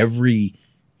same. Every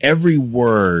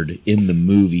word in the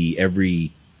movie,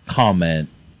 every comment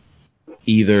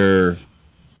either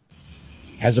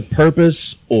has a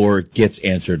purpose or gets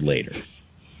answered later,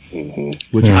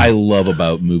 which I love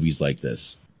about movies like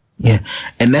this. Yeah,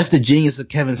 and that's the genius of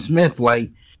Kevin Smith.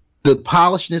 Like, the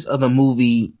polishedness of the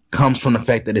movie comes from the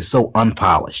fact that it's so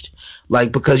unpolished.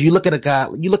 Like, because you look at a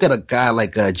guy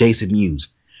like Jason Mewes,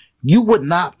 you would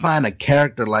not find a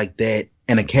character like that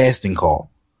in a casting call.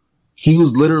 He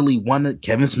was literally one of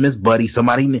Kevin Smith's buddy.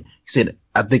 Somebody said,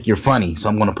 "I think you're funny, so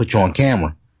I'm going to put you on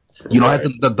camera." You don't have to,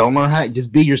 don't learn how,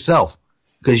 just be yourself.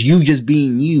 Cause you just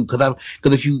being you. Cause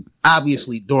if you,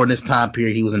 obviously during this time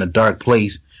period, he was in a dark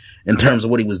place in terms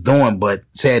of what he was doing, but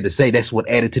sad to say, that's what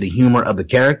added to the humor of the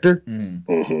character.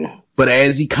 But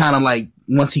as he kind of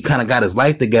once he kind of got his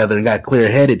life together and got clear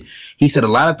headed, he said a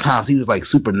lot of times he was like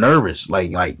super nervous.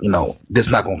 Like,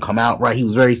 this not going to come out right. He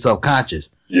was very self-conscious.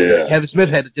 Yeah. Kevin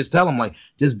Smith had to just tell him,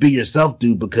 just be yourself,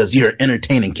 dude, because you're an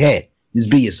entertaining cat. Just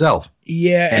be yourself.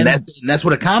 Yeah. And that's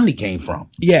where the comedy came from.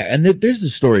 Yeah. And there's the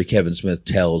story Kevin Smith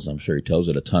tells. I'm sure he tells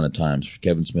it a ton of times.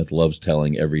 Kevin Smith loves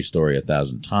telling every story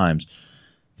 1,000 times,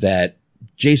 that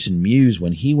Jason Mewes,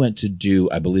 when he went to do,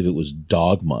 I believe it was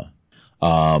Dogma,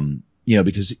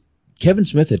 because Kevin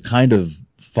Smith had kind of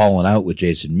fallen out with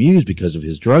Jason Mewes because of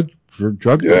his drug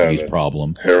abuse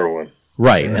problem. Heroin.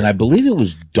 Right. And I believe it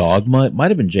was Dogma. It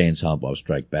might have been Jay and Silent Bob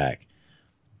Strike Back.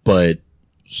 But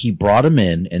he brought him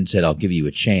in and said, "I'll give you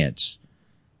a chance."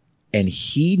 And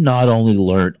he not only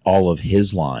learned all of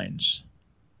his lines.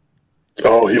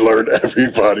 Oh, he learned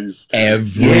everybody's.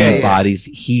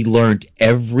 He learned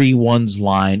everyone's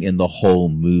line in the whole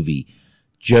movie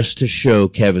just to show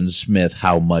Kevin Smith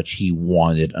how much he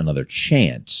wanted another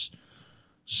chance.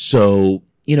 So,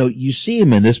 you see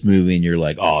him in this movie and you're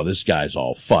like, oh, this guy's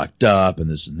all fucked up and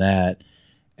this and that.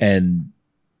 And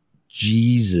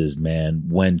Jesus, man,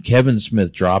 when Kevin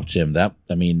Smith dropped him, that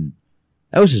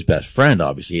was his best friend,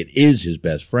 obviously. It is his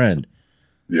best friend.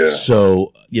 Yeah.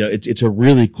 So, it's a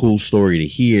really cool story to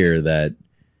hear that,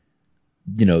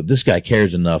 this guy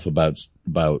cares enough about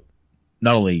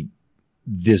not only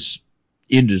this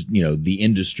the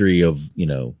industry of,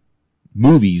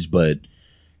 movies, but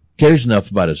cares enough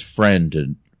about his friend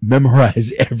to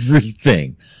memorize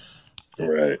everything.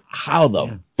 Right. How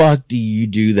the fuck do you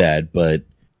do that? But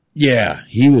yeah,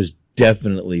 he was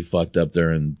definitely fucked up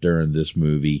during this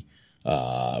movie.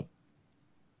 Kind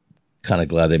of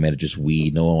glad they made it just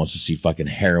weed. No one wants to see fucking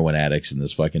heroin addicts in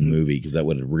this fucking movie, because that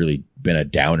would have really been a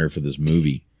downer for this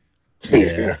movie.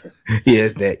 Yeah.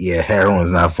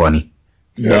 Heroin's not funny.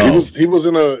 Yeah, he was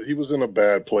in a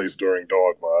bad place during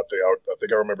Dogma. I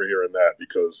think I remember hearing that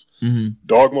because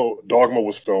Dogma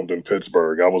was filmed in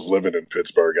Pittsburgh. I was living in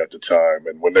Pittsburgh at the time,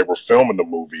 and when they were filming the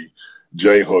movie,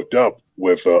 Jay hooked up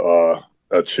with a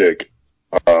chick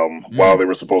while they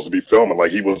were supposed to be filming.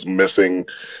 Like, he was missing,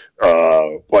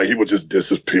 like, he would just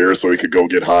disappear so he could go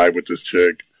get high with this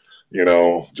chick. You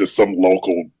know, just some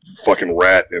local fucking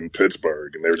rat in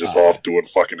Pittsburgh, and they were just off doing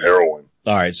fucking heroin.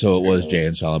 All right, so it was Jay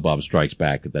and Silent Bob Strikes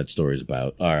Back that story's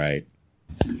about. All right.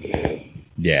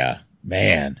 Yeah,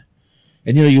 man.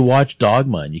 And, you know, you watch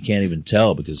Dogma, and you can't even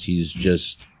tell because he's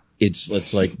just, it's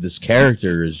like this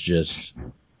character is just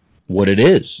what it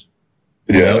is.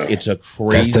 You know, it's a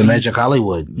crazy. That's the magic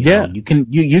Hollywood. You know,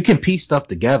 you can piece stuff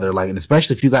together, like, and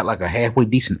especially if you got like a halfway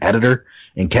decent editor.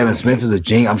 And Kevin Smith is a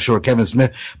genius. I'm sure Kevin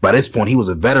Smith, by this point, he was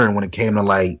a veteran when it came to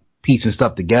like piecing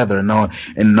stuff together and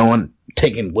knowing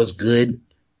taking what's good,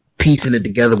 piecing it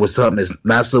together with something that's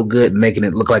not so good, and making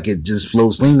it look like it just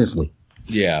flows seamlessly.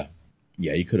 Yeah,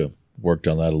 you could have worked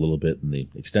on that a little bit in the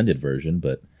extended version,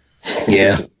 but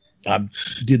yeah,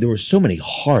 dude, there were so many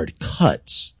hard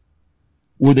cuts.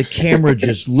 Where the camera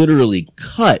just literally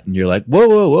cut, and you're like,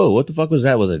 whoa, what the fuck was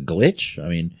that? Was it a glitch? I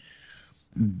mean,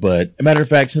 but a matter of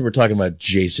fact, since we're talking about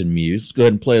Jason Mewes, let's go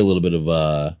ahead and play a little bit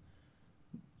of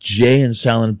Jay and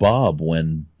Silent Bob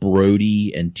when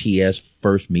Brody and TS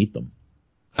first meet them.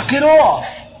 Get off!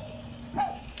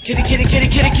 Kitty.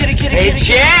 Hey,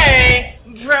 Jay!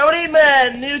 Brody,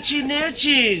 man,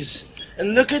 noochies.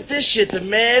 And look at this shit, the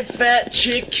mad fat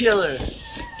chick killer.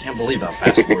 Can't believe how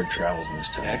fast word travels in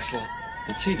this town. Excellent.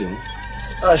 What's he doing?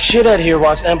 Shithead here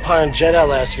watched Empire and Jedi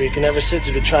last week, and ever since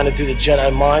he's been trying to do the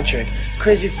Jedi mind trick.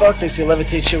 Crazy fuck thinks he'll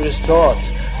levitate shit with his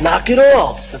thoughts. Knock it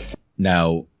off!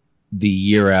 Now, the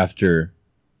year after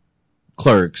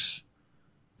Clerks,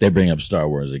 they bring up Star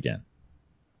Wars again.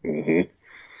 Mm-hmm.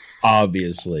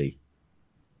 Obviously.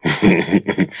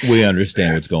 We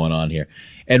understand what's going on here.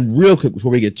 And real quick,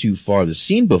 before we get too far, the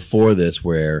scene before this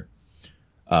where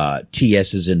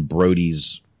TS is in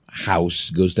Brody's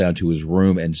house, goes down to his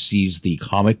room and sees the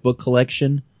comic book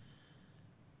collection.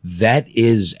 That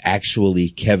is actually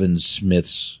Kevin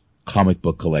Smith's comic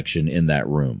book collection in that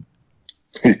room.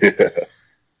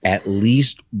 At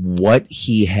least what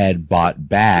he had bought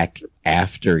back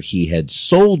after he had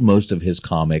sold most of his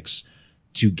comics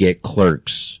to get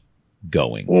Clerks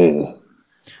going.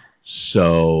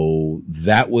 So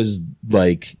that was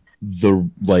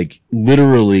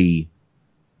literally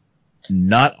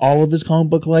not all of his comic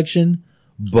book collection,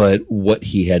 but what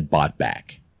he had bought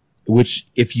back. Which,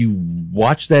 if you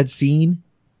watch that scene,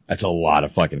 that's a lot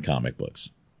of fucking comic books.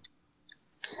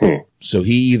 So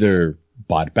he either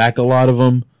bought back a lot of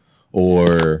them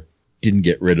or didn't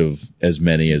get rid of as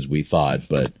many as we thought,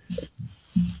 but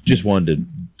just wanted to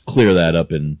clear that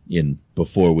up in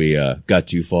before we got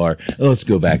too far. Let's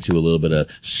go back to a little bit of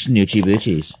Snoochie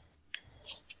Boochies.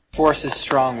 Force is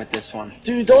strong with this one.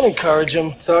 Dude, don't encourage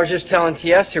him. So I was just telling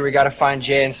TS here we gotta find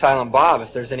Jay and Silent Bob.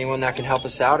 If there's anyone that can help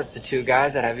us out, it's the two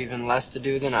guys that have even less to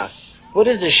do than us. What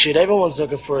is this shit? Everyone's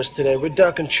looking for us today. We're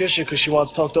ducking Trisha because she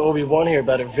wants to talk to Obi-Wan here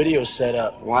about her video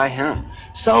setup. Why him?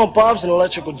 Silent Bob's an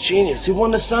electrical genius. He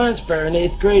won the science fair in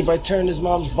 8th grade by turning his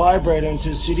mom's vibrator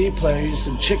into a CD player using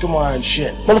some chicken wire and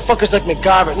shit. Motherfuckers like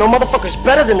MacGyver. No motherfucker's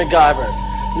better than MacGyver.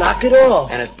 Knock it off.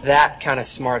 And it's that kind of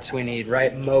smarts we need,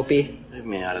 right, Mopey? Leave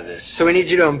me out of this. So we need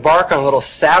you to embark on a little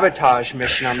sabotage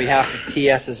mission on behalf of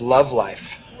TS's love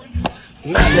life.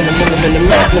 You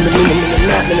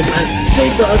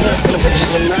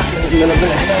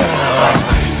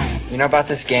know about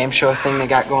this game show thing they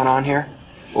got going on here?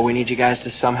 Well, we need you guys to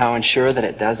somehow ensure that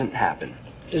it doesn't happen.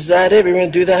 Is that it? We're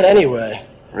gonna do that anyway.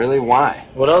 Really? Why?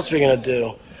 What else are we gonna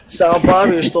do? Silent Bob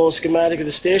here stole a schematic of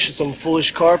the station, some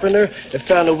foolish carpenter, and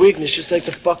found a weakness just like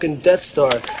the fucking Death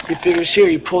Star. He figures here,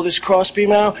 you pull this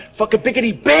crossbeam out, fucking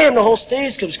bickety bam, the whole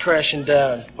stage comes crashing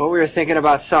down. Well, we were thinking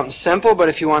about something simple, but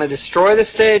if you want to destroy the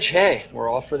stage, hey, we're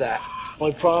all for that.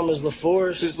 Only problem is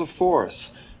LaForce. Who's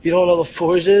LaForce? You don't know what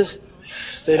LaForce is?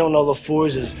 They don't know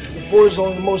LaForce is. LaForce is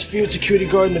only the most feared security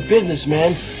guard in the business,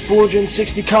 man.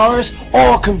 460 collars,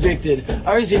 all convicted.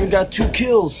 Ours even got 2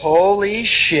 kills. Holy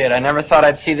shit, I never thought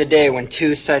I'd see the day when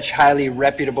 2 such highly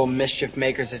reputable mischief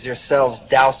makers as yourselves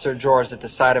douse their drawers at the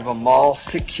sight of a mall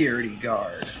security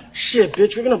guard. Shit,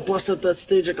 bitch, we're gonna bust up that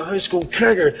stage like a high school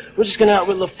kegger. We're just gonna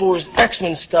outwit LaForce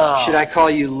X-Men style. Should I call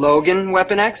you Logan,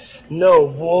 Weapon X? No,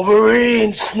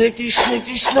 Wolverine, snickety,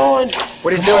 snoring.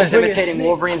 What he's doing is imitating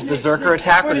Wolverine's berserker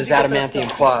attack with his adamantium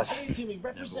claws.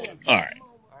 All right.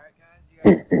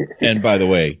 And by the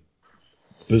way,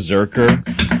 Berserker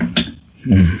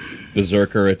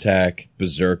attack,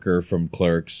 Berserker from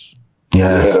Clerks,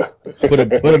 Yeah. Put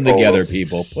them together,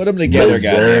 people. Put them together,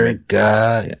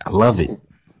 guys. I love it.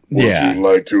 Would you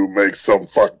like to make some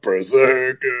fuck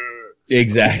berserker?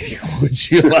 Exactly.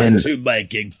 Would you like to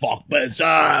make fuck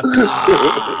berserker?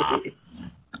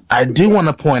 I do want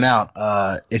to point out,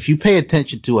 if you pay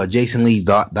attention to Jason Lee's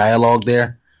dialogue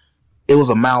there, it was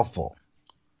a mouthful.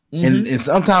 Mm-hmm. And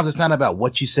sometimes it's not about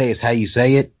what you say, it's how you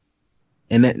say it.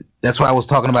 And that's what I was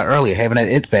talking about earlier, having that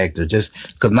it factor. Just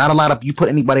because not a lot of, you put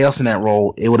anybody else in that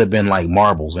role, it would have been like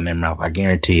marbles in their mouth. I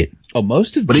guarantee it. Oh,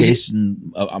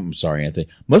 I'm sorry, Anthony.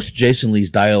 Most of Jason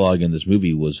Lee's dialogue in this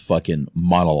movie was fucking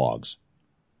monologues.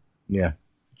 Yeah.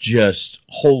 Just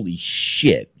holy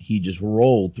shit. He just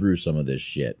rolled through some of this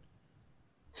shit.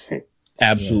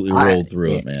 Absolutely rolled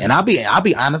through it, man. And I'll be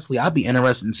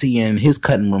interested in seeing his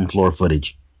cutting room floor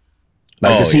footage.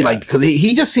 Like to see, like, because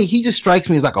he just strikes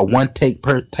me as like a one take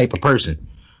type of person.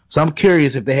 So I'm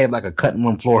curious if they have like a cutting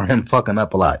room floor him fucking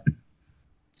up a lot.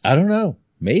 I don't know.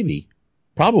 Maybe,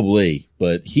 probably,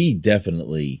 but he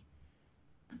definitely.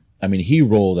 I mean, he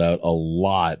rolled out a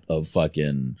lot of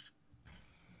fucking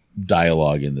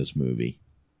dialogue in this movie.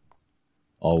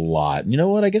 A lot. You know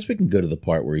what? I guess we can go to the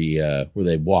part where where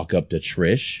they walk up to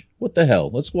Trish. What the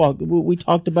hell? Let's walk. We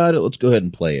talked about it. Let's go ahead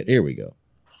and play it. Here we go.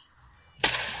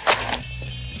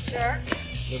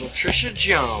 Little Trisha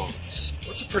Jones.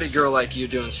 What's a pretty girl like you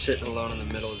doing sitting alone in the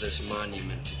middle of this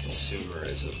monument to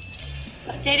consumerism?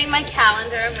 Updating my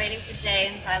calendar and waiting for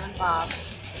Jay and Silent Bob.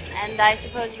 And I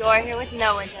suppose you're here with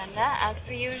no agenda, as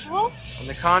per usual? On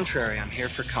the contrary, I'm here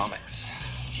for comics.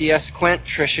 T.S. Quint,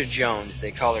 Trisha Jones.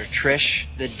 They call her Trish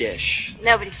the Dish.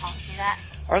 Nobody calls me that.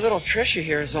 Our little Trisha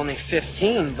here is only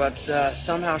 15, but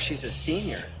somehow she's a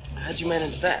senior. How'd you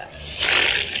manage that?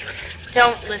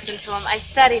 Don't listen to him. I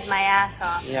studied my ass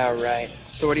off. Yeah, right.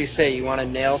 So what do you say? You want to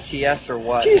nail TS or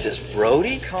what? Jesus,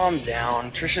 Brody. Calm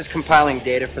down. Trisha's compiling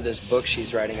data for this book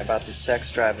she's writing about the sex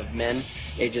drive of men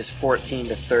ages 14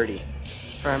 to 30.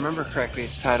 If I remember correctly,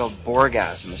 it's titled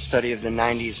Borgasm, a study of the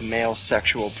 90s male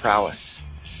sexual prowess.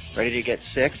 Ready to get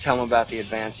sick? Tell them about the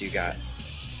advance you got.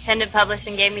 Pendant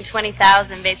Publishing gave me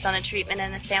 $20,000 based on a treatment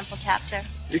in a sample chapter.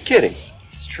 You're kidding.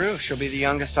 It's true. She'll be the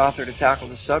youngest author to tackle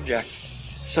the subject.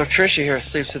 So Trisha here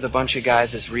sleeps with a bunch of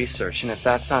guys as research, and if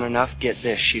that's not enough, get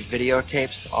this. She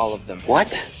videotapes all of them.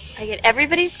 What? I get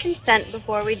everybody's consent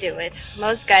before we do it.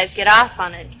 Most guys get off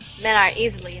on it. Men are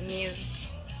easily amused.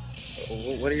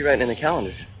 What are you writing in the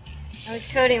calendar? I was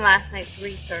coding last night's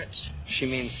research. She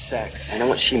means sex. I know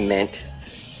what she meant.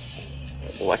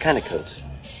 What kind of codes?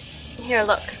 Here,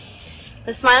 look.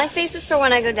 The smiley face is for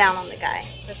when I go down on the guy.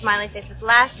 The smiley face with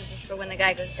lashes is for when the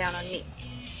guy goes down on me.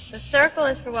 The circle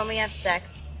is for when we have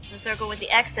sex. The circle with the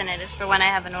X in it is for when I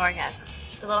have an orgasm.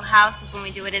 The little house is when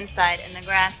we do it inside, and the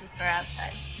grass is for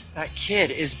outside. That kid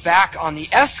is back on the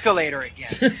escalator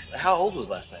again. How old was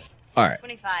last night? All right.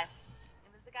 25.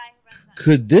 It was the guy who runs that.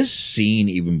 Could this scene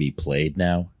even be played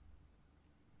now?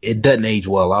 It doesn't age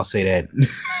well, I'll say that.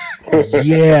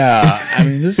 Yeah, I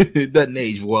mean, it doesn't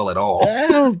age well at all. I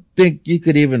don't think you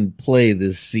could even play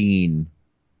this scene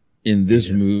in this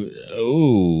movie.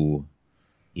 Oh.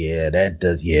 Yeah, that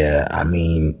does. Yeah, I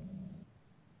mean,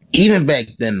 even back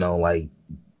then though, like,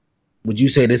 would you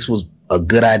say this was a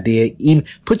good idea? Even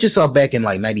put yourself back in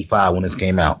like 95 when this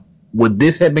came out. Would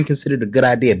this have been considered a good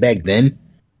idea back then?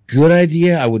 Good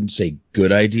idea? I wouldn't say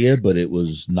good idea, but it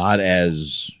was not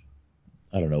as,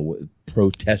 I don't know,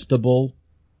 protestable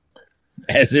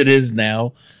as it is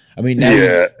now. I mean,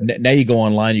 now you go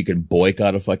online, you can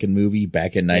boycott a fucking movie.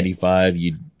 Back in 95,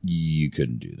 you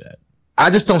couldn't do that. I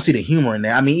just don't see the humor in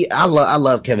there. I mean, I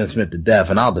love Kevin Smith to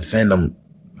death, and I'll defend him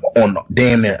on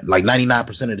damn near like 99%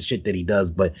 of the shit that he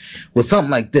does. But with something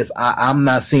like this, I'm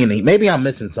not seeing it. Maybe I'm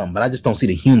missing something, but I just don't see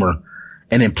the humor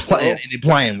and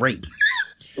implying rape.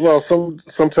 Well,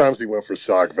 sometimes he went for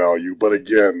shock value, but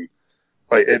again,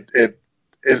 like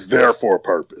it's there for a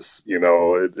purpose. You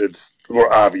know, it's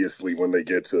more obviously when they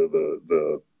get to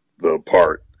the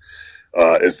part,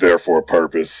 it's there for a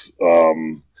purpose.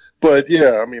 But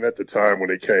yeah, I mean, at the time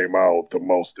when it came out, the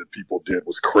most that people did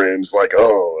was cringe, like,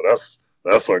 oh,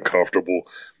 that's uncomfortable.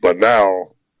 But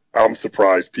now I'm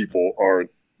surprised people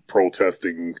aren't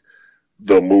protesting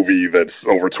the movie that's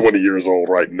over 20 years old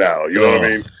right now. You know what I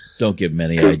mean? Don't give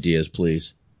many ideas,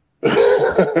 please.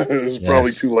 It's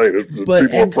probably too late. People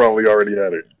have probably already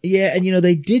had it. Yeah, and you know,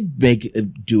 they did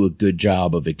do a good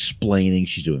job of explaining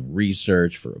she's doing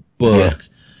research for a book. Yeah.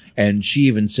 And she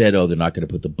even said, oh, they're not going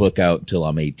to put the book out until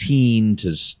I'm 18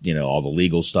 to, you know, all the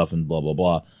legal stuff and blah, blah,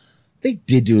 blah. They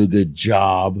did do a good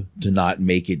job to not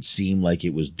make it seem like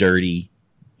it was dirty.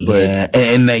 But yeah,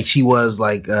 and like she was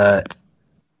like,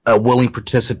 a willing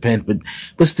participant,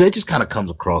 but still it just kind of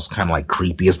comes across kind of like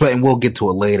creepy. And we'll get to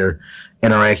a later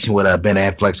interaction with Ben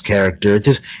Affleck's character.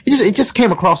 It just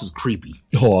came across as creepy.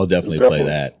 Oh, I'll definitely play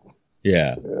that.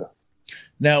 Yeah.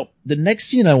 Now, the next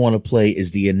scene I want to play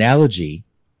is the analogy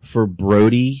for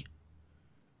Brody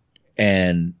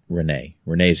and Renee.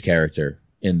 Renee's character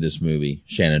in this movie,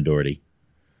 Shannon Doherty,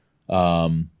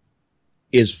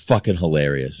 is fucking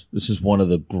hilarious. This is one of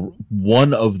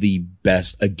the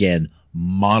best, again,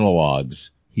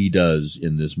 monologues he does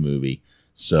in this movie.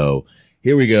 So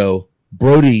here we go.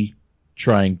 Brody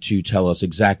trying to tell us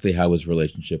exactly how his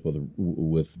relationship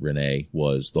with Renee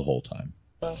was the whole time.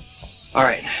 All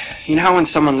right. You know how when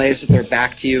someone lays with their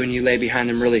back to you and you lay behind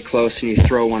them really close and you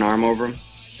throw one arm over them?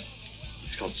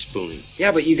 It's called spooning.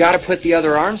 Yeah, but you got to put the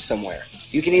other arm somewhere.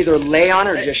 You can either lay on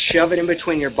it or just shove it in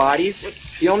between your bodies.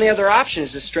 The only other option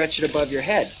is to stretch it above your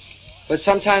head. But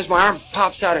sometimes my arm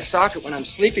pops out of socket when I'm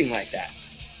sleeping like that.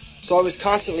 So I was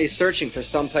constantly searching for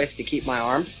some place to keep my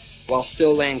arm while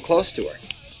still laying close to her.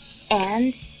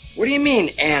 And? What do you mean,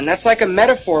 and? That's like a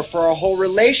metaphor for a whole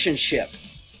relationship.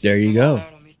 There you go.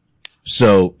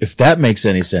 So if that makes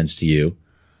any sense to you,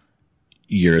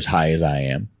 you're as high as I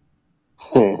am.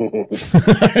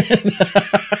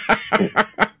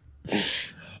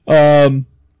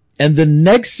 And the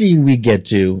next scene we get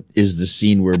to is the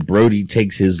scene where Brody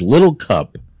takes his little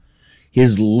cup,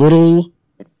 his little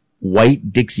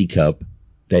white Dixie cup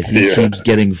that he keeps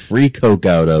getting free Coke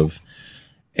out of,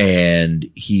 and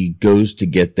he goes to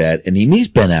get that, and he meets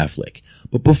Ben Affleck.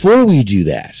 But before we do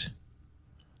that,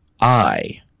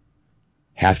 I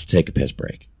have to take a piss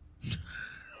break.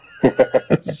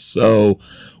 So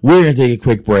we're going to take a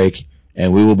quick break,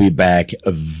 and we will be back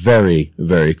very,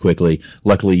 very quickly.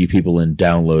 Luckily, you people in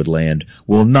download land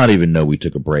will not even know we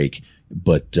took a break,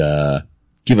 but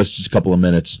give us just a couple of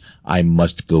minutes. I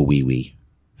must go wee-wee.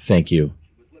 Thank you,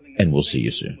 and we'll see you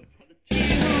soon.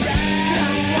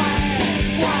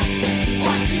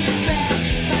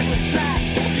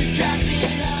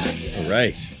 All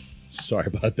right. Sorry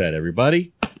about that,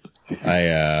 everybody.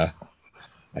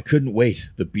 I couldn't wait.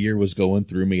 The beer was going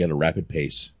through me at a rapid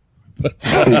pace. But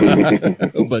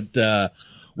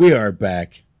we are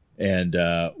back, and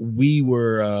we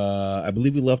were, I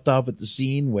believe we left off at the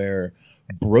scene where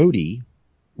Brody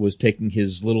was taking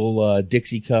his little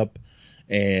Dixie cup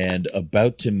and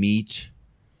about to meet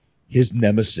his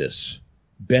nemesis,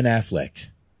 Ben Affleck.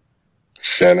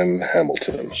 Shannon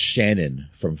Hamilton. Shannon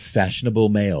from Fashionable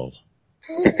Mail.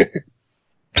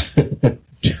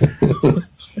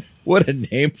 What a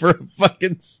name for a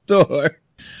fucking store.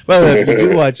 By the way, if you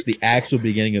do watch the actual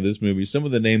beginning of this movie, some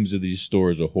of the names of these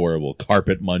stores are horrible.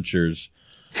 Carpet Munchers.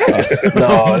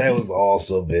 No, that was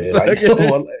awesome, man. Like, come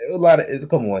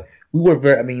on. We were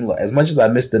very, I mean, look, as much as I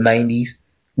miss the 90s,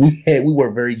 we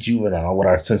were very juvenile with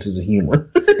our senses of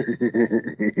humor.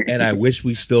 And I wish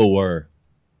we still were.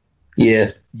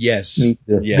 Yeah. Yes. Yes.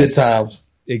 Good times.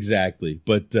 Exactly.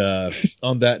 But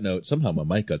on that note, somehow my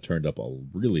mic got turned up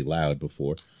really loud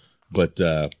before. But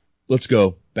let's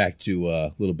go back to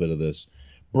a little bit of this.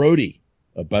 Brody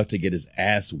about to get his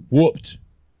ass whooped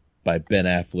by Ben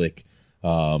Affleck,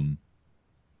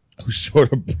 who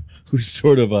sort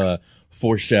of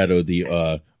foreshadowed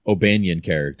the O'Banion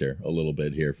character a little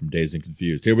bit here from Dazed and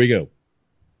Confused. Here we go.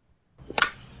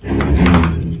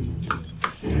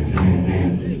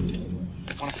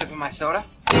 Want a sip of my soda?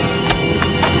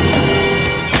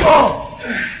 Oh!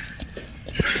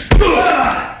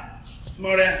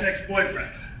 Smart ass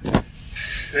ex-boyfriend.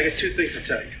 I got two things to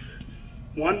tell you.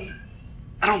 One,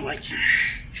 I don't like you.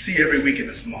 I see you every week in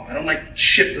this mall. I don't like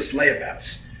shitless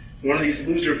layabouts. You're one of these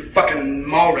loser fucking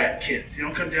mall rat kids. You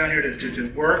don't come down here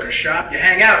to work or shop. You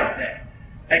hang out all day.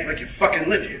 Act like you fucking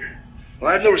live here.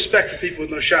 Well, I have no respect for people with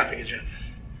no shopping agenda.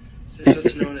 Is this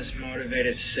what's known as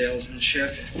motivated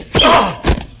salesmanship? Oh!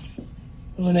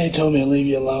 Renee told me to leave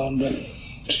you alone, but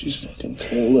she's fucking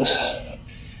clueless.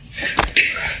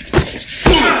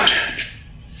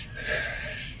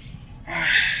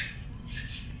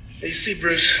 Hey, you see,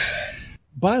 Bruce.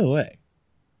 By the way,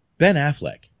 Ben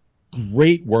Affleck,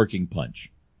 great working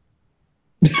punch.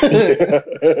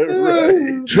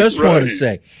 Right. Just want to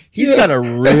say, he's got a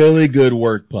really good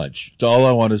work punch. That's all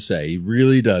I want to say. He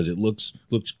really does. It looks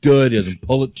good. He doesn't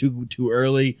pull it too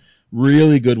early.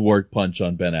 Really good work punch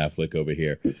on Ben Affleck over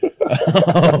here.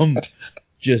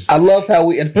 I love how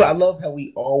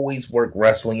we always work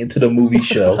wrestling into the movie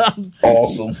show.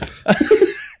 Awesome.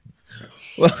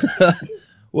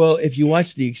 Well, if you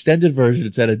watch the extended version,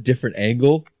 it's at a different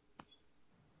angle.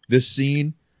 This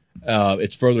scene,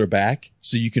 it's further back,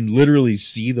 so you can literally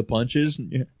see the punches.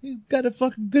 You got a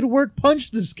fucking good work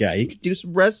punch, this guy. You could do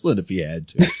some wrestling if you had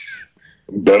to.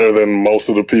 Better than most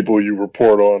of the people you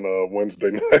report on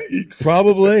Wednesday nights.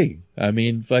 Probably. I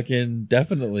mean, fucking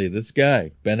definitely. This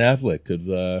guy, Ben Affleck,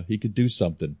 could do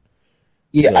something.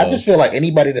 Yeah, so. I just feel like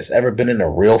anybody that's ever been in a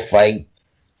real fight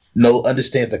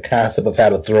understands the concept of how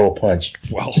to throw a punch.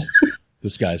 Well,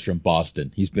 this guy's from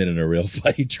Boston. He's been in a real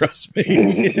fight, trust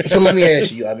me. So let me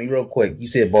ask you, real quick. You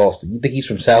said Boston. You think he's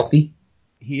from Southie?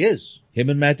 He is. Him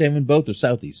and Matt Damon both are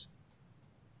Southies.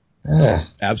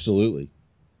 Absolutely.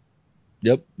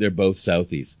 Yep, they're both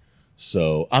Southies.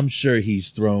 So I'm sure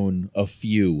he's thrown a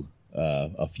few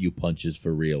punches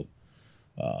for real.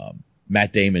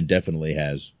 Matt Damon definitely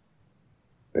has.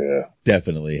 Yeah.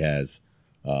 Definitely has.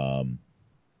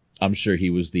 I'm sure he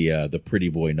was the pretty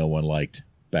boy no one liked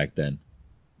back then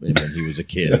when he was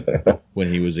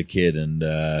a kid. And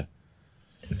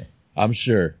I'm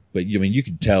sure. But I mean, you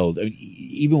can tell,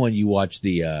 even when you watch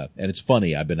and it's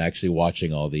funny, I've been actually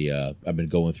watching I've been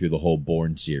going through the whole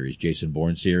Bourne series, Jason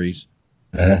Bourne series.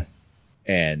 Uh-huh.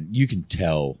 And you can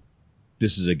tell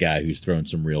this is a guy who's thrown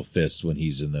some real fists when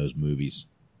he's in those movies.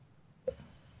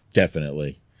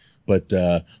 Definitely. But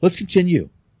let's continue.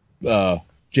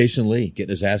 Jason Lee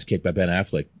getting his ass kicked by Ben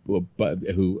Affleck,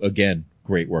 who, again,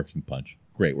 great working punch.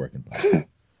 Great working punch.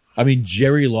 I mean,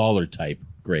 Jerry Lawler type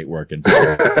great working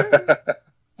punch.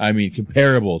 I mean,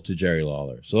 comparable to Jerry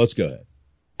Lawler. So let's go ahead.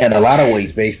 In a lot of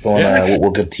ways, based on what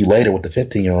we'll get to later with the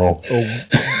 15-year-old.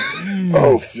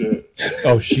 Oh shit!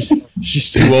 Oh,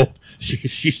 she's too old.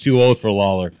 She's too old for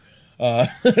Lawler.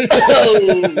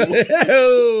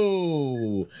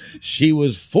 She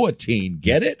was 14.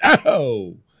 Get it?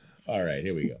 Oh, all right.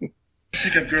 Here we go.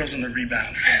 Pick up girls on the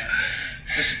rebound from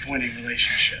a disappointing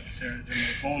relationship. They're more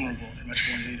vulnerable. They're much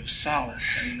more in need of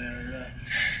solace, and they're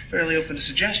fairly open to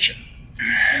suggestion.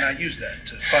 And I use that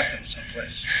to fuck them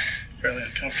someplace fairly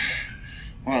uncomfortable.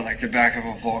 Well, like the back of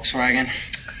a Volkswagen?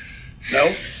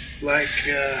 No, like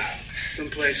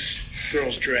someplace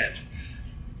girls dread.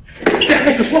 Did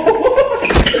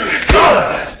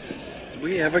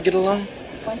we ever get along?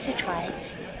 Once or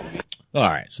twice. All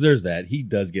right, so there's that. He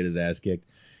does get his ass kicked,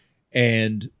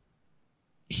 and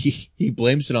he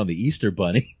blames it on the Easter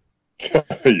Bunny.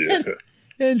 Yeah.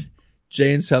 And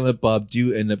Jay and Silent Bob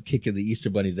do end up kicking the Easter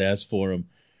Bunny's ass for him.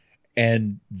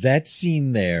 And that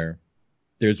scene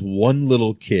there's one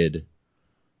little kid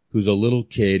who's a little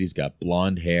kid. He's got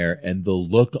blonde hair, and the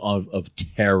look of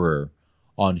terror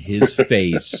on his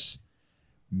face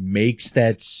makes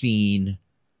that scene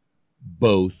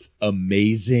both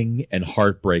amazing and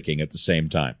heartbreaking at the same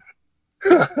time.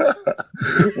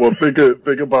 Well, think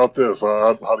about this.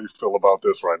 How do you feel about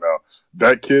this right now?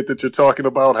 That kid that you're talking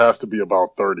about has to be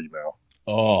about 30 now.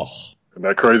 Oh. Isn't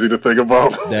that crazy to think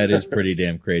about? That is pretty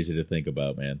damn crazy to think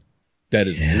about, man. That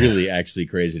is really actually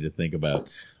crazy to think about.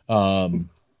 And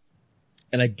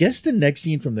I guess the next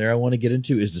scene from there I want to get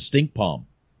into is the stink palm.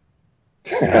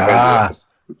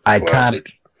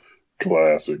 Iconic.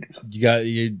 Classic.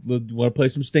 You want to play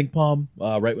some stink palm?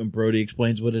 Right when Brody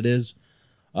explains what it is.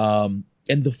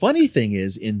 And the funny thing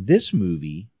is, in this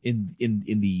movie, in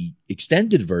the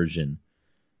extended version,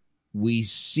 we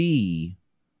see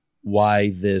why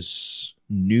this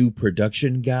new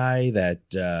production guy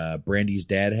that Brandy's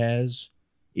dad has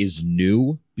is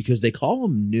new, because they call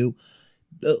him new.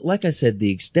 Like I said,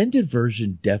 the extended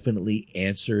version definitely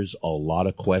answers a lot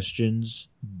of questions,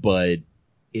 but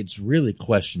it's really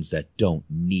questions that don't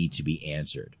need to be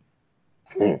answered.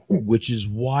 Which is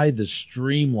why the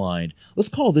streamlined, let's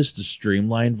call this the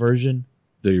streamlined version,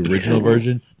 the original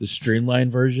version, the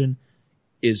streamlined version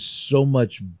is so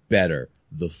much better.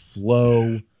 The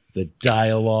flow, the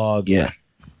dialogue. Yeah.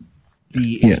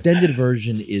 The extended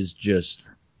version is just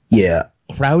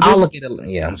crowded. I'll look at it.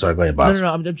 Yeah, I'm sorry. Go ahead, Bob. No.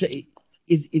 I'm saying,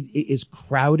 is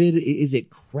crowded? Is it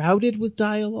crowded with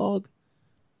dialogue?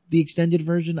 The extended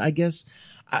version, I guess.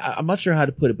 I'm not sure how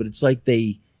to put it, but it's like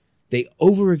they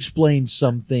over-explained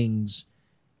some things,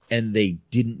 and they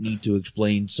didn't need to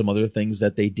explain some other things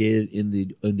that they did in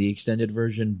the extended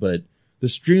version. But the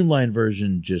streamlined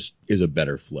version just is a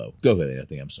better flow. Go ahead,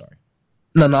 Anthony. I'm sorry.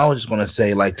 No, I was just going to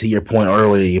say, like, to your point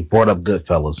earlier, you brought up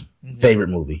Goodfellas, favorite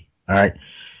movie. All right.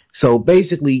 So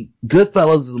basically,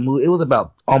 Goodfellas is a movie. It was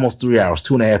about almost 3 hours,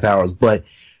 2.5 hours, but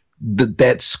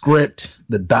that script,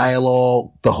 the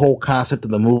dialogue, the whole concept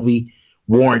of the movie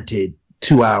warranted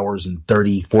 2 hours and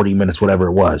 30, 40 minutes, whatever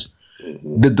it was.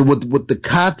 With the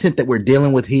content that we're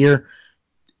dealing with here,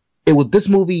 this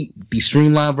movie, the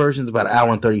streamlined version is about 1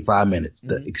 hour and 35 minutes.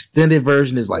 The extended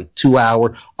version is like 2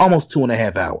 hours, almost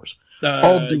 2.5 hours.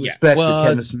 All due respect to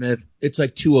Kevin Smith. It's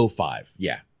like 2:05.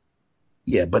 Yeah.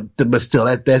 Yeah, but still,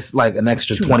 that's like an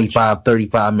extra 25,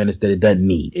 35 minutes that it doesn't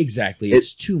need. Exactly.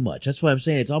 It's too much. That's what I'm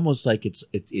saying. It's almost like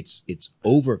it's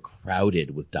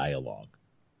overcrowded with dialogue.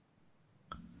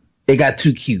 It got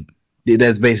too cute.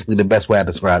 That's basically the best way I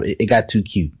describe it. It got too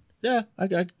cute. Yeah, I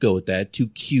could go with that. Too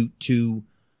cute,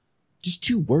 just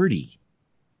too wordy.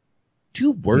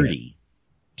 Too wordy. Yeah.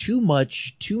 Too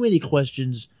much, too many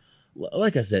questions.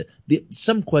 Like I said,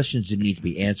 some questions didn't need to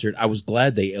be answered. I was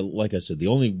glad like I said, the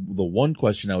one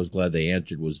question I was glad they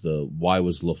answered was why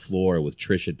was LaFleur with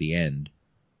Trish at the end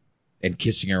and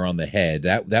kissing her on the head.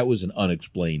 That was an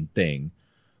unexplained thing,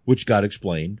 which got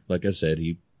explained. Like I said,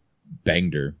 he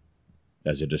banged her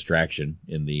as a distraction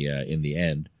in the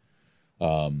end.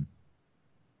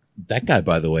 That guy,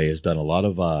 by the way, has done a lot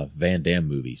of Van Damme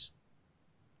movies.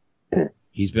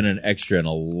 He's been an extra in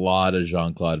a lot of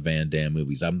Jean-Claude Van Damme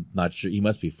movies. I'm not sure. He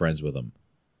must be friends with him.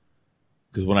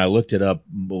 Because when I looked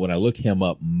him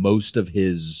up, most of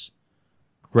his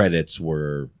credits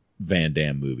were Van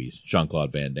Damme movies,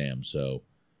 Jean-Claude Van Damme. So,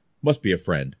 must be a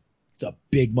friend. It's a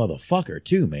big motherfucker,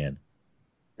 too, man.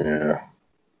 Yeah.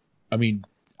 I mean,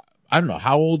 I don't know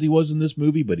how old he was in this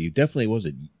movie, but he definitely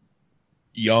wasn't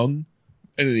young.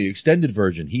 And in the extended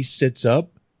version, he sits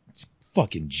up. It's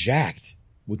fucking jacked.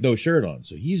 With no shirt on,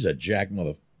 so he's a jack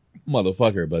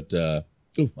motherfucker. But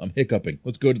I'm hiccuping.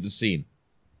 Let's go to the scene.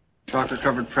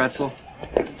 Chocolate-covered pretzel.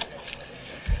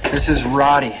 This is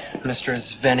Roddy, Mr.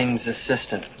 Svenning's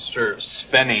assistant. Mr.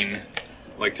 Svenning,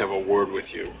 I'd like to have a word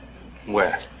with you.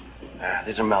 Where?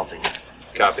 These are melting.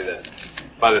 Copy that.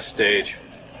 By the stage.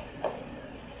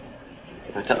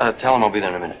 Tell him I'll be there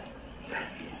in a minute.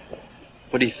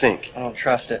 What do you think? I don't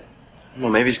trust it. Well,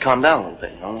 maybe he's calmed down a little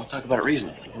bit. We'll talk about it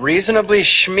reasonably. Reasonably,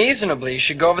 schmeasonably, you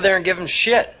should go over there and give him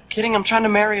shit. Kidding, I'm trying to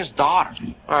marry his daughter.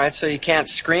 All right, so you can't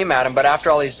scream at him, but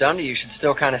after all he's done to you, you should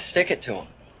still kind of stick it to him.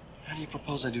 How do you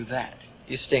propose I do that?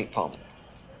 You stink palm.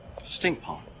 Stink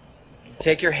palm? You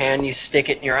take your hand, you stick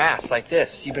it in your ass, like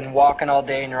this. You've been walking all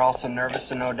day and you're all so nervous,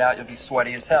 so no doubt you'll be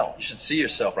sweaty as hell. You should see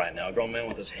yourself right now, a grown man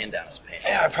with his hand down his pants.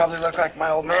 Yeah, I probably look like my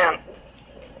old man.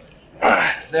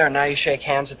 There, now you shake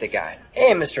hands with the guy.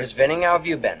 Hey, Mr. Svenning, how have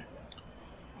you been?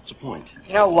 What's the point?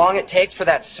 You know how long it takes for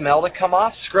that smell to come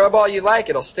off? Scrub all you like,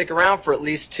 it'll stick around for at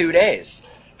least 2 days.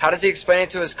 How does he explain it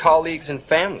to his colleagues and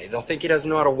family? They'll think he doesn't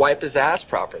know how to wipe his ass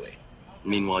properly.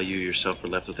 Meanwhile, you yourself are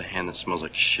left with a hand that smells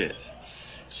like shit.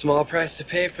 Small price to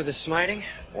pay for the smiting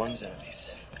of one's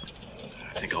enemies.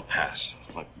 I think I'll pass.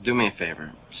 Look, do me a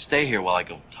favor. Stay here while I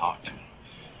go talk to him.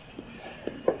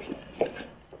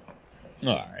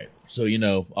 All right. So,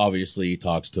 obviously he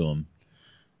talks to him,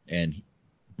 and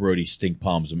Brody stink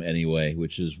palms him anyway,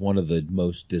 which is one of the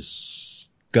most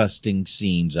disgusting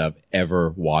scenes I've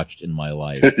ever watched in my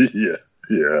life. Yeah.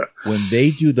 When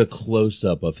they do the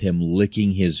close-up of him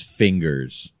licking his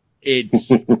fingers, it's,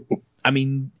 talk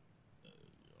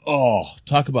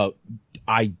about,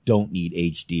 I don't need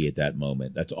HD at that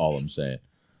moment. That's all I'm saying.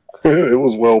 It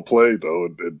was well played, though.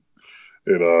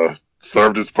 It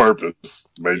served its purpose.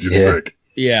 Made you sick.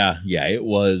 Yeah, it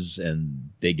was, and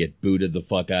they get booted the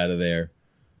fuck out of there.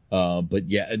 But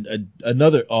yeah,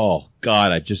 another, oh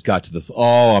God, I just got to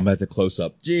I'm at the close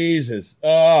up. Jesus.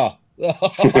 It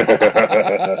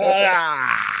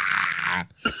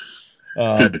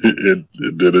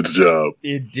did its job.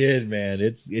 It did, man.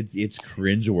 It's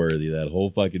cringeworthy, that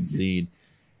whole fucking scene.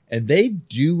 And they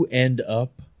do end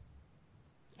up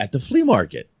at the flea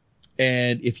market.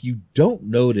 And if you don't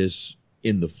notice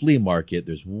in the flea market,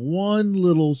 there's one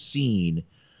little scene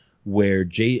where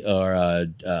Jeremy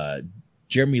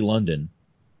London,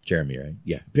 right?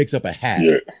 Yeah, picks up a hat,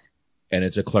 and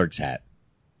it's a Clerks hat.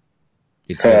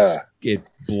 It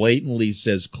blatantly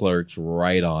says Clerks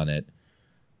right on it.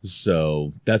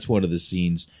 So that's one of the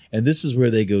scenes. And this is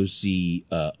where they go see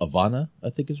Ivana,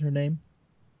 I think is her name.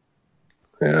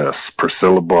 Yes,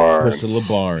 Priscilla Barnes.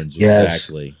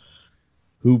 Exactly.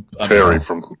 Who Terry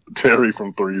from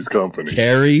Three's Company.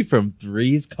 Terry from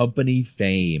Three's Company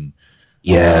fame.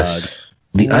 Yes.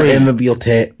 The unenviable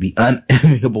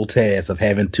task of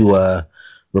having to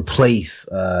replace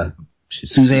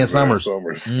Suzanne Summers.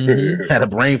 Mm-hmm. Had a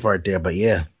brain fart there, but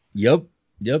yeah. Yep,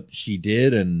 she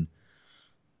did, and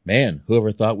man,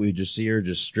 whoever thought we'd just see her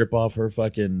just strip off her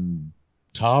fucking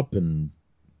top and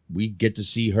we get to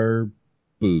see her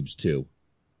boobs too.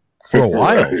 For a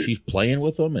while, she's playing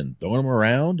with them and throwing them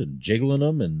around and jiggling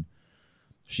them, and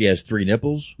she has 3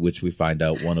 nipples, which we find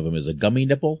out one of them is a gummy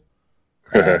nipple.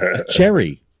 A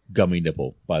cherry gummy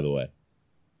nipple, by the way.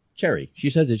 Cherry. She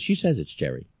says it's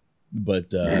cherry.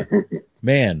 But,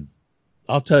 man,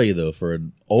 I'll tell you though, for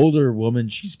an older woman,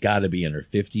 she's got to be in her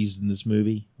 50s in this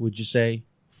movie, would you say?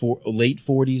 Late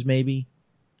 40s, maybe?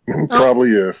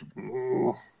 Probably, yeah.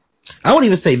 I wouldn't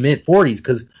even say mid-40s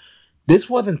because this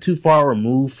wasn't too far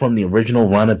removed from the original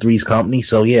run of Three's Company.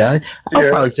 So, yeah, I'll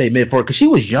probably say mid-40s because she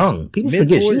was young. People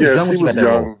forget she was young. She was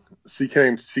young. She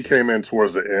came in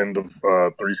towards the end of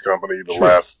Three's Company,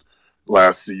 the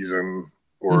last season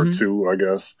or two, I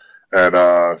guess. And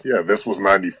this was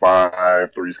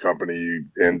 95. Three's Company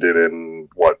ended in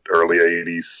early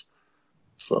 80s.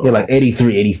 So like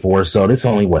 83, 84. So this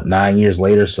only 9 years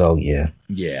later. So yeah.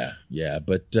 Yeah.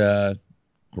 But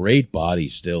great body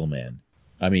still, man.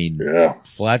 I mean,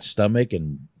 flat stomach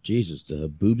and Jesus, the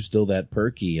boobs still that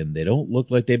perky, and they don't look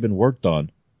like they've been worked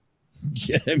on.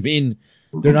 Yeah, I mean,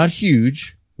 they're not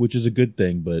huge, which is a good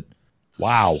thing, but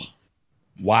wow.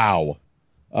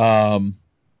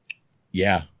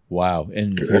 Yeah, wow.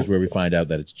 And here's where we find out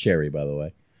that it's Cherry, by the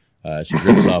way. She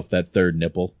rips off that third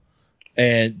nipple.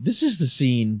 And this is the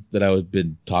scene that I've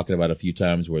been talking about a few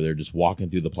times where they're just walking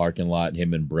through the parking lot,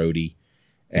 him and Brody,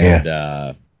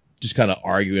 and just kind of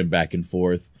arguing back and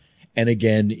forth. And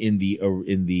again, in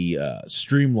the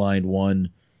streamlined one,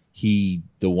 the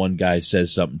one guy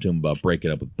says something to him about breaking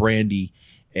up with Brandy,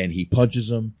 and he punches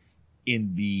him.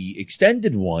 In the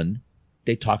extended one,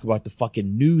 they talk about the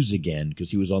fucking news again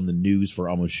because he was on the news for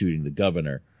almost shooting the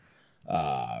governor.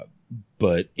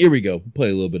 But here we go. We'll play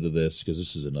a little bit of this because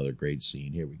this is another great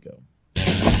scene. Here we go.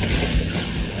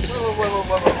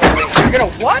 Whoa. You're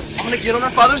gonna what? I'm gonna get on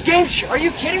our father's game show. Are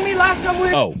you kidding me? Last time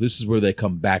we... Oh, this is where they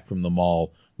come back from the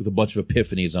mall with a bunch of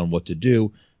epiphanies on what to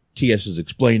do. T.S. is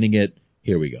explaining it.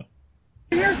 Here we go.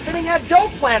 Here's Finning had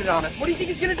dope planted on us. What do you think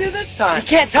he's gonna do this time? He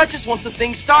can't touch us once the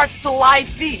thing starts. It's a live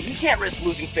feed. He can't risk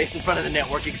losing face in front of the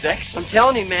network execs. I'm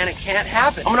telling you, man, it can't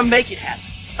happen. I'm gonna make it happen.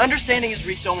 Understanding is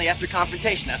reached only after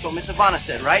confrontation. That's what Miss Ivana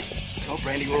said, right? So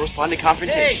Brandy will respond to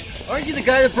confrontation. Hey, aren't you the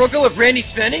guy that broke up with Brandy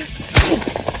Svenning?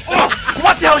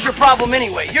 What the hell's your problem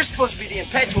anyway? You're supposed to be the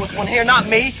impetuous one here, not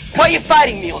me. Why are you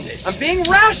fighting me on this? I'm being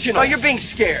rational. Oh, you're being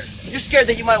scared. You're scared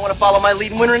that you might want to follow my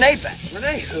lead and win Renee back.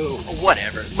 Renee who? Oh,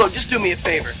 whatever. Look, just do me a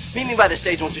favor. Meet me by the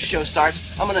stage once the show starts.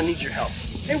 I'm gonna need your help.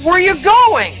 Hey, where are you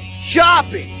going?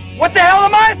 Shopping. What the hell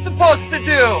am I supposed to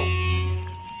do?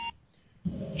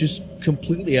 Just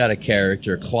completely out of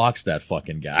character, clocks that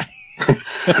fucking guy.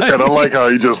 And I like how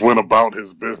he just went about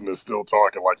his business still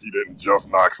talking like he didn't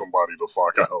just knock somebody the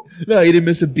fuck out. No, he didn't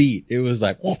miss a beat. It was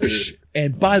like, whoosh.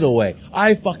 And by the way,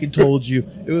 I fucking told you.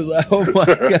 It was like, oh my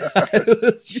God. It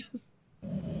was just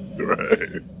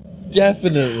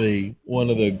definitely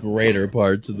one of the greater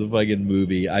parts of the fucking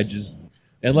movie.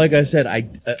 And like I said, I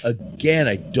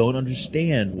don't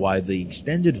understand why the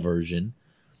extended version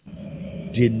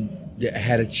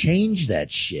had to change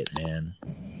that shit, man.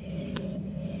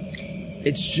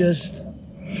 It's just,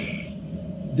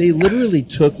 they literally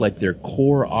took like their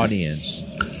core audience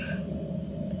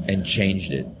and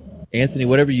changed it. Anthony,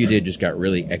 whatever you did just got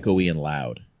really echoey and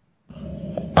loud.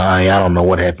 I don't know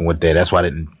what happened with that. That's why I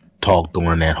didn't talk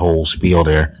during that whole spiel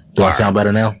there. Do I sound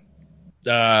better now?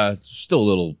 Still a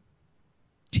little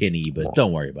tinny, but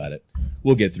don't worry about it.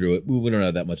 We'll get through it. We don't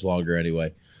have that much longer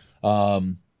anyway.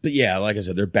 But yeah, like I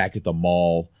said, they're back at the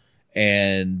mall,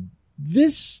 and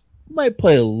this might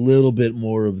play a little bit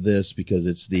more of this because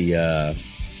it's the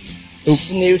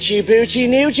Snoochie Boochie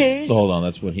Noochies. So hold on,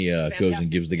 that's when he goes and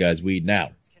gives the guys weed.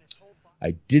 Now,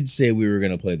 I did say we were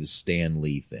going to play the Stan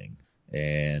Lee thing,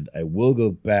 and I will go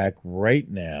back right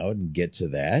now and get to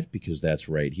that because that's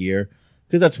right here,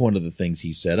 because that's one of the things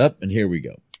he set up, and here we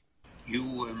go.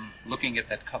 You looking at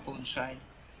that couple inside?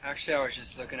 Actually, I was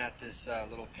just looking at this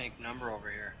little pink number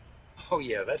over here. Oh,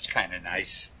 yeah, that's kind of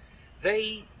nice.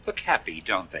 They look happy,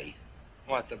 don't they?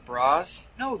 What, the bras?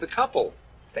 No, the couple.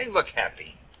 They look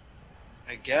happy.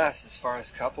 I guess, as far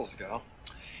as couples go.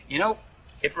 You know,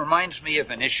 it reminds me of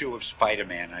an issue of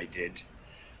Spider-Man I did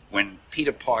when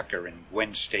Peter Parker and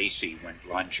Gwen Stacy went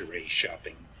lingerie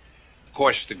shopping. Of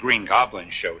course, the Green Goblin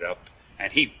showed up,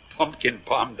 and he pumpkin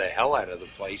bombed the hell out of the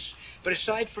place. But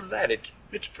aside from that,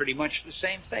 it's pretty much the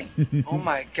same thing. Oh,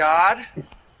 my God.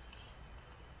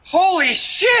 Holy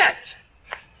shit!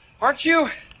 Aren't you?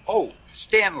 Oh,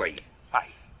 Stanley. Hi.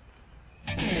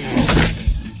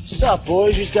 What's up,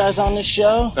 boys? You guys on this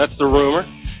show? That's the rumor.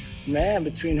 Man,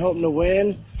 between hoping to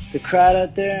win, the crowd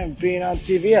out there, and being on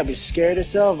TV, I'd be scared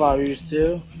as hell if I were used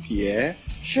to. Yeah?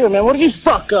 Sure, man. What if you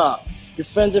fuck up? Your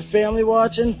friends or family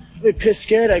watching? I'd be pissed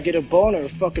scared I'd get a boner or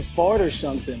fucking fart or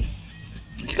something.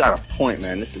 You got a point,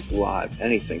 man. This is live.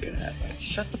 Anything can happen.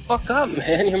 Shut the fuck up,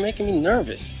 man. You're making me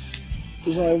nervous.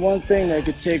 There's only one thing that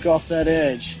could take off that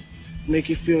edge. Make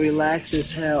you feel relaxed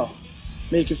as hell.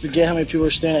 Make you forget how many people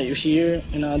are staring at you here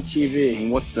and on TV.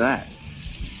 And what's that?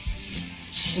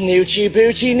 Snoochie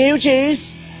Boochie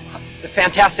Noochies. The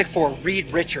Fantastic Four,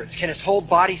 Reed Richards. Can his whole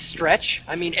body stretch?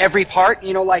 I mean, every part,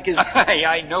 like his...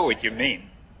 I know what you mean.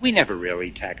 We never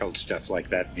really tackled stuff like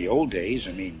that in the old days.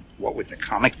 I mean, what with the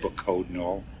comic book code and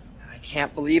all. I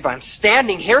can't believe I'm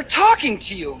standing here talking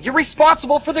to you. You're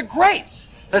responsible for the greats.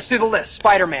 Let's do the list.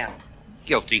 Spider-Man.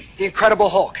 Guilty. The Incredible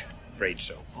Hulk. Afraid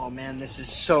so. Oh, man, this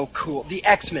is so cool. The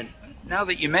X-Men. Now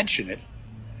that you mention it.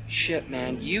 Shit,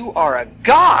 man, you are a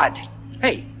god.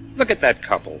 Hey, look at that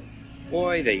couple.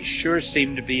 Boy, they sure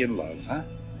seem to be in love, huh?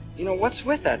 What's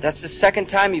with that? That's the second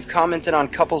time you've commented on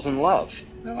couples in love.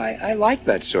 Well, I like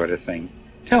that sort of thing.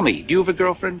 Tell me, do you have a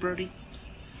girlfriend, Brody?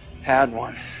 Had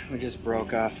one. We just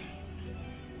broke up.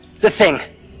 The Thing.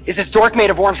 Is this dork made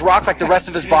of orange rock like the rest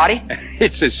of his body?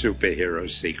 It's a superhero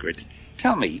secret.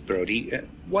 Tell me, Brody,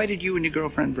 why did you and your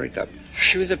girlfriend break up?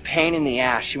 She was a pain in the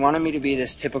ass. She wanted me to be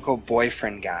this typical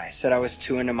boyfriend guy. Said I was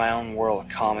too into my own world,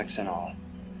 comics and all.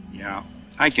 Yeah,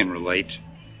 I can relate.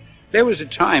 There was a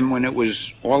time when it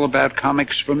was all about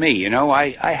comics for me.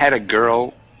 I had a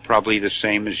girl probably the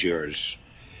same as yours.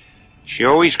 She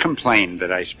always complained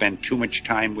that I spent too much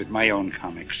time with my own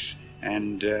comics.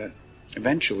 And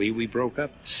eventually we broke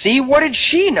up. See, what did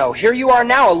she know? Here you are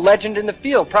now, a legend in the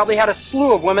field. Probably had a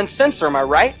slew of women since her, am I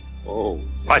right? Oh,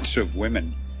 lots of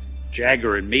women.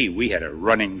 Jagger and me, we had a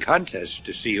running contest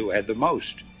to see who had the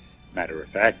most. Matter of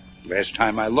fact, last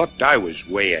time I looked, I was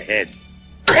way ahead.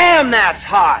 Damn, that's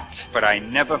hot! But I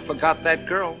never forgot that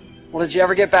girl. Well, did you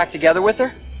ever get back together with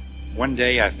her? One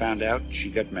day I found out she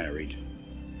got married.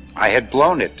 I had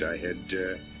blown it. I had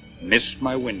missed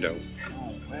my window.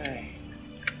 No way.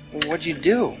 Well, what'd you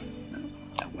do?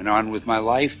 I went on with my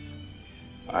life.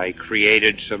 I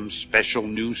created some special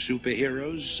new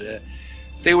superheroes.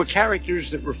 They were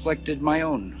characters that reflected my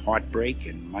own heartbreak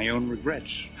and my own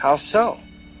regrets. How so?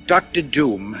 Dr.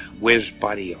 Doom wears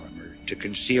body armor to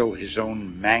conceal his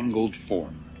own mangled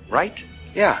form, right?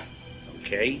 Yeah.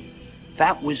 Okay.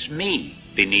 That was me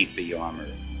beneath the armor.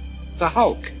 The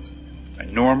Hulk. A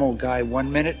normal guy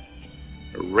 1 minute,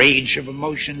 a rage of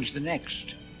emotions the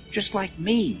next. Just like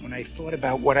me when I thought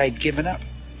about what I'd given up.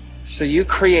 So you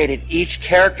created each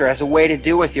character as a way to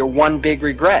deal with your one big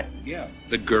regret. Yeah,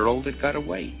 the girl that got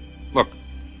away. Look,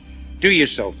 do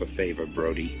yourself a favor,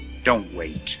 Brody. Don't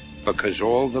wait. Because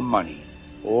all the money,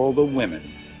 all the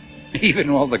women,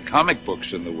 even all the comic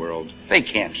books in the world, they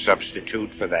can't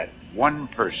substitute for that one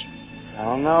person. I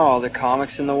don't know, all the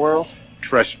comics in the world?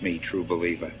 Trust me, true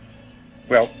believer.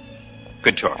 Well,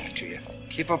 good talking to you.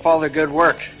 Keep up all the good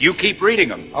work. You keep reading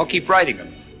them. I'll keep writing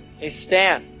them. Hey,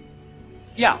 Stan.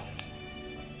 Yeah.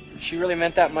 She really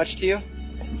meant that much to you?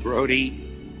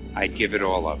 Brody, I'd give it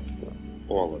all up.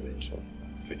 All of it.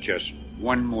 For just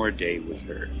one more day with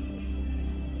her.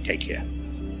 Take care.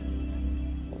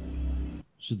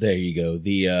 So there you go.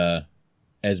 The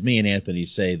as me and Anthony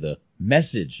say, the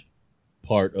message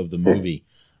part of the movie.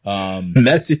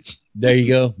 Message. There you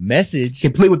go. Message.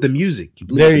 Complete with the music.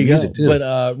 There you go. Too.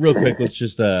 But real quick, let's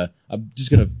just I'm just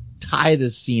gonna tie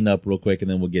this scene up real quick, and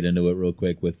then we'll get into it real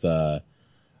quick with the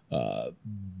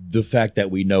fact that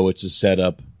we know it's a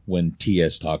setup when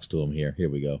TS talks to him here. Here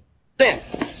we go.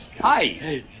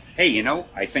 Hi. Hey,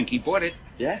 I think he bought it.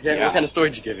 Yeah? What kind of story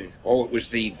did you give him? Oh, it was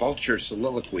the Vulture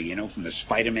soliloquy, from the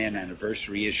Spider-Man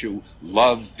anniversary issue.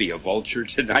 Love, be a vulture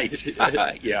tonight.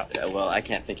 Yeah. Well, I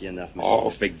can't thank you enough, myself.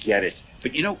 Oh, forget it.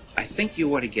 But, I think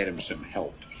you ought to get him some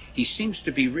help. He seems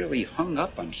to be really hung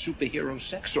up on superhero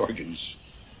sex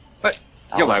organs. But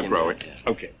you'll outgrow it. Yeah.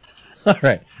 Okay. All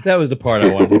right. That was the part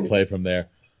I wanted to play from there.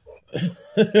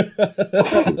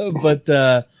 But,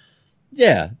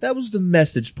 yeah, that was the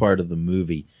message part of the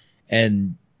movie.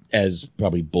 And as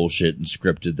probably bullshit and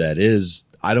scripted that is,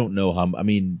 I don't know how,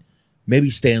 maybe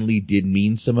Stan Lee did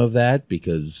mean some of that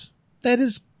because that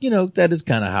is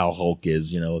kind of how Hulk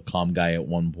is, a calm guy at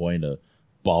one point, a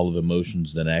ball of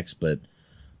emotions the next. But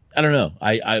I don't know.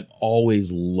 I've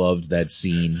always loved that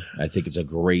scene. I think it's a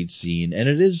great scene, and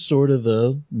it is sort of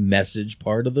the message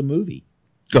part of the movie.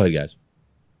 Go ahead, guys.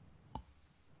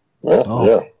 Well,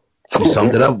 yeah. You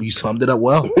summed it up. You summed it up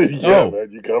well. Yeah,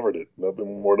 man, you covered it.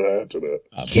 Nothing more to add to that.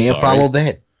 Can't follow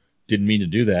that. Didn't mean to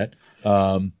do that.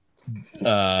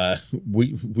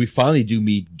 We finally do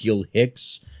meet Gil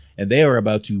Hicks, and they are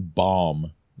about to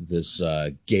bomb this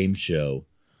game show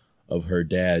of her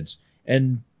dad's.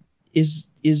 And is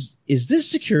this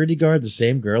security guard the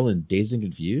same girl in Dazed and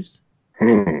Confused?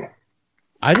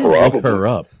 I didn't look her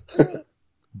up,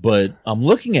 but I'm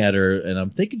looking at her and I'm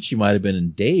thinking she might have been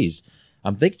in Dazed.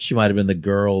 I'm thinking she might have been the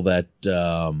girl that,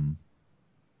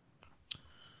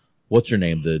 what's her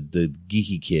name? The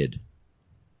geeky kid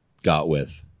got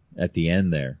with at the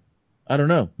end there. I don't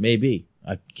know. Maybe.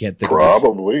 I can't think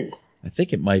Probably. I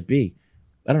think it might be.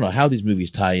 I don't know how these movies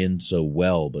tie in so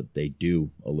well, but they do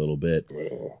a little bit.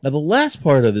 Now, the last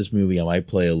part of this movie I might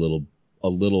play a little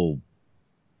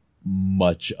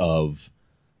much of,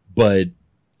 but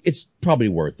it's probably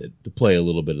worth it to play a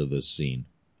little bit of this scene,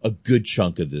 a good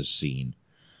chunk of this scene.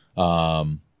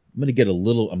 I'm going to get a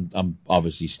little, I'm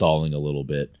obviously stalling a little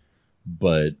bit,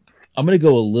 but I'm going to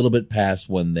go a little bit past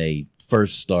when they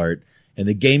first start. And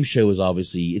the game show is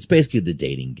obviously, it's basically the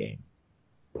dating game,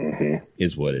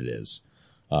 is what it is.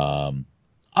 I'll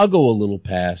go a little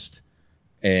past,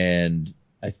 and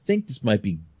I think this might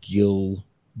be Gil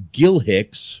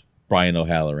Hicks, Brian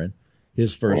O'Halloran,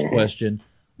 his first question.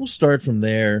 We'll start from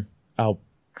there. I'll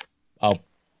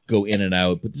go in and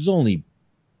out, but there's only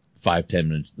 5-10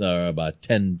 minutes, about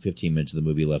 10-15 minutes of the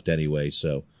movie left anyway,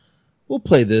 so we'll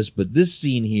play this, but this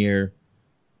scene here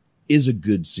is a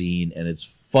good scene, and it's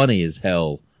funny as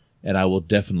hell, and I will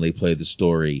definitely play the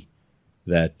story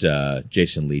that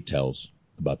Jason Lee tells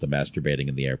about the masturbating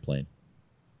in the airplane.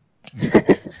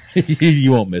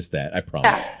 You won't miss that, I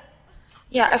promise.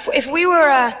 Yeah, if we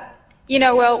were,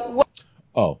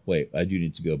 Oh, wait, I do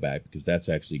need to go back, because that's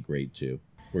actually great, too.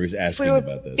 Where he's asking if we were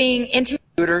about this. being intimate.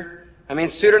 Suitor? I mean,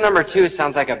 suitor number 2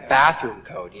 sounds like a bathroom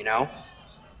code, you know?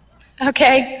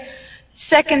 Okay.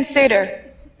 Second suitor.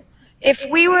 If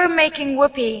we were making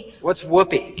whoopee. What's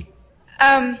whoopee?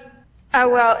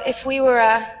 If we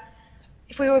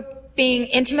were being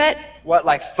intimate. What,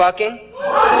 like fucking?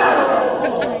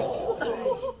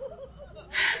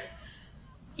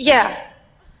 Yeah.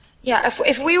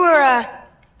 If we were,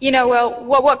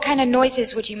 what kind of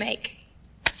noises would you make?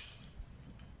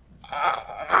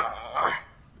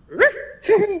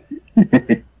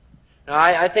 No,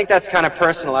 I think that's kind of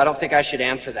personal. I don't think I should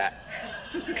answer that.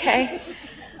 Okay.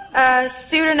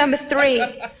 Suitor number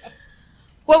 3.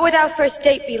 What would our first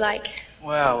date be like?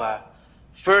 Well,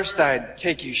 first I'd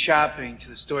take you shopping to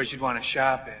the stores you'd want to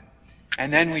shop in.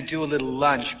 And then we'd do a little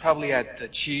lunch, probably at the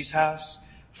Cheese House,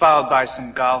 followed by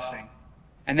some golfing.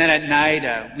 And then at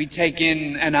night, we'd take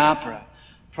in an opera,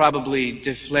 probably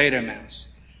Die Fledermaus.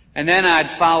 And then I'd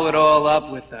follow it all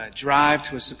up with a drive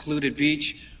to a secluded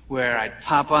beach where I'd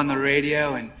pop on the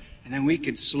radio and then we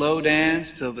could slow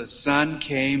dance till the sun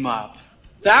came up.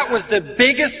 That was the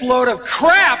biggest load of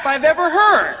crap I've ever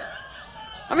heard.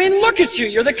 I mean, look at you.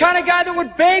 You're the kind of guy that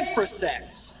would beg for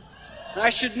sex. And I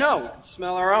should know. We can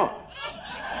smell our own.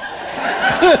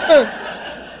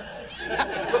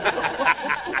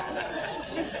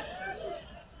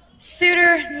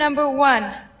 Suitor number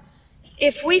 1.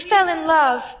 If we fell in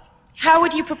love, how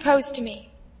would you propose to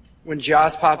me? When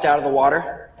Jaws popped out of the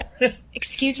water?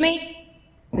 Excuse me?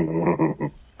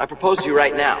 I propose to you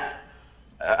right now.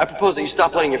 I propose that you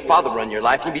stop letting your father run your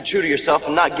life and be true to yourself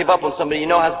and not give up on somebody you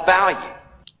know has value.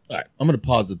 All right, I'm going to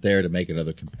pause it there to make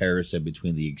another comparison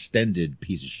between the extended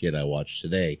piece of shit I watched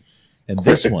today and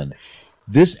this one.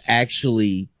 This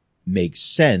actually makes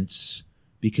sense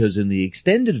because in the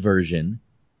extended version,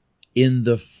 in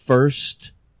the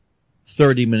first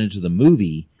 30 minutes of the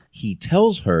movie, he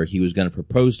tells her he was going to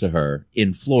propose to her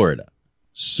in Florida.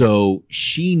 So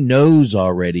she knows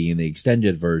already in the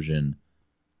extended version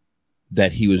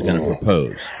that he was going to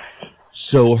propose.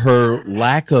 So her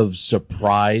lack of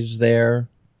surprise there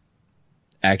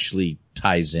actually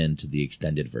ties into the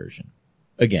extended version.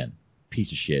 Again,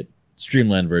 piece of shit.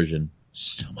 Streamlined version,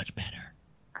 so much better.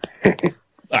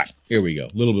 All right, here we go.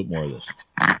 A little bit more of this.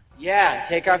 Yeah,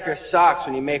 take off your socks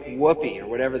when you make whoopee or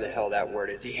whatever the hell that word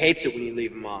is. He hates it when you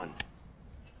leave them on.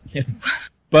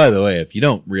 By the way, if you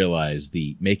don't realize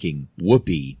the making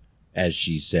whoopee, as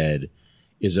she said,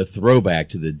 is a throwback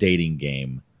to the dating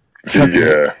game.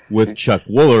 With Chuck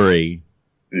Woolery.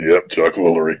 Yep, Chuck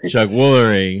Woolery. Chuck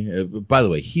Woolery. By the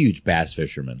way, huge bass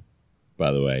fisherman.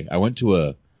 By the way, I went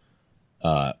to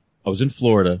I was in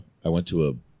Florida. I went to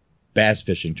a bass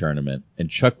fishing tournament,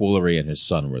 and Chuck Woolery and his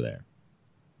son were there.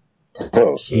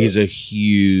 Oh, so. He's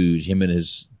him and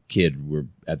his kid were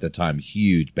at the time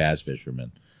huge bass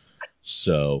fishermen.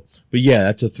 So, but yeah,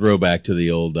 that's a throwback to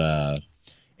the old, and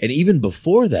even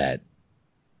before that,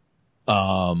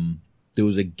 there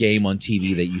was a game on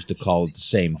TV that used to call it the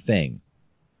same thing.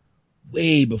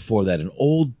 Way before that,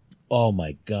 oh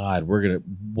my God,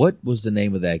 what was the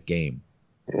name of that game?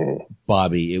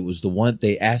 Bobby, it was the one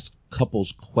they asked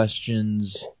couples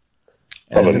questions.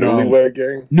 On the Newlywed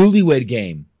Game? Newlywed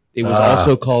Game. It was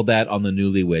also called that on the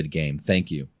Newlywed Game.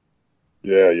 Thank you.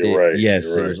 Yeah, you're right. Yes,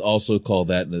 you're right. It was also called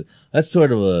that. That's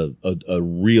sort of a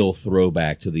real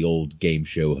throwback to the old game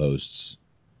show hosts,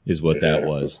 is what that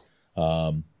was.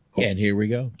 And here we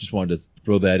go. Just wanted to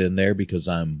throw that in there because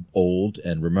I'm old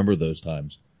and remember those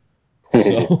times.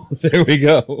 So there we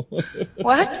go.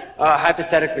 What?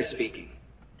 Hypothetically speaking.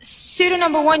 Suitor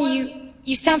number one,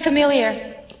 you sound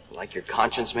familiar. Like your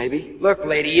conscience, maybe? Look,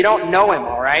 lady, you don't know him,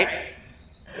 all right?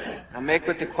 Now make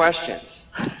with the questions.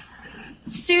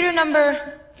 Suitor number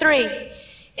 3,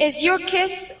 is your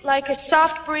kiss like a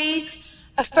soft breeze,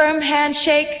 a firm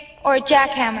handshake, or a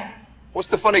jackhammer? What's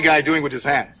the funny guy doing with his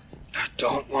hands? I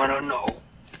don't want to know.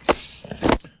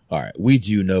 All right, we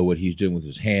do know what he's doing with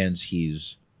his hands.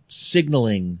 He's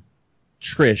signaling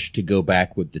Trish to go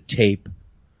back with the tape,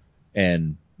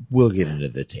 and we'll get into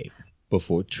the tape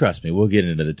before. Trust me, we'll get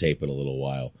into the tape in a little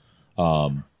while.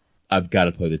 I've got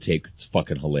to play the tape because it's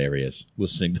fucking hilarious.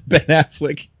 Listening to Ben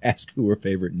Affleck ask who her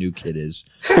favorite new kid is.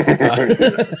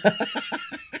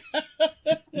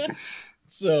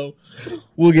 So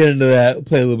we'll get into that. We'll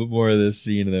play a little bit more of this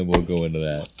scene, and then we'll go into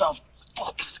that. What the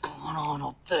fuck is going on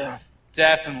up there?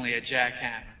 Definitely a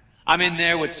jackhammer. I'm in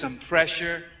there with some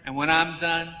pressure, and when I'm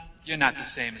done, you're not the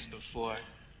same as before.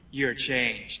 You're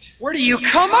changed. Where do you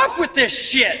come up with this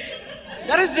shit?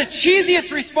 That is the cheesiest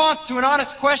response to an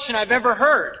honest question I've ever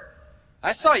heard.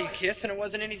 I saw you kiss, and it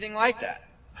wasn't anything like that.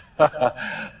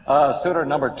 Suitor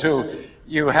number 2,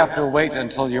 you have to wait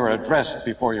until you're addressed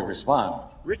before you respond.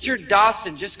 Richard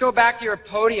Dawson, just go back to your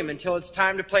podium until it's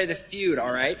time to play the feud,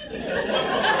 all right? Who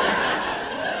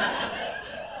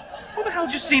the hell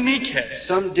did you see me kiss?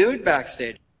 Some dude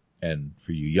backstage. And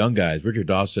for you young guys, Richard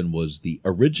Dawson was the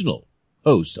original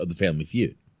host of the Family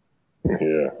Feud.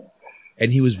 Yeah.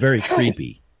 And he was very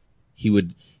creepy. He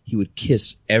would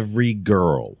kiss every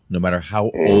girl, no matter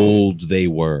how old they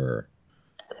were.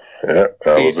 Yeah,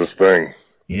 that was his thing.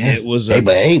 Yeah. It was but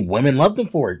women loved him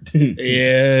for it.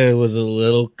 Yeah, it was a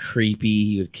little creepy.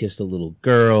 He would kiss the little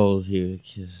girls. He would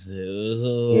kiss. It was a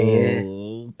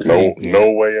little creepy.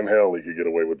 No way in hell he could get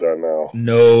away with that now.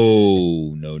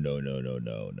 No.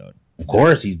 Of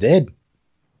course, he's dead.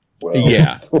 Well.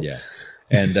 Yeah.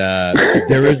 And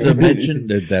there is a mention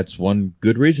that's one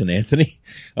good reason, Anthony.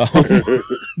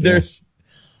 There's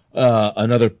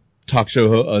another talk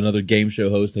show, another game show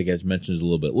host that gets mentioned a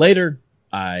little bit later.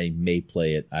 I may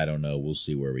play it. I don't know. We'll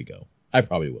see where we go. I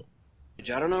probably will. I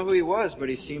don't know who he was, but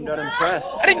he seemed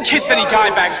unimpressed. I didn't kiss any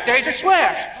guy backstage, I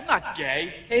swear. I'm not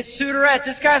gay. Hey, Suitorette,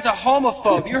 this guy's a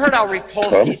homophobe. You heard how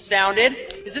repulsed he sounded.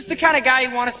 Is this the kind of guy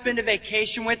you want to spend a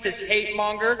vacation with, this hate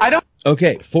monger?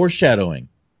 Okay, foreshadowing.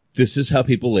 This is how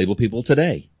people label people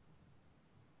today.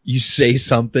 You say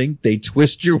something, they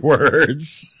twist your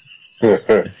words,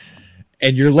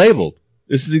 and you're labeled.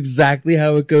 This is exactly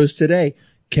how it goes today.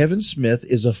 Kevin Smith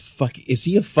is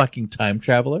he a fucking time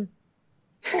traveler?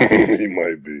 He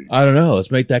might be. I don't know. Let's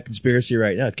make that conspiracy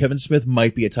right now. Kevin Smith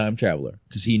might be a time traveler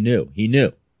because he knew. He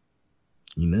did.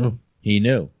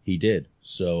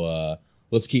 So,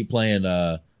 let's keep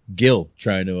playing, Gil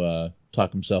trying to,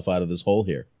 talk himself out of this hole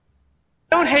here.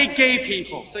 I don't hate gay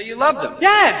people. So you love them?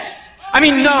 Yes! I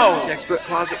mean, no! Textbook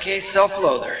closet case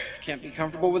self-loather. Can't be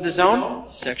comfortable with his own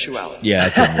sexuality. Yeah,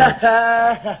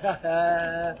 that didn't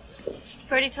work.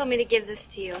 Freddie told me to give this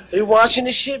to you. Are you watching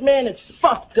this shit, man? It's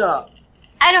fucked up.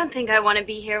 I don't think I want to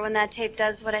be here when that tape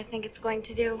does what I think it's going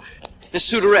to do.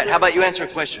 Miss Suitorette, how about you answer a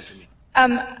question for me?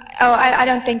 I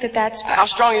don't think that's... How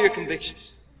strong are your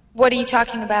convictions? What are you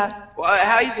talking about? Well,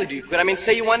 how easily do you quit? I mean,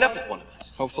 say you wind up with one of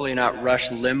us. Hopefully not Rush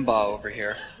Limbaugh over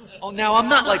here. Oh, now, I'm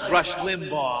not like Rush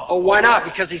Limbaugh. Oh, why not?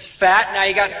 Because he's fat? Now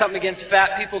you got something against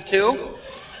fat people, too?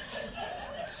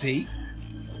 See?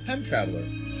 Time traveler.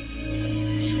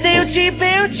 Snoochie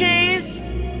boochies!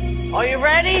 Are you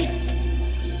ready?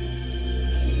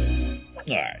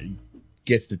 All right.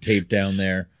 Gets the tape down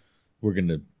there.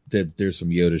 There's some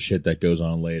Yoda shit that goes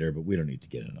on later, but we don't need to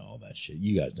get into all that shit.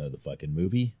 You guys know the fucking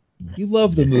movie. You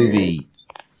love the movie.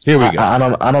 Here we go. I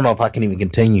don't know if I can even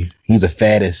continue. He's a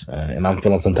fattest, and I'm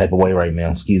feeling some type of way right now.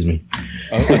 Excuse me.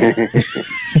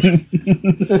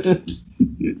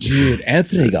 Dude,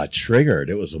 Anthony got triggered.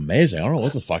 It was amazing. I don't know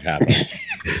what the fuck happened.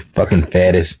 Fucking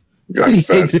fattest. Got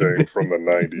fat shame from the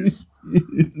 90s.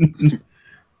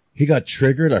 He got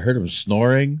triggered. I heard him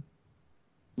snoring.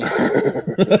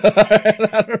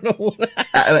 I don't know what.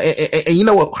 And you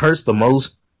know what hurts the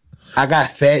most? I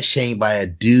got fat shamed by a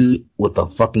dude with a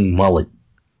fucking mullet.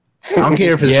 I don't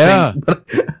care if it's fake, but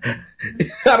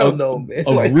I don't know, man.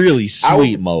 A really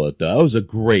sweet mullet, though. That was a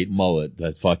great mullet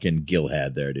that fucking Gil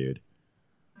had there, dude.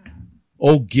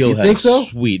 Old Gil had a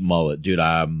sweet mullet, dude.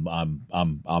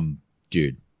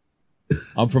 Dude.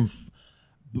 I'm from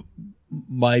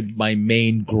my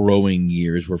main growing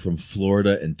years were from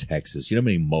Florida and Texas. You know how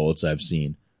many mullets I've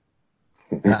seen?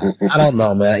 I don't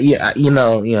know, man. Yeah, you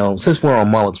know, since we're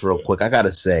on mullets real quick, I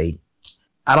gotta say,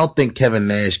 I don't think Kevin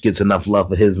Nash gets enough love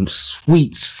for his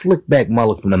sweet, slick back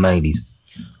mullet from the 90s.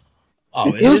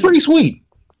 Oh, it was pretty sweet.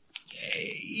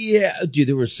 Yeah, dude,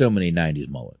 there were so many 90s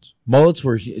mullets. Mullets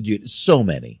were, dude, so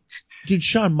many. Dude,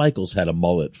 Shawn Michaels had a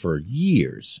mullet for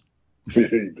years. He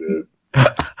did.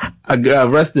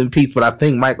 Rest in peace, but I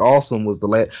think Mike Awesome was the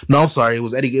last. No, I'm sorry. It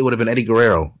was Eddie. It would have been Eddie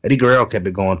Guerrero. Eddie Guerrero kept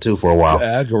it going too for a while.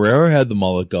 Guerrero had the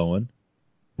mullet going.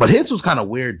 But his was kind of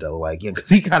weird though. Like, you know, cause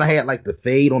he kind of had like the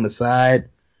fade on the side.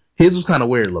 His was kind of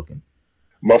weird looking.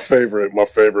 My favorite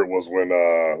was when,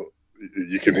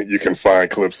 you can find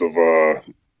clips of,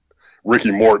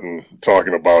 Ricky Morton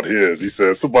talking about his. He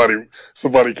said,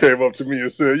 somebody came up to me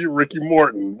and said, "You Ricky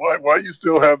Morton, why you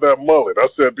still have that mullet?" I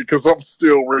said, "Because I'm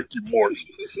still Ricky Morton."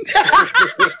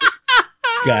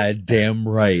 Goddamn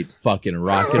right. Fucking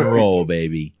rock and roll,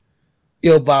 baby.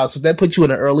 Yo, Bobs, would that put you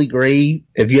in an early grave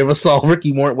if you ever saw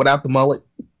Ricky Morton without the mullet?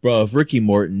 Bro, if Ricky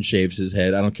Morton shaves his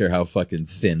head, I don't care how fucking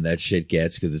thin that shit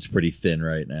gets, because it's pretty thin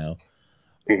right now.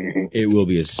 It will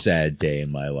be a sad day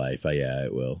in my life. Yeah,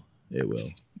 it will. It will.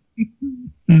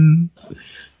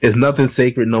 It's nothing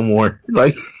sacred no more.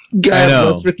 Like,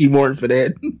 God bless Ricky Morton for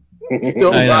that.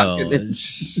 I know.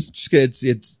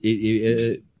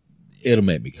 It'll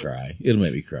make me cry. It'll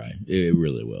make me cry. It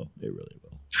really will. It really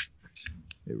will.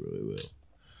 It really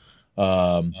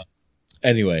will.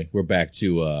 Anyway, we're back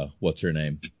to what's her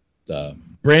name?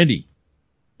 Brandy.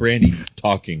 Brandy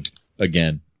talking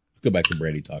again. Go back to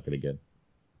Brandy talking again.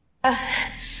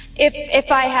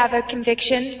 If I have a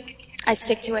conviction, I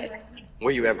stick to it. Were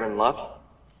you ever in love?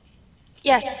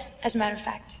 Yes, as a matter of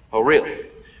fact. Oh, really?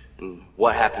 And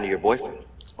what happened to your boyfriend?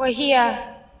 Well,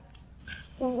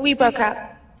 we broke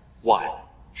up. Why?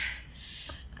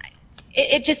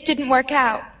 It just didn't work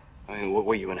out. I mean,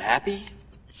 were you unhappy?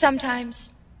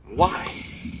 Sometimes. Why?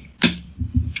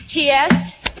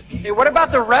 T.S.? Hey, what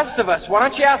about the rest of us? Why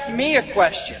don't you ask me a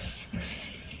question?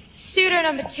 Suitor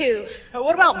number 2.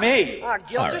 What about me?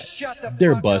 Gil, All just shut the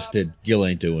They're fuck busted. up. Gil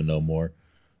ain't doing no more.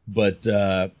 But,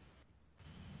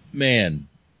 man,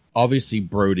 obviously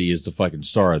Brody is the fucking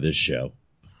star of this show.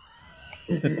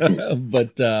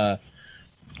 But,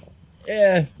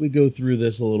 we go through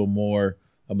this a little more.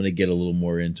 I'm going to get a little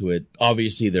more into it.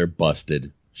 Obviously, they're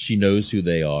busted. She knows who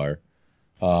they are.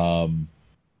 And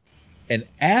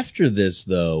after this,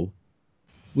 though,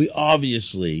 we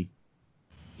obviously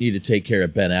need to take care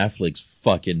of Ben Affleck's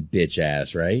fucking bitch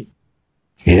ass, right?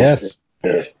 Yes.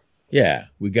 Yeah,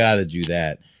 we got to do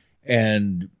that.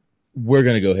 And we're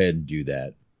going to go ahead and do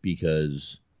that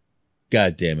because,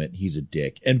 God damn it, he's a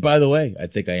dick. And by the way, I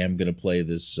think I am going to play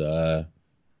this where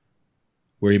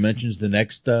he mentions the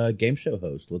next game show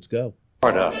host. Let's go.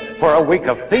 Florida for a week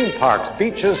of theme parks,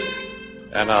 beaches,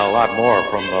 and a lot more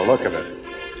from the look of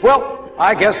it. Well,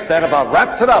 I guess that about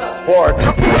wraps it up for...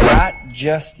 Not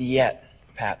just yet,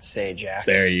 Pat Sajak.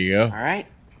 There you go. All right?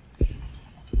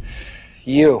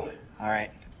 You, all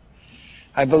right.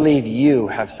 I believe you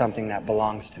have something that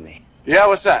belongs to me. Yeah,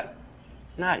 what's that?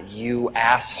 Not you,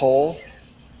 asshole.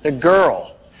 The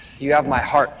girl. You have my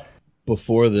heart.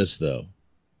 Before this, though,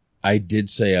 I did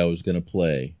say I was going to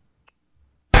play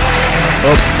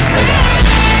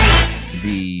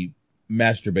the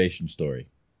masturbation story.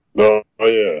 Oh,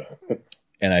 yeah.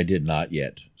 And I did not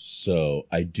yet. So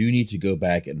I do need to go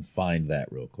back and find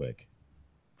that real quick.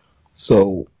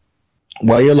 So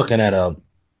while you're looking at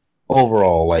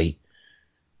overall, like,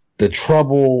 the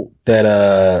trouble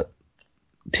that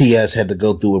TS had to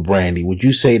go through with Brandy, would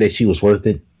you say that she was worth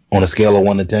it on a scale of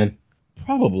 1 to 10?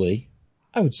 Probably.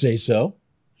 I would say so.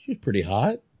 She's pretty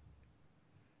hot.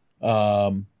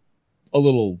 A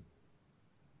little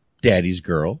daddy's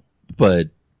girl, but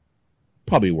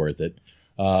probably worth it.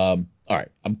 All right.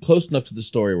 I'm close enough to the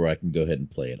story where I can go ahead and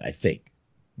play it, I think.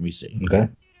 Let me see. Okay.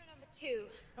 Number 2.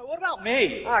 What about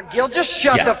me? Gil, just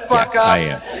shut the fuck up. I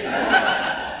am.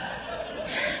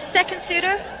 Second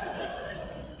suitor,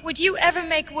 would you ever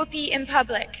make whoopee in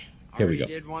public? Here we go.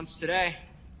 Already did once today.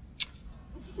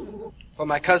 But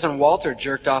my cousin Walter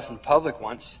jerked off in public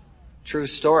once. True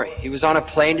story. He was on a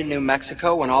plane to New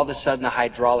Mexico when all of a sudden the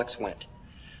hydraulics went.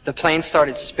 The plane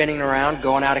started spinning around,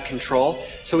 going out of control,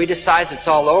 so he decides it's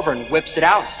all over and whips it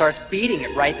out and starts beating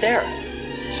it right there.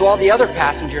 So all the other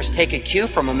passengers take a cue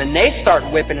from him and they start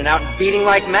whipping it out and beating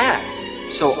like mad.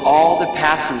 So all the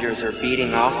passengers are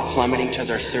beating off, plummeting to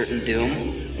their certain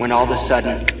doom, when all of a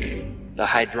sudden the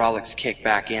hydraulics kick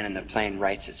back in and the plane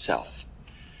rights itself.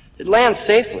 It lands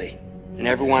safely, and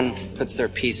everyone puts their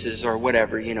pieces or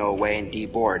whatever, away and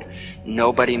deboard.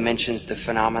 Nobody mentions the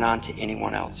phenomenon to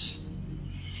anyone else.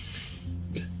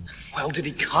 Well, did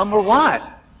he come or what?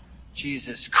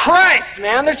 Jesus Christ,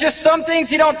 man, there's just some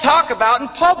things you don't talk about in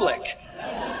public.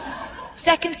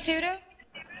 Second suitor?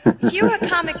 If you were a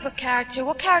comic book character,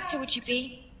 what character would you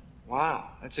be? Wow,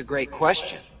 that's a great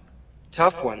question.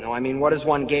 Tough one, though. I mean, what does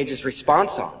one gauge his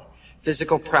response on?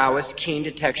 Physical prowess, keen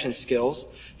detection skills,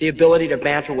 the ability to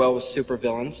banter well with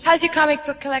supervillains. How's your comic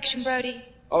book collection, Brody?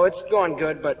 Oh, it's going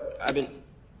good, but I've been...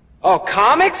 Oh,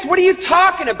 comics? What are you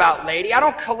talking about, lady? I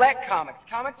don't collect comics.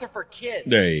 Comics are for kids.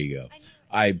 There you go.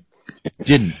 I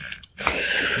didn't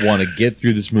want to get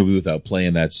through this movie without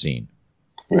playing that scene.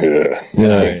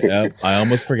 Yeah. I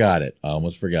almost forgot it.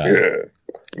 Yeah.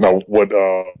 Now,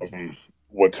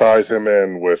 what ties him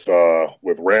in with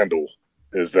Randall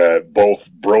is that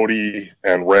both Brody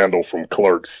and Randall from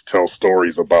Clerks tell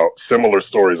similar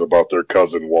stories about their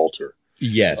cousin Walter.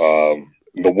 Yes.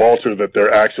 The Walter that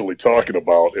they're actually talking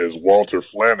about is Walter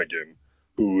Flanagan,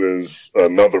 who is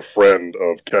another friend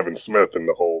of Kevin Smith and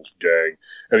the whole gang.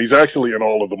 And he's actually in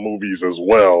all of the movies as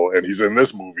well. And he's in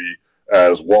this movie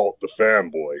as Walt the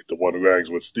fanboy, the one who hangs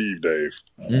with Steve Dave.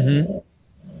 Mm-hmm.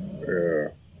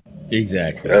 Yeah.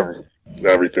 Exactly.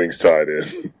 Everything's tied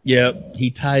in. Yep. He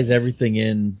ties everything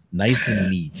in nice and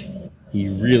neat. He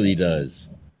really does.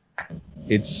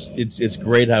 It's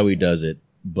great how he does it.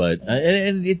 But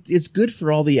and it's good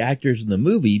for all the actors in the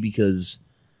movie because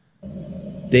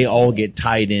they all get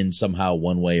tied in somehow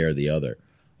one way or the other.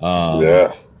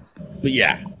 Yeah. But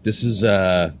yeah, this is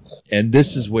where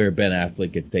Ben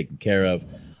Affleck gets taken care of.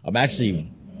 I'm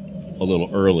actually a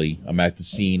little early. I'm at the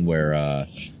scene where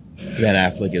Ben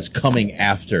Affleck is coming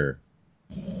after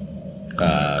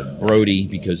Brody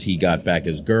because he got back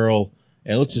his girl.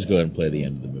 And let's just go ahead and play the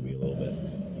end of the movie a little bit.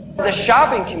 The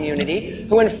shopping community,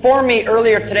 who informed me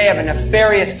earlier today of a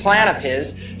nefarious plan of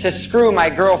his to screw my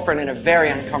girlfriend in a very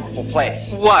uncomfortable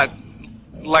place. What?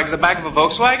 Like the back of a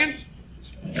Volkswagen?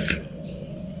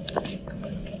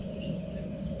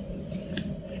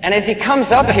 And as he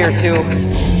comes up here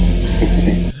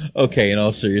to... Okay, in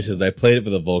all seriousness, I played it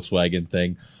for the Volkswagen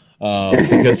thing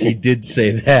because he did say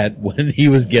that when he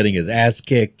was getting his ass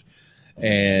kicked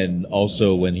and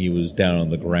also when he was down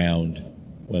on the ground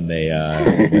when when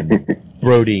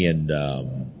Brody and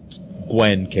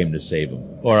Gwen came to save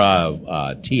him. Or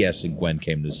T.S. and Gwen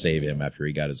came to save him after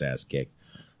he got his ass kicked.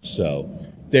 So,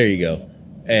 there you go.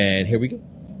 And here we go.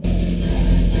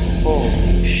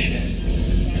 Holy shit.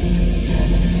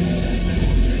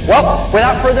 Well,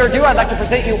 without further ado, I'd like to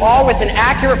present you all with an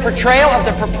accurate portrayal of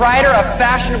the proprietor of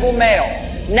Fashionable Mail.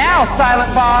 Now,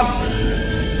 Silent Bob.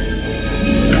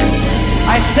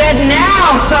 I said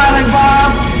now, Silent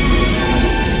Bob.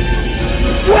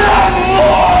 Well,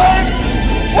 Lord!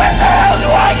 When the hell do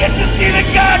I get to see the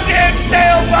goddamn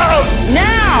sailboat?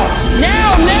 Now! Now!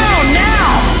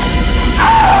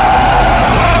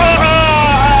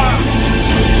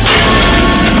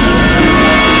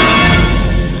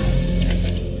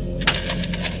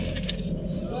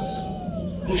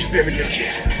 Who's your favorite new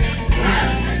kid?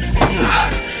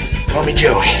 Call me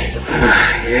Joey.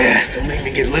 Yes, don't make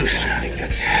me get loose. I think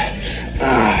that's it.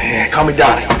 Yeah, call me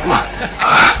Donnie. Come on.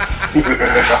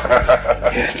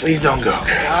 Yeah, please don't go.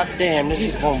 God damn, this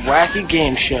is one wacky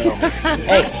game show.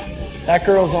 Hey, that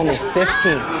girl's only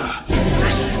 15.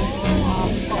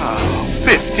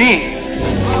 15?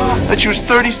 That she was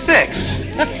 36.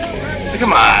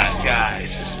 Come on,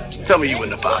 guys. Tell me you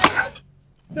wouldn't have bothered her.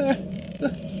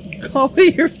 Call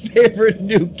me your favorite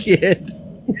new kid.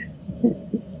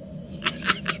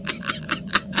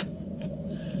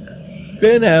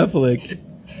 Ben Affleck.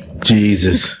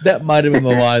 Jesus. That might have been the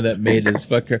line that made his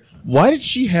fucker. Why did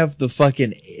she have the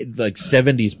fucking,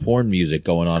 70s porn music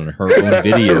going on in her own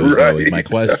videos, Right. though, is my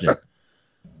question.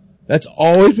 That's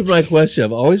always been my question.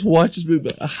 I've always watched this movie.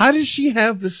 How does she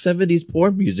have the 70s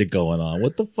porn music going on?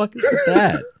 What the fuck is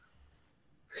that?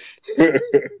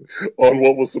 On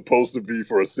what was supposed to be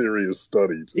for a serious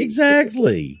study. Too.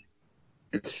 Exactly.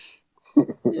 Yeah,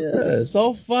 it's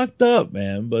all fucked up,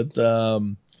 man. But,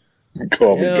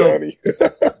 Call me Donnie.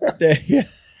 Yeah.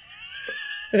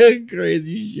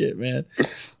 Crazy shit, man.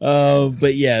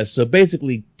 But yeah, so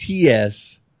basically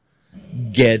TS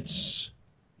gets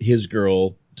his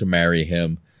girl to marry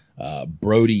him.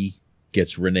 Brody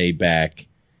gets Renee back.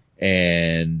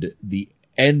 And the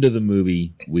end of the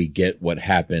movie, we get what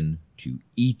happened to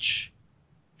each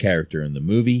character in the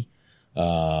movie.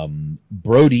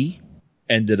 Brody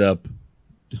ended up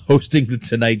hosting the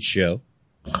Tonight Show.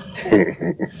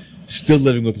 Still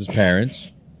living with his parents.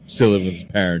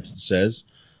 It says.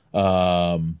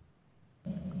 Of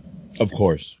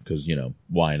course, because,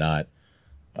 why not?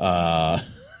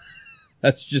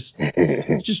 That's just,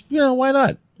 why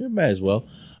not? You might as well.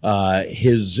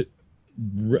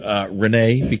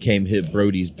 Renee became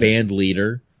Brody's band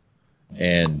leader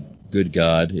and Good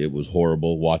God, it was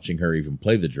horrible watching her even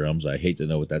play the drums. I hate to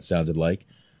know what that sounded like.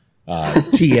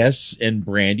 T.S. and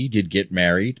Brandy did get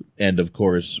married, and of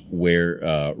course,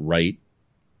 we're right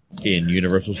in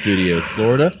Universal Studios,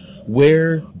 Florida,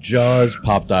 where Jaws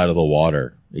popped out of the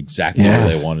water, exactly where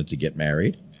they wanted to get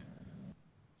married.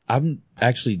 I've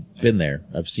actually been there.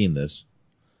 I've seen this.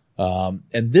 And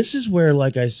this is where,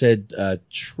 like I said,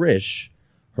 Trish,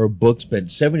 her book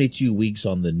spent 72 weeks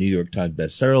on the New York Times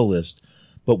bestseller list,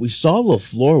 but we saw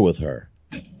LaFleur with her.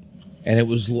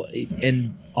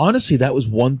 And honestly, that was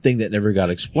one thing that never got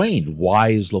explained. Why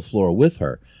is LaFleur with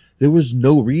her? There was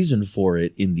no reason for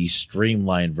it in the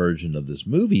streamlined version of this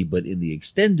movie, but in the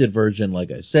extended version,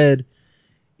 like I said,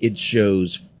 it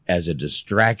shows as a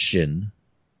distraction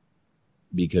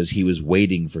because he was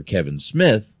waiting for Kevin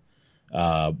Smith,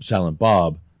 Silent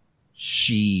Bob.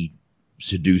 She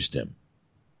seduced him.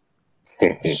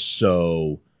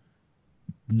 So,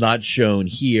 not shown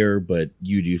here, but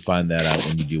you do find that out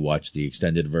when you do watch the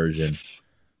extended version.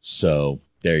 So,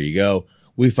 there you go.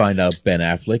 We find out Ben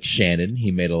Affleck, Shannon,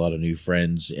 he made a lot of new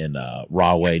friends in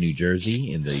Rahway, New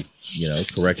Jersey, in the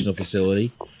correctional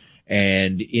facility.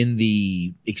 And in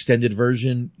the extended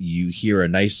version, you hear a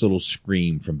nice little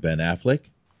scream from Ben Affleck.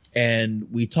 And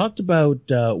we talked about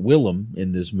Willem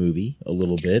in this movie a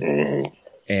little bit.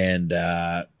 And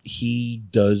he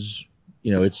does,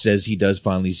 it says he does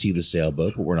finally see the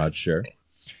sailboat, but we're not sure.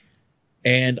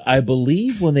 And I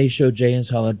believe when they show Jay and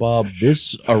Silent Bob,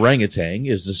 this orangutan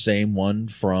is the same one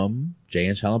from Jay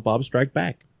and Silent Bob Strike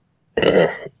Back.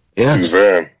 Yeah.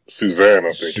 Suzanne,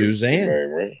 I think is the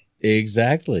name, right?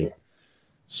 Exactly.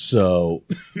 So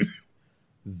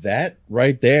that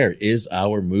right there is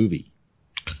our movie.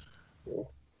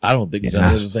 I don't think there's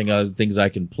other things I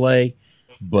can play,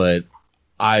 but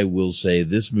I will say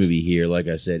this movie here, like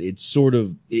I said, it's sort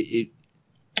of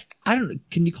I don't know.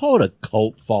 Can you call it a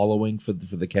cult following for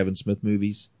the Kevin Smith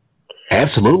movies?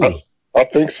 Absolutely. I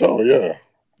think so. Yeah.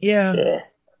 Yeah.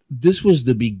 This was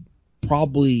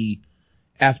probably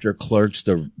after Clerks,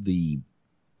 the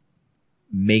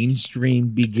mainstream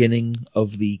beginning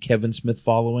of the Kevin Smith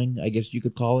following, I guess you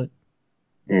could call it.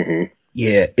 Mm-hmm.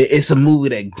 Yeah. It's a movie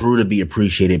that grew to be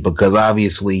appreciated because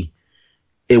obviously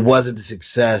it wasn't the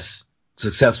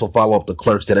successful follow-up to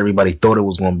Clerks that everybody thought it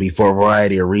was going to be for a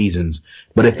variety of reasons,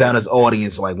 but it found its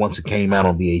audience like once it came out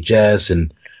on VHS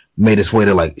and made its way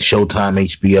to like Showtime,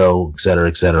 HBO, et cetera,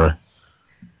 et cetera.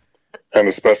 And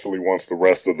especially once the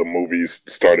rest of the movies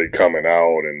started coming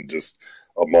out and just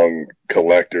among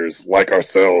collectors like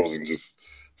ourselves and just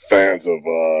fans of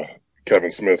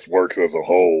Kevin Smith's works as a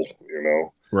whole,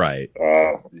 Right.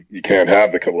 You can't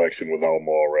have the collection without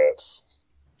Mallrats.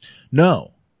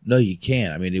 No, you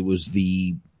can't. I mean, it was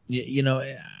you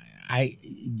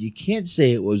can't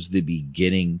say it was the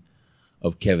beginning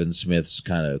of Kevin Smith's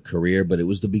kind of career, but it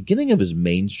was the beginning of his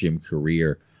mainstream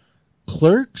career.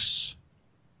 Clerks,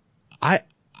 I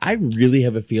really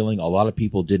have a feeling a lot of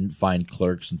people didn't find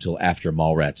Clerks until after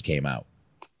Mallrats came out.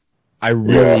 I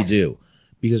really do.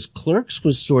 Because Clerks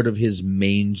was sort of his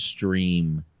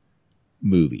mainstream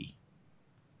movie.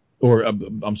 Or,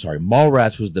 I'm sorry,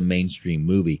 Mallrats was the mainstream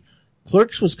movie.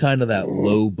 Clerks was kind of that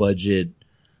low budget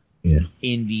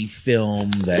indie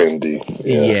film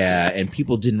and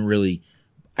people didn't really,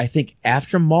 I think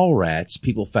after Mallrats,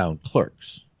 people found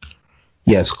Clerks.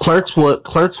 Yes, Clerks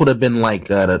would have been like,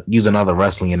 to use another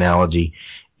wrestling analogy,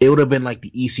 it would have been like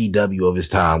the ECW of his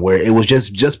time, where it was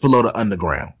just below the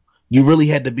underground. You really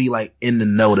had to be like in the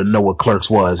know to know what Clerks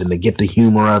was and to get the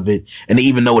humor of it and to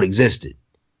even know it existed.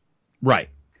 Right.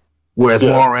 Whereas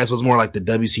Mallrats was more like the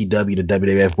WCW, the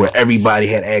WWF, where everybody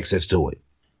had access to it.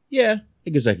 Yeah, I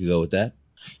guess I could go with that.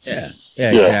 Yeah,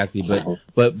 exactly.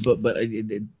 But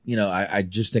I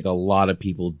just think a lot of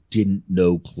people didn't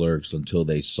know Clerks until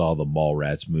they saw the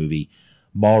Mallrats movie.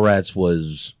 Mallrats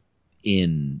was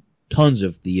in tons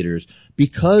of theaters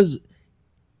because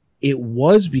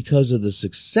of the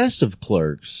success of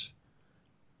Clerks,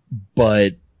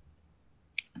 but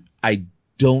I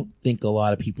don't think a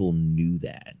lot of people knew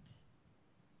that.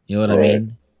 You know what I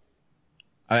mean?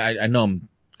 I know I'm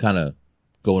kind of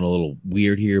going a little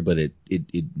weird here, but it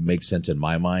makes sense in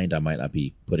my mind. I might not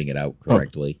be putting it out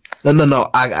correctly. No.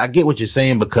 I get what you're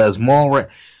saying because Mallrats,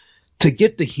 to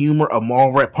get the humor of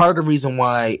Mallrats, part of the reason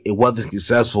why it wasn't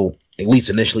successful, at least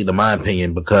initially to my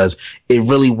opinion, because it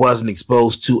really wasn't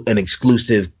exposed to an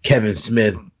exclusive Kevin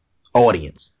Smith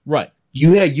audience. Right.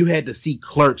 You had to see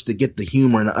Clerks to get the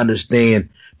humor and to understand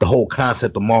the whole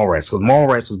concept of Mallrats, because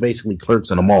Mallrats was basically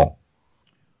Clerks in a mall.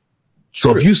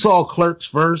 So if you saw Clerks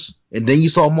first and then you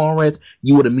saw Mallrats,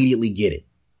 you would immediately get it.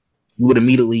 you would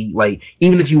immediately, like,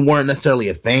 even if you weren't necessarily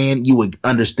a fan, you would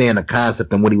understand the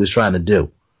concept and what he was trying to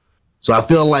do. So I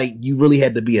feel like you really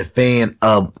had to be a fan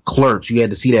of Clerks. You had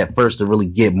to see that first to really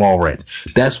get Mallrats.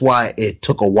 That's why it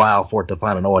took a while for it to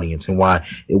find an audience and why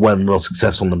it wasn't real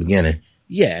successful in the beginning.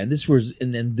 Yeah, and this was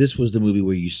the movie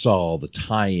where you saw the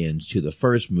tie-ins to the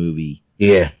first movie.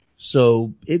 Yeah.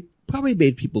 So it probably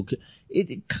made people,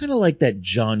 it kind of like that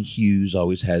John Hughes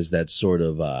always has that sort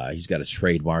of, he's got a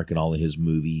trademark in all of his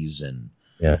movies and,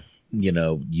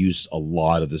 use a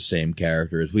lot of the same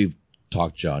characters. We've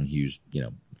talked John Hughes,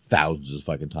 thousands of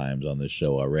fucking times on this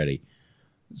show already.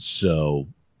 So,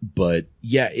 but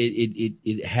yeah,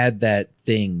 it had that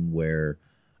thing where,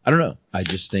 I don't know. I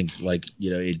just think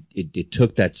it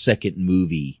took that second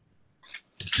movie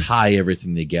to tie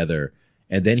everything together.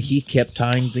 And then he kept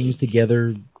tying things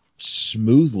together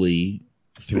smoothly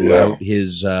throughout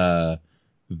his,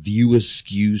 View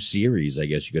Askew series, I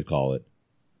guess you could call it.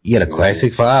 You got a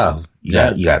classic five. You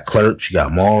got Clerks, you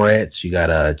got Mallrats, you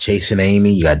got Chasing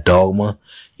Amy, you got Dogma,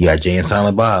 you got Jay and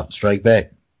Silent Bob, Strike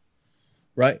Back.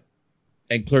 Right.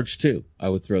 And Clerks 2. I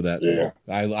would throw that. Yeah.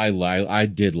 I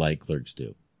did like Clerks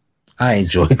 2. I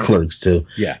enjoyed Clerks 2.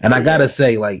 Yeah. And I gotta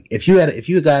say, like, if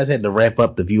you guys had to wrap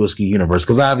up the View Askew universe,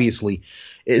 because obviously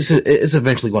it's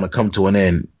eventually going to come to an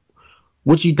end,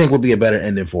 what do you think would be a better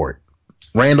ending for it?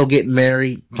 Randall getting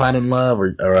married, finding love,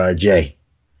 or Jay?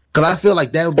 Because I feel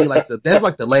like that would be that's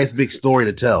like the last big story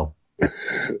to tell.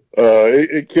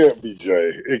 It can't be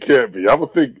Jay. It can't be. I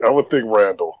would think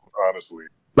Randall, honestly.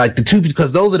 Like the two,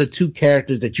 because those are the two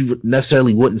characters that you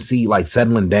necessarily wouldn't see like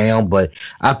settling down, but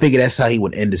I figure that's how he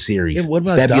would end the series. Yeah, what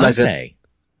about Dante?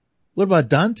 What about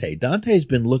Dante? Dante's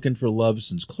been looking for love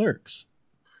since Clerks.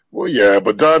 Well, yeah,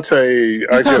 but Dante,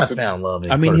 I guess found love.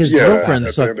 His girlfriend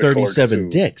sucked 37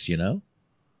 dicks, I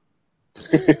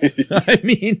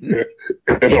mean, in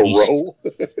a row.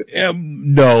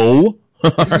 No.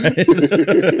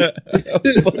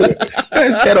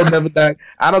 That'll never die.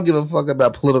 I don't give a fuck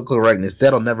about political correctness.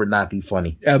 That'll never not be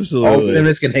funny. Absolutely. All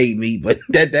feminists can hate me, but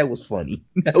that was funny.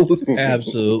 That was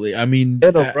absolutely. I mean,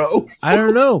 in a row. I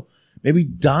don't know. Maybe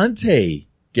Dante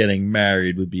getting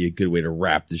married would be a good way to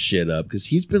wrap the shit up because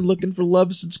he's been looking for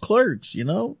love since Clerks,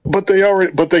 But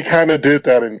they kind of did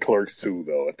that in Clerks 2,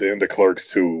 though. At the end of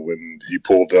Clerks 2, when he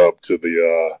pulled up to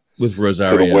the with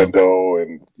Rosario to the window,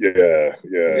 and yeah,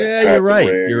 you're right.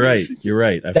 You're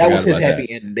right. That was his happy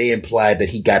ending. They implied that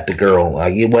he got the girl.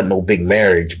 Like, it wasn't no big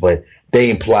marriage, but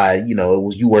they implied, it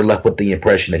was you were left with the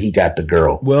impression that he got the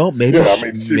girl. Well, maybe. Yeah,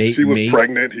 she was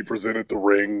pregnant. He presented the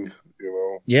ring.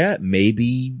 Yeah,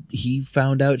 maybe he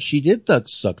found out she did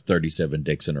suck 37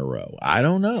 dicks in a row. I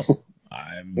don't know.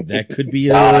 That could be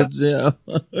that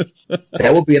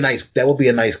would be a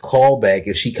nice callback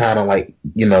if she kind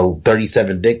of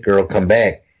 37 dick girl come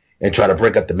back and try to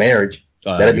break up the marriage.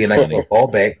 That'd be a nice little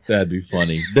callback. That'd be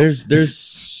funny. There's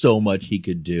so much he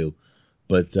could do.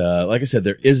 But like I said,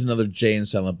 there is another Jay and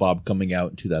Silent Bob coming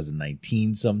out in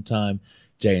 2019 sometime.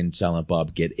 Jay and Silent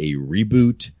Bob get a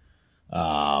reboot.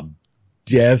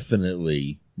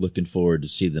 Definitely looking forward to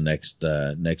see the next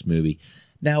movie.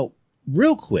 Now,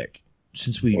 real quick,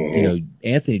 since we,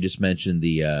 Anthony just mentioned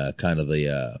the kind of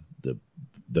the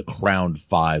crowned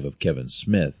five of Kevin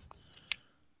Smith.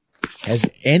 Has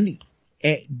any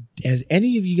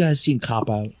of you guys seen Cop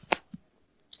Out?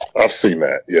 I've seen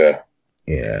that. Yeah.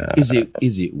 Yeah.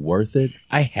 Is it worth it?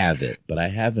 I have it, but I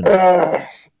haven't.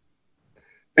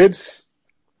 It's.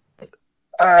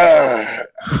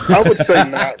 I would say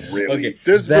not really. Okay.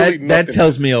 There's really nothing. That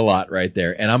tells me a lot right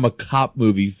there, and I'm a cop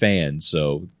movie fan,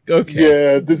 so okay.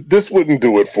 Yeah, this wouldn't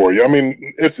do it for you. I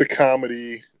mean, it's a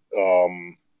comedy,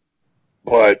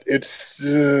 but it's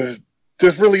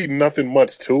there's really nothing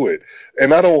much to it.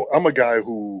 And I'm a guy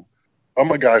who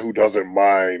doesn't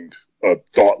mind a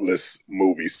thoughtless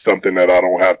movie, something that I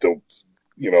don't have to,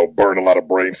 burn a lot of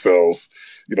brain cells,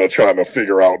 trying to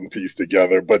figure out and piece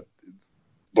together. But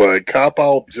Cop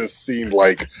Out just seemed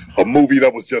like a movie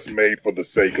that was just made for the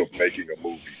sake of making a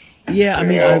movie. Yeah, I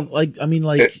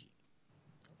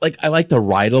like the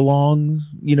ride along,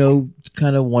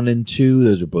 kind of 1 and 2.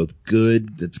 Those are both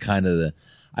good. That's kind of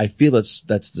I feel that's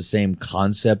the same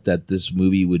concept that this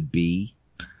movie would be.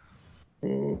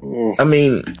 I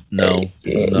mean, no.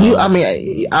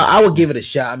 I would give it a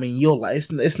shot. I mean, you'll like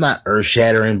it's not earth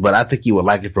shattering, but I think you would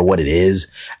like it for what it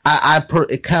is.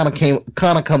 It kind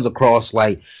of comes across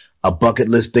like a bucket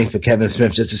list thing for Kevin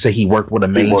Smith, just to say he worked with a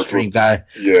mainstream guy,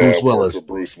 Bruce Willis.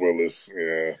 Bruce Willis,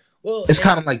 yeah. Well, it's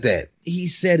kind of like that. He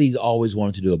said he's always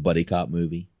wanted to do a buddy cop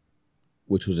movie,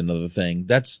 which was another thing.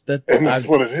 That's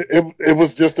what it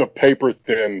was. Just a paper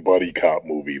thin buddy cop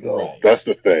movie, though. Right. That's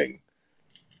the thing.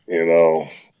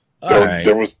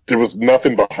 There was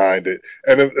nothing behind it,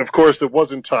 and of course it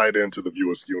wasn't tied into the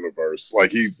View Askew universe.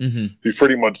 Like he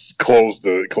pretty much closed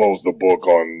the book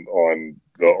on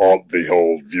the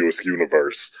whole View Askew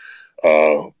universe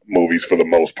movies for the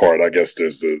most part. I guess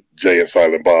there's the Jay and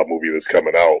Silent Bob movie that's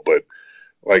coming out, but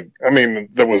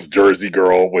there was Jersey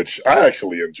Girl, which I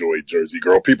actually enjoyed. Jersey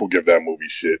Girl, people give that movie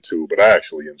shit too, but I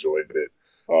actually enjoyed it.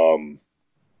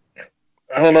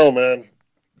 I don't know, man.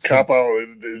 Cop Out,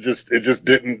 it just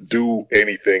didn't do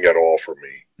anything at all for me.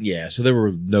 Yeah, so there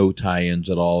were no tie-ins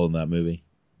at all in that movie?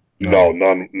 No,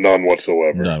 none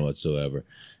whatsoever. None whatsoever.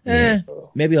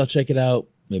 Maybe I'll check it out.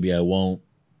 Maybe I won't.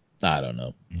 I don't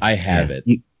know. I have it.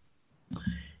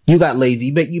 You got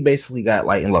lazy, but you basically got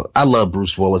and look, I love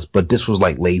Bruce Willis, but this was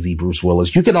like lazy Bruce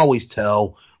Willis. You can always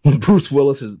tell when Bruce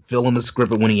Willis is filling the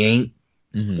script and when he ain't.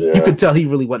 Yeah. You could tell he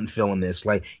really wasn't feeling this.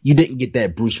 Like, you didn't get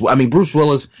that Bruce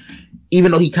Willis, even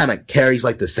though he kind of carries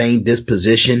like the same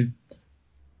disposition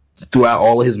throughout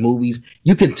all of his movies,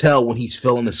 you can tell when he's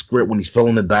filling the script, when he's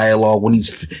filling the dialogue, when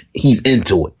he's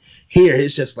into it. Here,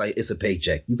 it's just like, it's a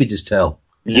paycheck. You could just tell.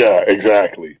 Yeah,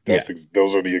 exactly.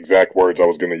 Those are the exact words I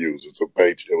was going to use. It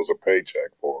was a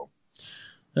paycheck for him.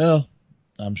 Well,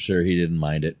 I'm sure he didn't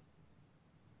mind it.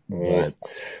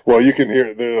 Well, you can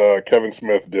hear Kevin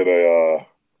Smith did it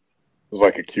was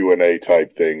like a Q&A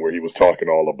type thing where he was talking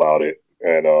all about it,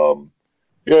 and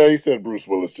he said Bruce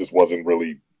Willis just wasn't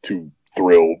really too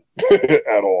thrilled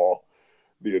at all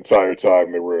the entire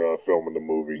time they were filming the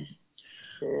movie.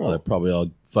 Well, they're probably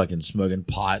all fucking smoking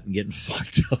pot and getting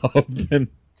fucked up,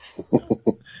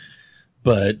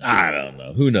 but I don't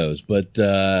know. Who knows? But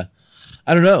I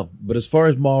don't know. But as far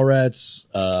as Mallrats,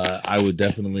 I would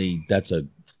definitely. That's a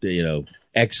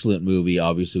excellent movie.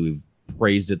 Obviously, we've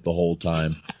praised it the whole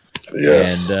time.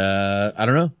 Yes. And I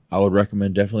don't know. I would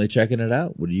recommend definitely checking it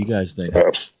out. What do you guys think?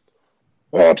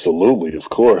 Absolutely,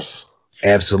 of course.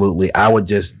 Absolutely. I would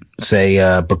just say,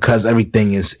 because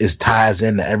everything is ties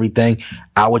into everything,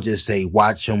 I would just say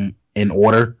watch them in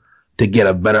order to get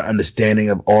a better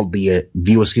understanding of all the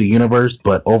View Askew universe.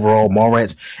 But overall,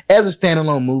 Mallrats as a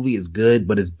standalone movie is good,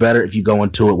 but it's better if you go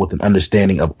into it with an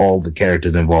understanding of all the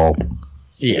characters involved.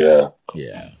 Yeah.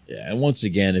 And once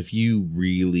again, if you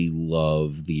really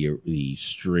love the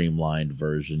streamlined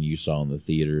version you saw in the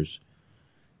theaters,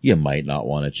 you might not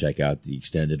want to check out the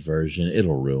extended version.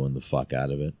 It'll ruin the fuck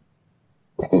out of it.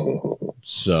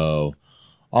 So,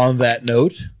 on that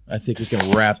note, I think we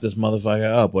can wrap this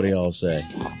motherfucker up. What do y'all say?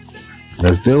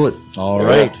 Let's do it. All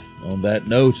right. On that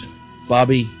note,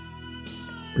 Bobby,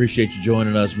 appreciate you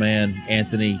joining us, man.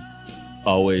 Anthony,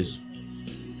 always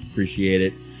appreciate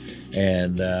it.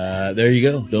 And there you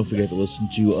go. Don't forget to listen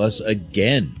to us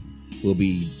again. We'll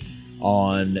be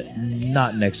on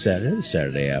not next Saturday, the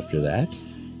Saturday after that.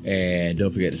 And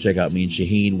don't forget to check out me and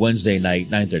Shaheen Wednesday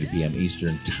night, 9:30 p.m.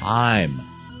 Eastern Time.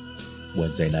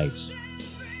 Wednesday nights.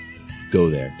 Go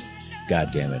there.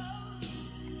 God damn it.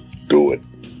 Do it.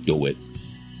 Do it.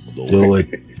 Do it.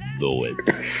 Do it.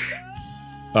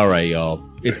 All right, y'all.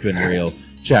 It's been real.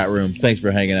 Chat room, thanks for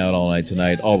hanging out all night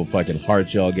tonight. All the fucking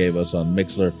hearts y'all gave us on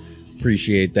Mixler.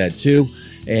 Appreciate that too.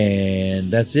 And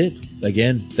that's it.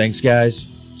 Again, thanks guys.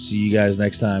 See you guys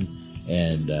next time.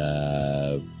 And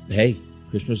hey,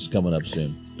 Christmas is coming up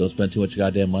soon. Don't spend too much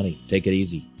goddamn money. Take it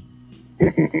easy. Go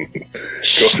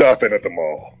shopping at the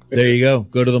mall. There you go.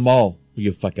 Go to the mall.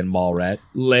 You fucking mall rat.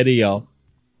 Later, y'all.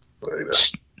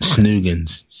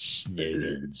 Snoogans.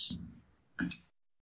 Snoogans.